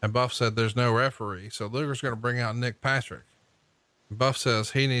 And Buff said there's no referee. So Luger's going to bring out Nick Patrick. And Buff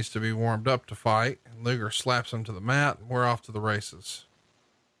says he needs to be warmed up to fight. And Luger slaps him to the mat and we're off to the races.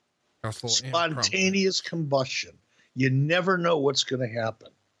 Spontaneous combustion. You never know what's going to happen.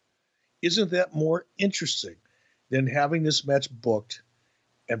 Isn't that more interesting than having this match booked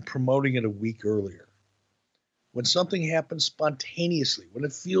and promoting it a week earlier? When something happens spontaneously, when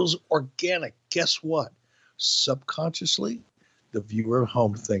it feels organic, guess what? Subconsciously, the viewer at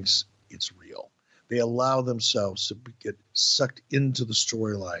home thinks it's real. They allow themselves to get sucked into the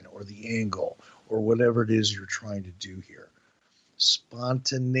storyline or the angle or whatever it is you're trying to do here.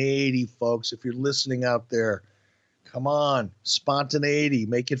 Spontaneity, folks. If you're listening out there, come on, spontaneity,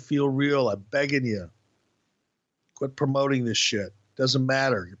 make it feel real. I'm begging you. Quit promoting this shit. Doesn't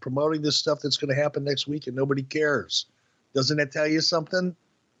matter. You're promoting this stuff that's going to happen next week and nobody cares. Doesn't it tell you something?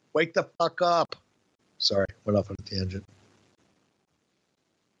 Wake the fuck up. Sorry, went off on a tangent.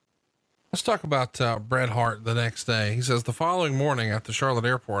 Let's talk about Bret Hart the next day. He says, the following morning at the Charlotte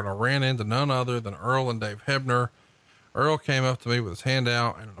airport, I ran into none other than Earl and Dave Hebner. Earl came up to me with his hand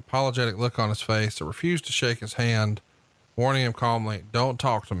out and an apologetic look on his face that refused to shake his hand, warning him calmly, don't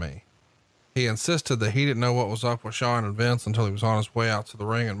talk to me. He insisted that he didn't know what was up with Shawn and Vince until he was on his way out to the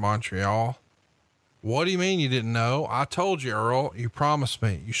ring in Montreal. What do you mean you didn't know? I told you, Earl. You promised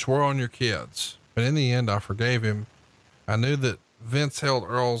me. You swore on your kids. But in the end, I forgave him. I knew that Vince held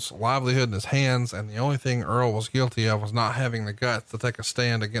Earl's livelihood in his hands, and the only thing Earl was guilty of was not having the guts to take a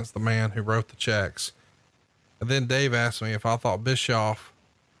stand against the man who wrote the checks. And then Dave asked me if I thought Bischoff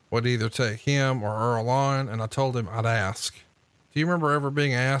would either take him or Earl on, and I told him I'd ask. Do you remember ever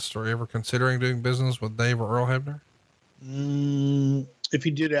being asked or ever considering doing business with Dave or Earl Hebner? If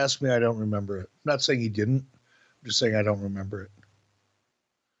he did ask me, I don't remember it. I'm not saying he didn't. I'm just saying I don't remember it.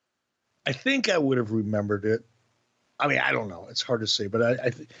 I think I would have remembered it. I mean, I don't know. It's hard to say, but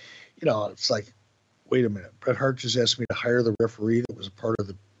I it's like, wait a minute. Bret Hart just asked me to hire the referee that was a part of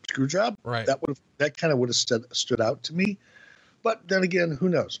the screw job. Right. That kind of would have stood out to me. But then again, who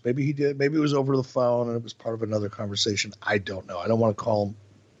knows? Maybe he did. Maybe it was over the phone and it was part of another conversation. I don't know. I don't want to call him,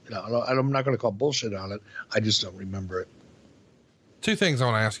 I'm not going to call bullshit on it. I just don't remember it. Two things I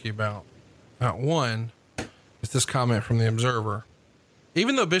want to ask you about. One is this comment from the Observer.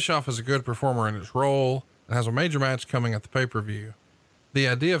 Even though Bischoff is a good performer in his role and has a major match coming at the pay-per-view, the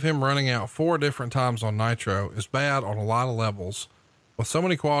idea of him running out 4 different times on Nitro is bad on a lot of levels. With so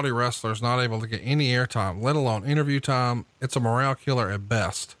many quality wrestlers not able to get any airtime, let alone interview time, it's a morale killer at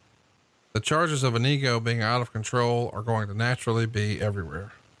best. The charges of an ego being out of control are going to naturally be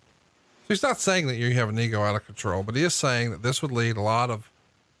everywhere. So he's not saying that you have an ego out of control, but he is saying that this would lead a lot of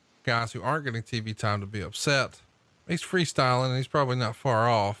guys who aren't getting TV time to be upset. He's freestyling and he's probably not far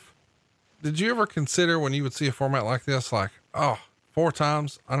off. Did you ever consider when you would see a format like this, like, 4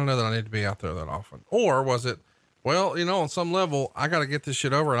 times? I don't know that I need to be out there that often. Or was it, well, on some level, I got to get this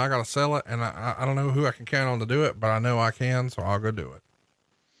shit over and I got to sell it. And I don't know who I can count on to do it, but I know I can, so I'll go do it.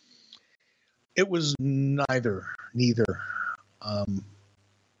 It was neither.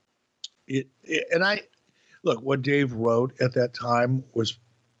 Look, what Dave wrote at that time was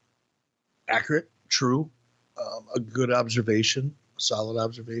accurate, true, a good observation, a solid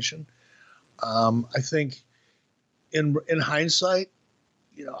observation. I think in hindsight,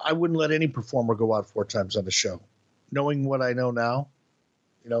 I wouldn't let any performer go out 4 times on the show. Knowing what I know now,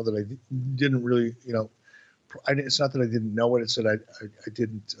 that I didn't really, it's not that I didn't know it. It's that I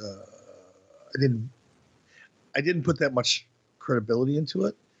didn't put that much credibility into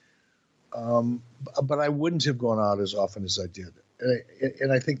it. But I wouldn't have gone out as often as I did.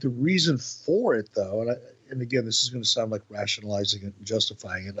 And I think the reason for it, though, and again, this is going to sound like rationalizing it and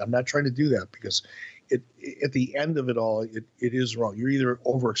justifying it. I'm not trying to do that because at the end of it all, it is wrong. You're either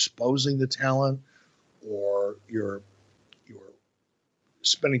overexposing the talent or you're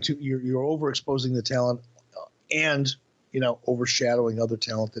overexposing the talent and, overshadowing other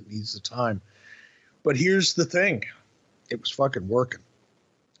talent that needs the time. But here's the thing. It was fucking working.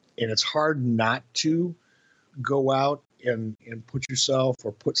 And it's hard not to go out and put yourself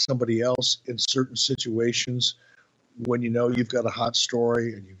or put somebody else in certain situations when you know you've got a hot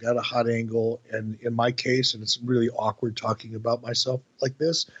story and you've got a hot angle. And in my case, and it's really awkward talking about myself like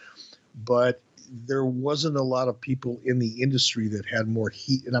this, but there wasn't a lot of people in the industry that had more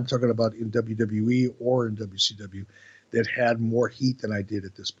heat, and I'm talking about in WWE or in WCW, that had more heat than I did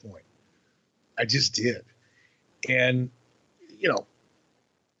at this point. I just did. And, you know,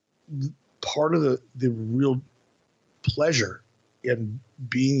 part of the real pleasure in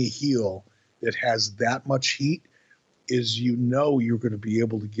being a heel that has that much heat is, you know, you're going to be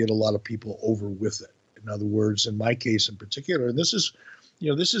able to get a lot of people over with it. In other words, in my case in particular, and this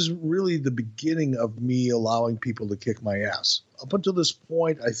is really the beginning of me allowing people to kick my ass. Up until this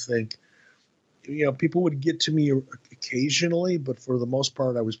point, I think, you know, people would get to me occasionally, but for the most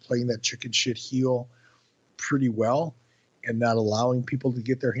part, I was playing that chicken shit heel pretty well and not allowing people to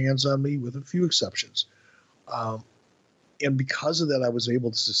get their hands on me, with a few exceptions. And because of that, I was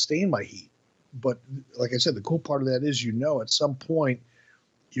able to sustain my heat. But like I said, the cool part of that is, you know, at some point,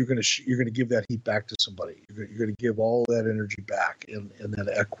 you're going to give that heat back to somebody. You're going to give all that energy back and that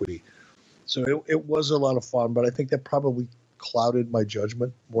equity. So it was a lot of fun, but I think that probably clouded my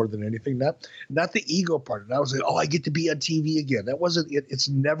judgment more than anything. Not the ego part. And I was like, oh, I get to be on TV again. That wasn't it. It's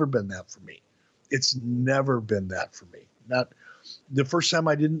never been that for me. It's never been that for me. Not the first time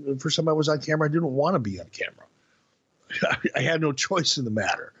I was on camera, I didn't want to be on camera. I had no choice in the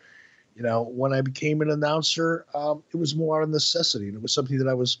matter. You know, when I became an announcer, it was more out of necessity, and it was something that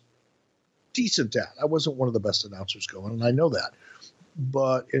I was decent at. I wasn't one of the best announcers going, and I know that.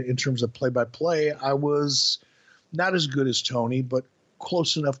 But in terms of play-by-play, I was not as good as Tony, but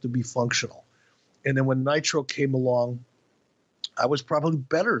close enough to be functional. And then when Nitro came along, I was probably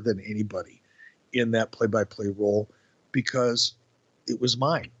better than anybody in that play-by-play role because it was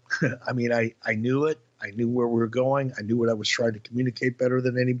mine. I mean, I knew it. I knew where we were going. I knew what I was trying to communicate better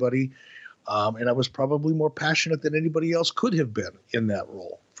than anybody. And I was probably more passionate than anybody else could have been in that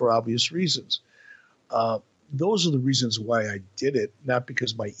role, for obvious reasons. Those are the reasons why I did it, not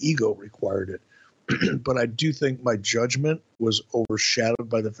because my ego required it. But I do think my judgment was overshadowed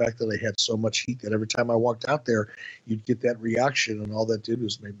by the fact that I had so much heat that every time I walked out there, you'd get that reaction, and all that did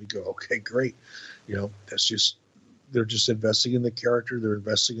was make me go, okay, great. You know, they're just investing in the character, they're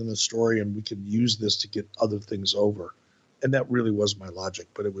investing in the story, and we can use this to get other things over. And that really was my logic,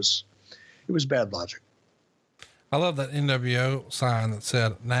 but it was bad logic. I love that NWO sign that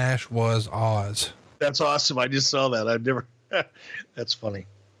said Nash was Oz. That's awesome. I just saw that. That's funny.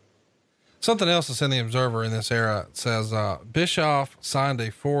 Something else that's in the Observer in this era says, Bischoff signed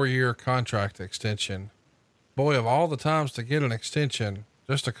a 4-year contract extension. Boy, of all the times to get an extension,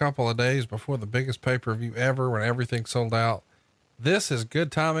 just a couple of days before the biggest pay-per-view ever, when everything sold out. This is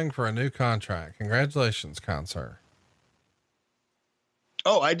good timing for a new contract. Congratulations, Consir.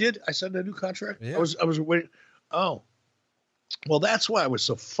 Oh, I did. I signed a new contract. Yeah. I was waiting. Oh, well, that's why I was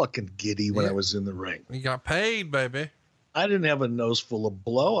so fucking giddy when I was in the ring. You got paid, baby. I didn't have a nose full of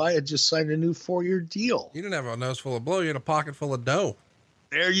blow. I had just signed a new 4-year deal. You didn't have a nose full of blow. You had a pocket full of dough.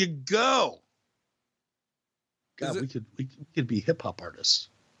 There you go. God, we could be hip hop artists.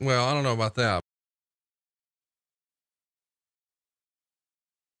 Well, I don't know about that.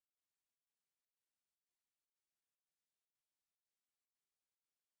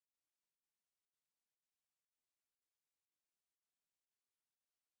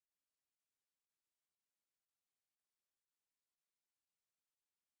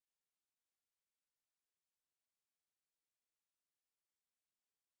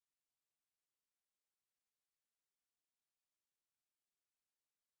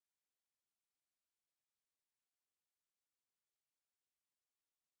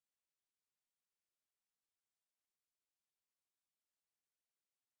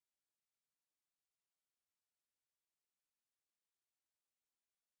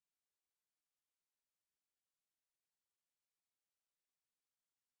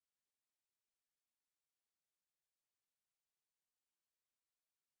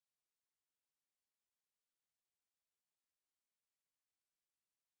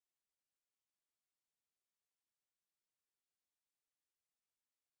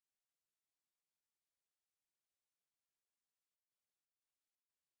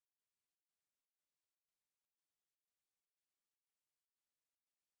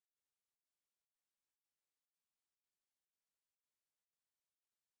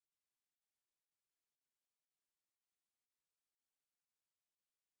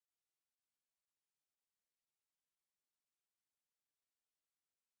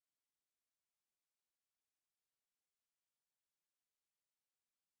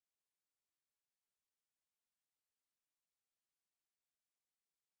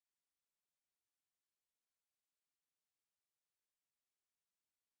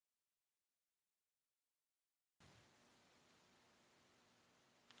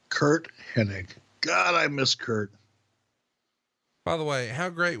 Kurt Hennig. God, I miss Kurt. By the way, how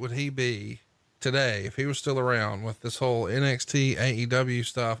great would he be today if he was still around with this whole NXT AEW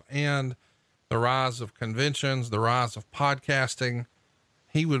stuff and the rise of conventions, the rise of podcasting?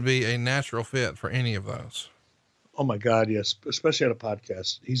 He would be a natural fit for any of those. Oh my God, yes. Especially on a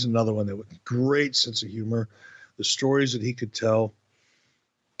podcast. He's another one that would great sense of humor. The stories that he could tell.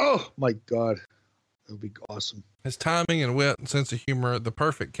 Oh my God. That would be awesome. His timing and wit and sense of humor, the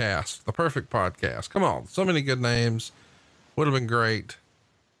perfect cast, the perfect podcast. Come on. So many good names. Would have been great.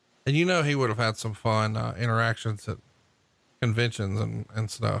 And you know, he would have had some fun interactions at conventions and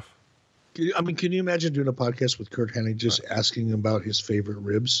stuff. Can you imagine doing a podcast with Kurt Hennig, just asking him about his favorite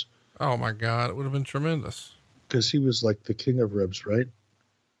ribs? Oh my God. It would have been tremendous. Because he was like the king of ribs, right?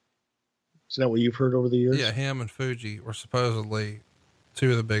 Is that what you've heard over the years? Yeah. Him and Fuji were supposedly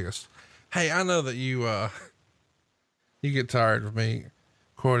two of the biggest. Hey, I know that you get tired of me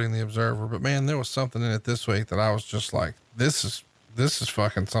quoting the Observer, but man, there was something in it this week that I was just like, this is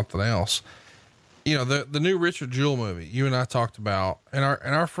fucking something else. You know, the new Richard Jewell movie you and I talked about, and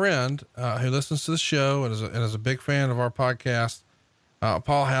our friend, who listens to the show and is a big fan of our podcast,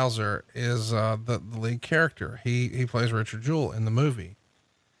 Paul Hauser is, the lead character. He plays Richard Jewell in the movie.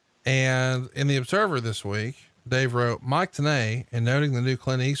 And in the Observer this week, Dave wrote, Mike Tenay, in noting the new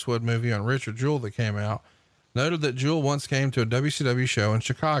Clint Eastwood movie on Richard Jewell that came out, noted that Jewell once came to a WCW show in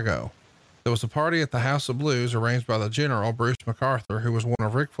Chicago. There was a party at the House of Blues arranged by the General, Bruce MacArthur, who was one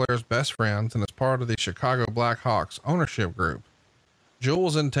of Ric Flair's best friends and is part of the Chicago Blackhawks ownership group. Jewell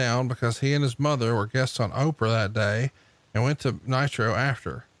was in town because he and his mother were guests on Oprah that day and went to Nitro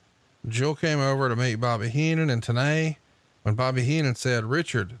after. Jewell came over to meet Bobby Heenan and Tenay. When Bobby Heenan said,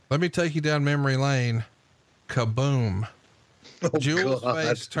 Richard, let me take you down memory lane. Kaboom. Oh, Jewell's God.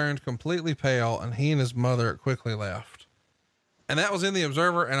 face turned completely pale and he and his mother quickly left. And that was in the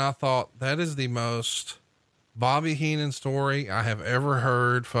Observer. And I thought that is the most Bobby Heenan story I have ever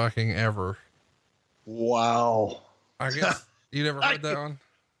heard fucking ever. Wow. I guess you never heard that one.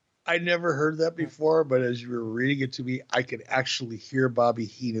 I never heard that before, but as you were reading it to me, I could actually hear Bobby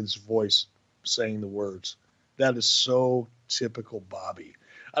Heenan's voice saying the words. That is so typical Bobby.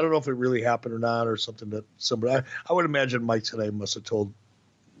 I don't know if it really happened or not, or something that somebody, I would imagine Mike today must have told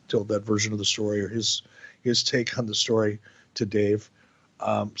that version of the story, or his take on the story to Dave.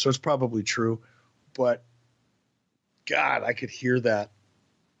 So it's probably true, but God, I could hear that.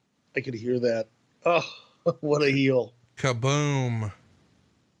 Oh, what a heel. Kaboom.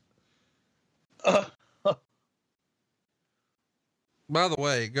 By the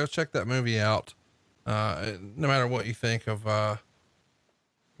way, go check that movie out. No matter what you think of,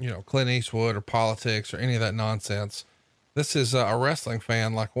 Clint Eastwood or politics or any of that nonsense. This is a wrestling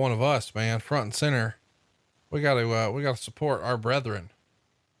fan like one of us, man, front and center. We got to support our brethren.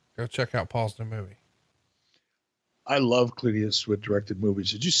 Go check out Paul's new movie. I love Clint Eastwood directed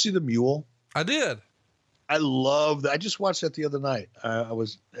movies. Did you see The Mule? I did. I love that. I just watched that the other night. I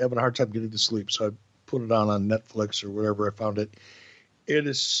was having a hard time getting to sleep, so I put it on Netflix or wherever I found it. It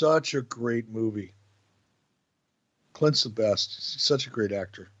is such a great movie. Clint's the best. He's such a great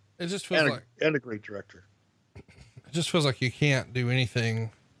actor. It just feels and a great director. It just feels like you can't do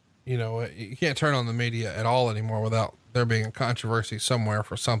anything, you can't turn on the media at all anymore without there being a controversy somewhere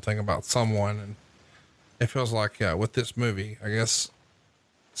for something about someone. And it feels like, with this movie, I guess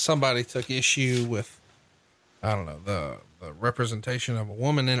somebody took issue with, I don't know, the representation of a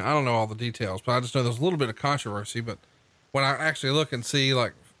woman. And I don't know all the details, but I just know there's a little bit of controversy. But when I actually look and see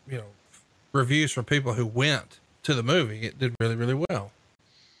reviews from people who went to the movie, it did really, really well.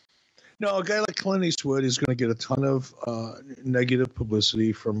 No, a guy like Clint Eastwood is going to get a ton of negative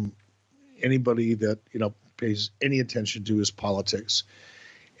publicity from anybody that, pays any attention to his politics.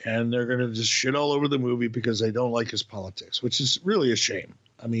 And they're going to just shit all over the movie because they don't like his politics, which is really a shame.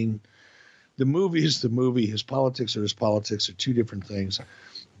 I mean, the movie is the movie. His politics are two different things.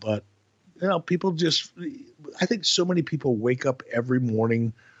 But, people I think so many people wake up every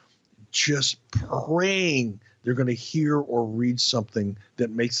morning just praying they're going to hear or read something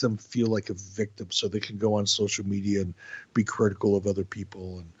that makes them feel like a victim so they can go on social media and be critical of other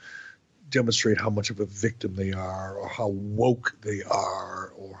people and demonstrate how much of a victim they are or how woke they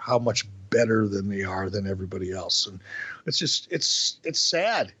are or how much better than they are than everybody else. And it's just, it's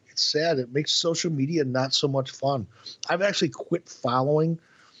sad. It's sad. It makes social media not so much fun. I've actually quit following,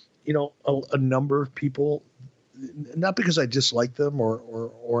 a number of people, not because I dislike them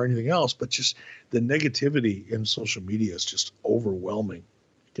or anything else, but just the negativity in social media is just overwhelming.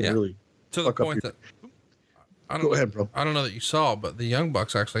 It can really to the point that go ahead, bro. I don't know that you saw, but the Young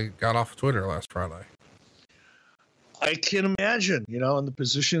Bucks actually got off of Twitter last Friday. I can imagine, in the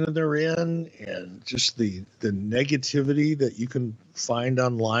position that they're in, and just the negativity that you can find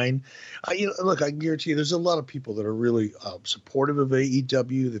online. Look, I can guarantee you, there's a lot of people that are really supportive of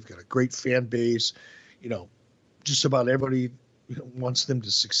AEW. They've got a great fan base. Just about everybody wants them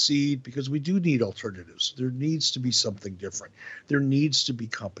to succeed, because we do need alternatives. There needs to be something different. There needs to be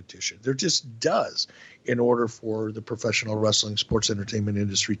competition. There just does, in order for the professional wrestling sports entertainment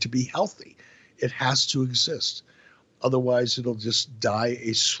industry to be healthy. It has to exist. Otherwise, it'll just die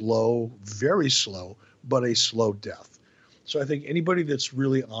a slow, very slow, but a slow death. So I think anybody that's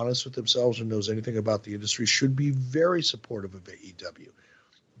really honest with themselves and knows anything about the industry should be very supportive of AEW.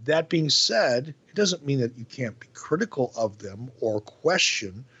 That being said, it doesn't mean that you can't be critical of them or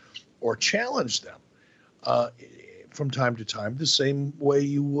question or challenge them from time to time, the same way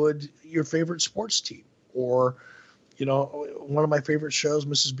you would your favorite sports team. Or, one of my favorite shows,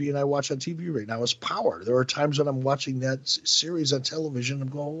 Mrs. B and I watch on TV right now, is Power. There are times when I'm watching that series on television, I'm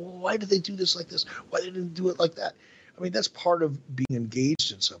going, well, why did they do this like this? Why didn't they do it like that? I mean, that's part of being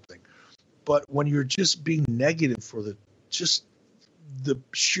engaged in something. But when you're just being negative for the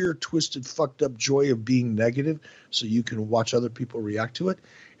sheer twisted, fucked up joy of being negative so you can watch other people react to it,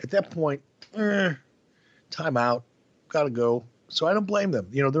 at that point, time out, gotta go. So I don't blame them.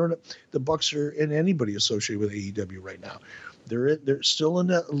 The Bucks are in anybody associated with AEW right now. They're still in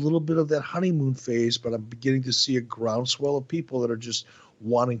a little bit of that honeymoon phase, but I'm beginning to see a groundswell of people that are just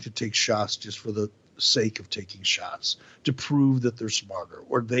wanting to take shots just for the sake of taking shots, to prove that they're smarter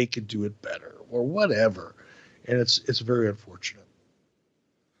or they could do it better or whatever. And it's very unfortunate.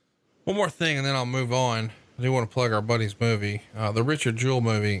 One more thing, and then I'll move on. I do want to plug our buddy's movie. The Richard Jewell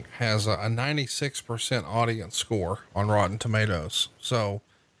movie has a 96% audience score on Rotten Tomatoes. So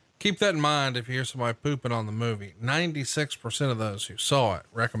keep that in mind if you hear somebody pooping on the movie. 96% of those who saw it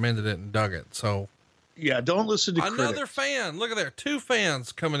recommended it and dug it. So yeah, don't listen to another critics. Fan. Look at there, 2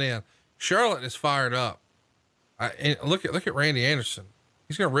 fans coming in. Charlotte is fired up. Look at Randy Anderson.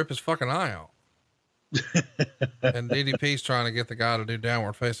 He's gonna rip his fucking eye out. And DDP's trying to get the guy to do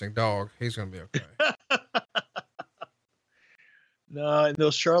downward facing dog. He's gonna be okay. No, and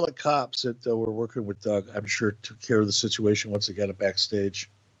those Charlotte cops that were working with Doug, I'm sure took care of the situation once they got it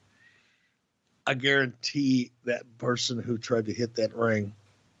backstage. I guarantee that person who tried to hit that ring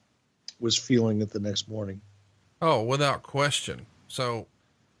was feeling it the next morning. Oh, without question. So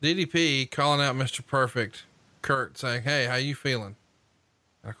DDP calling out Mr. Perfect, Kurt, saying, "Hey, how you feeling?"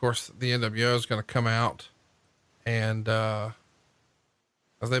 And of course the NWO is going to come out, and as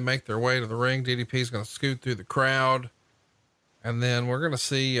they make their way to the ring, DDP is going to scoot through the crowd. And then we're going to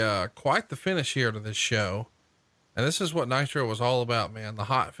see quite the finish here to this show. And this is what Nitro was all about, man. The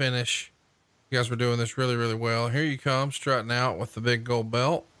hot finish. You guys were doing this really, really well. Here you come, strutting out with the big gold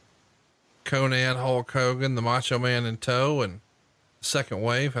belt. Conan, Hulk Hogan, the Macho Man in tow. And the second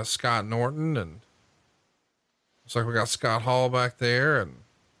wave has Scott Norton. And looks like we got Scott Hall back there and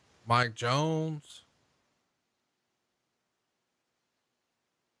Mike Jones.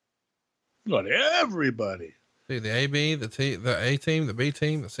 Got everybody. The AB, the A team, the B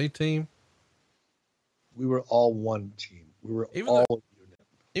team, the C team. We were all one team. We were all a unit.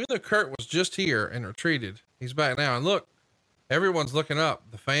 Even though Kurt was just here and retreated, he's back now. And look, everyone's looking up.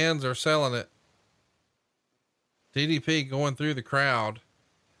 The fans are selling it. DDP going through the crowd.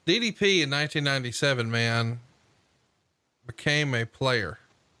 DDP in 1997, man, became a player.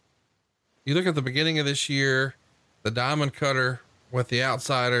 You look at the beginning of this year, the Diamond Cutter with the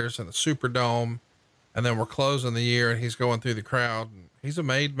Outsiders and the Superdome. And then we're closing the year and he's going through the crowd, and he's a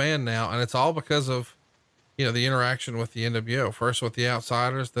made man now. And it's all because of, the interaction with the NWO, first with the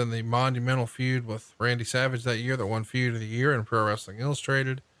Outsiders, then the monumental feud with Randy Savage that year, that won Feud of the Year in Pro Wrestling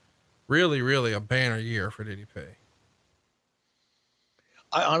Illustrated. Really, really a banner year for DDP.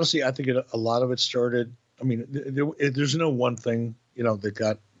 I think a lot of it started. I mean, there's no one thing, that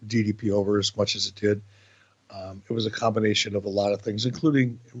got DDP over as much as it did. It was a combination of a lot of things,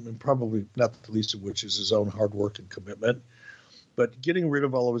 including, and probably not the least of which, is his own hard work and commitment. But getting rid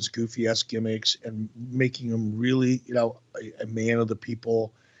of all of his goofy ass gimmicks and making him really, a man of the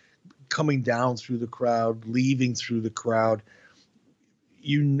people, coming down through the crowd, leaving through the crowd.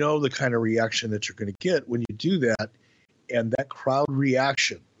 The kind of reaction that you're going to get when you do that. And that crowd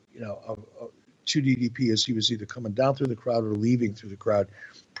reaction, to DDP, as he was either coming down through the crowd or leaving through the crowd,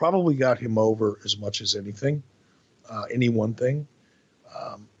 probably got him over as much as anything, any one thing.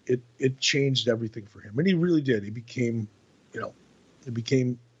 It changed everything for him. And he really did. He became,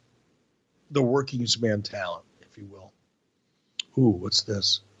 the working's man talent, if you will. Ooh, what's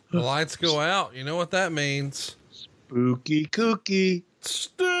this? The lights go out. You know what that means. Spooky kooky.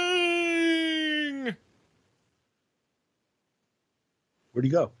 Sting. Where'd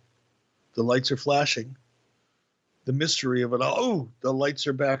he go? The lights are flashing. The mystery of it all. Oh, the lights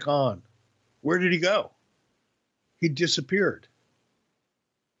are back on. Where did he go? He disappeared.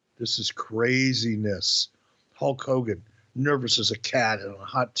 This is craziness. Hulk Hogan, nervous as a cat on a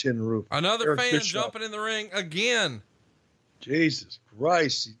hot tin roof. Another Eric fan Bischoff. jumping in the ring again. Jesus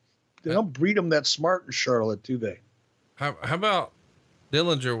Christ. They don't breed them that smart in Charlotte, do they? How about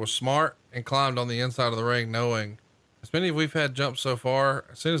Dillinger was smart and climbed on the inside of the ring, knowing as many as we've had jump so far,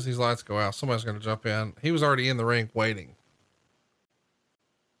 as soon as these lights go out, somebody's going to jump in. He was already in the ring waiting.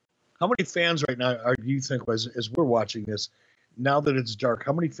 How many fans right now do you think, as we're watching this, now that it's dark,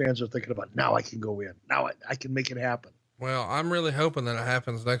 how many fans are thinking about, now I can go in, now I can make it happen? Well, I'm really hoping that it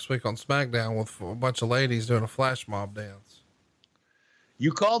happens next week on SmackDown with a bunch of ladies doing a flash mob dance.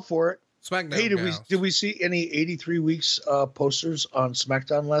 You called for it. SmackDown. Hey, gals. did we see any 83 Weeks posters on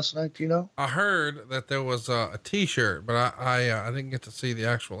SmackDown last night? Do you know? I heard that there was a T-shirt, but I didn't get to see the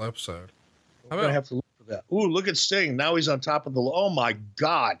actual episode. I'm going to have to look for that. Ooh, look at Sting. Now he's on top of the, oh my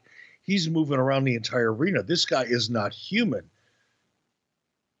God. He's moving around the entire arena. This guy is not human.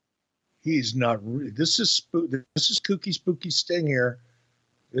 He's not. This is kooky, spooky Sting here.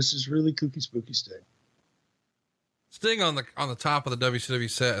 This is really kooky, spooky Sting. Sting on the top of the WCW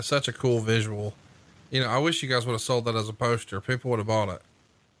set is such a cool visual. You know, I wish you guys would have sold that as a poster. People would have bought it.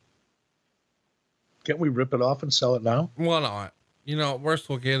 Can't we rip it off and sell it now? Why not? You know, worst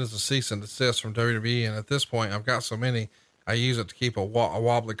we'll get is a cease and desist from WWE. And at this point, I've got so many, I use it to keep a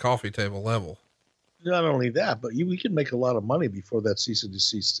wobbly coffee table level. Not only that, but we could make a lot of money before that cease and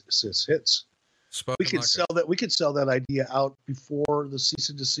desist hits. We could sell that idea out before the cease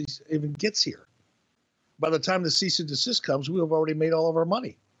and desist even gets here. By the time the cease and desist comes, we'll have already made all of our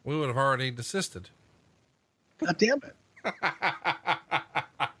money. We would have already desisted. God damn it.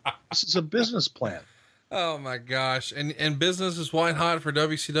 This is a business plan. Oh my gosh. And business is white hot for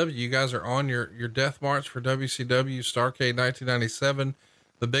WCW. You guys are on your death march for WCW Starrcade 1997,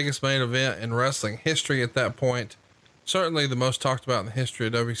 the biggest main event in wrestling history at that point. Certainly the most talked about in the history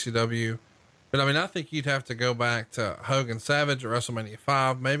of WCW. But I mean, I think you'd have to go back to Hogan Savage at WrestleMania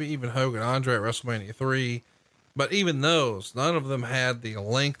 5, maybe even Hogan Andre at WrestleMania 3. But even those, none of them had the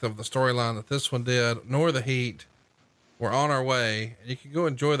length of the storyline that this one did, nor the heat. We're on our way, and you can go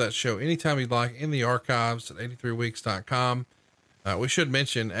enjoy that show anytime you'd like in the archives at 83weeks.com. We should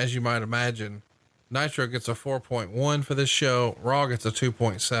mention, as you might imagine, Nitro gets a 4.1 for this show. Raw gets a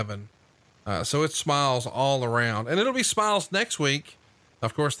 2.7. So it's smiles all around, and it'll be smiles next week.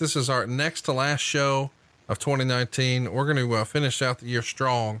 Of course, this is our next to last show of 2019. We're going to finish out the year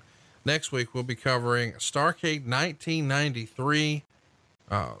strong. Next week, we'll be covering Starrcade 1993,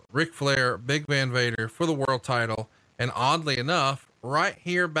 Ric Flair, Big Van Vader for the world title. And oddly enough, right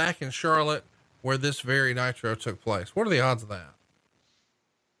here back in Charlotte, where this very Nitro took place. What are the odds of that?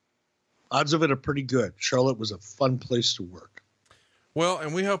 Odds of it are pretty good. Charlotte was a fun place to work. Well,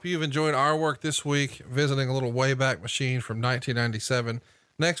 and we hope you've enjoyed our work this week, visiting a little Wayback Machine from 1997.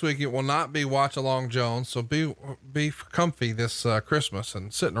 Next week, it will not be Watch Along Jones. So be comfy this Christmas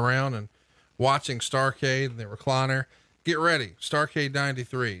and sitting around and watching Starrcade and the recliner. Get ready. Starrcade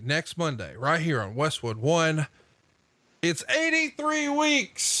 93 next Monday, right here on Westwood One. It's 83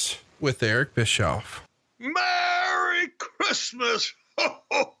 weeks with Eric Bischoff. Merry Christmas. Ho,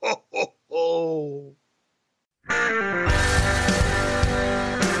 ho, ho, ho, ho.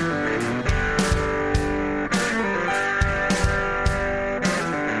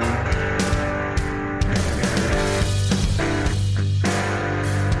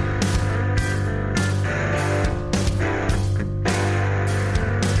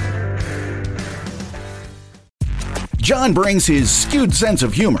 John brings his skewed sense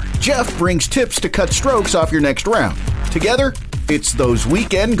of humor. Jeff brings tips to cut strokes off your next round. Together, it's those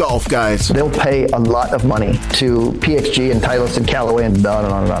weekend golf guys. They'll pay a lot of money to PXG and Titleist and Callaway and on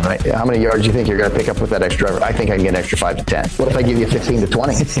and on and on, right? How many yards do you think you're going to pick up with that extra driver? I think I can get an extra 5 to 10. What if I give you 15 to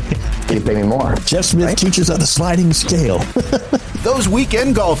 20? Can you pay me more? Jeff Smith teaches on a sliding scale. Those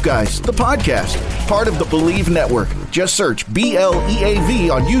Weekend Golf Guys, the podcast, part of the Believe Network. Just search BLEAV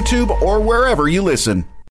on YouTube or wherever you listen.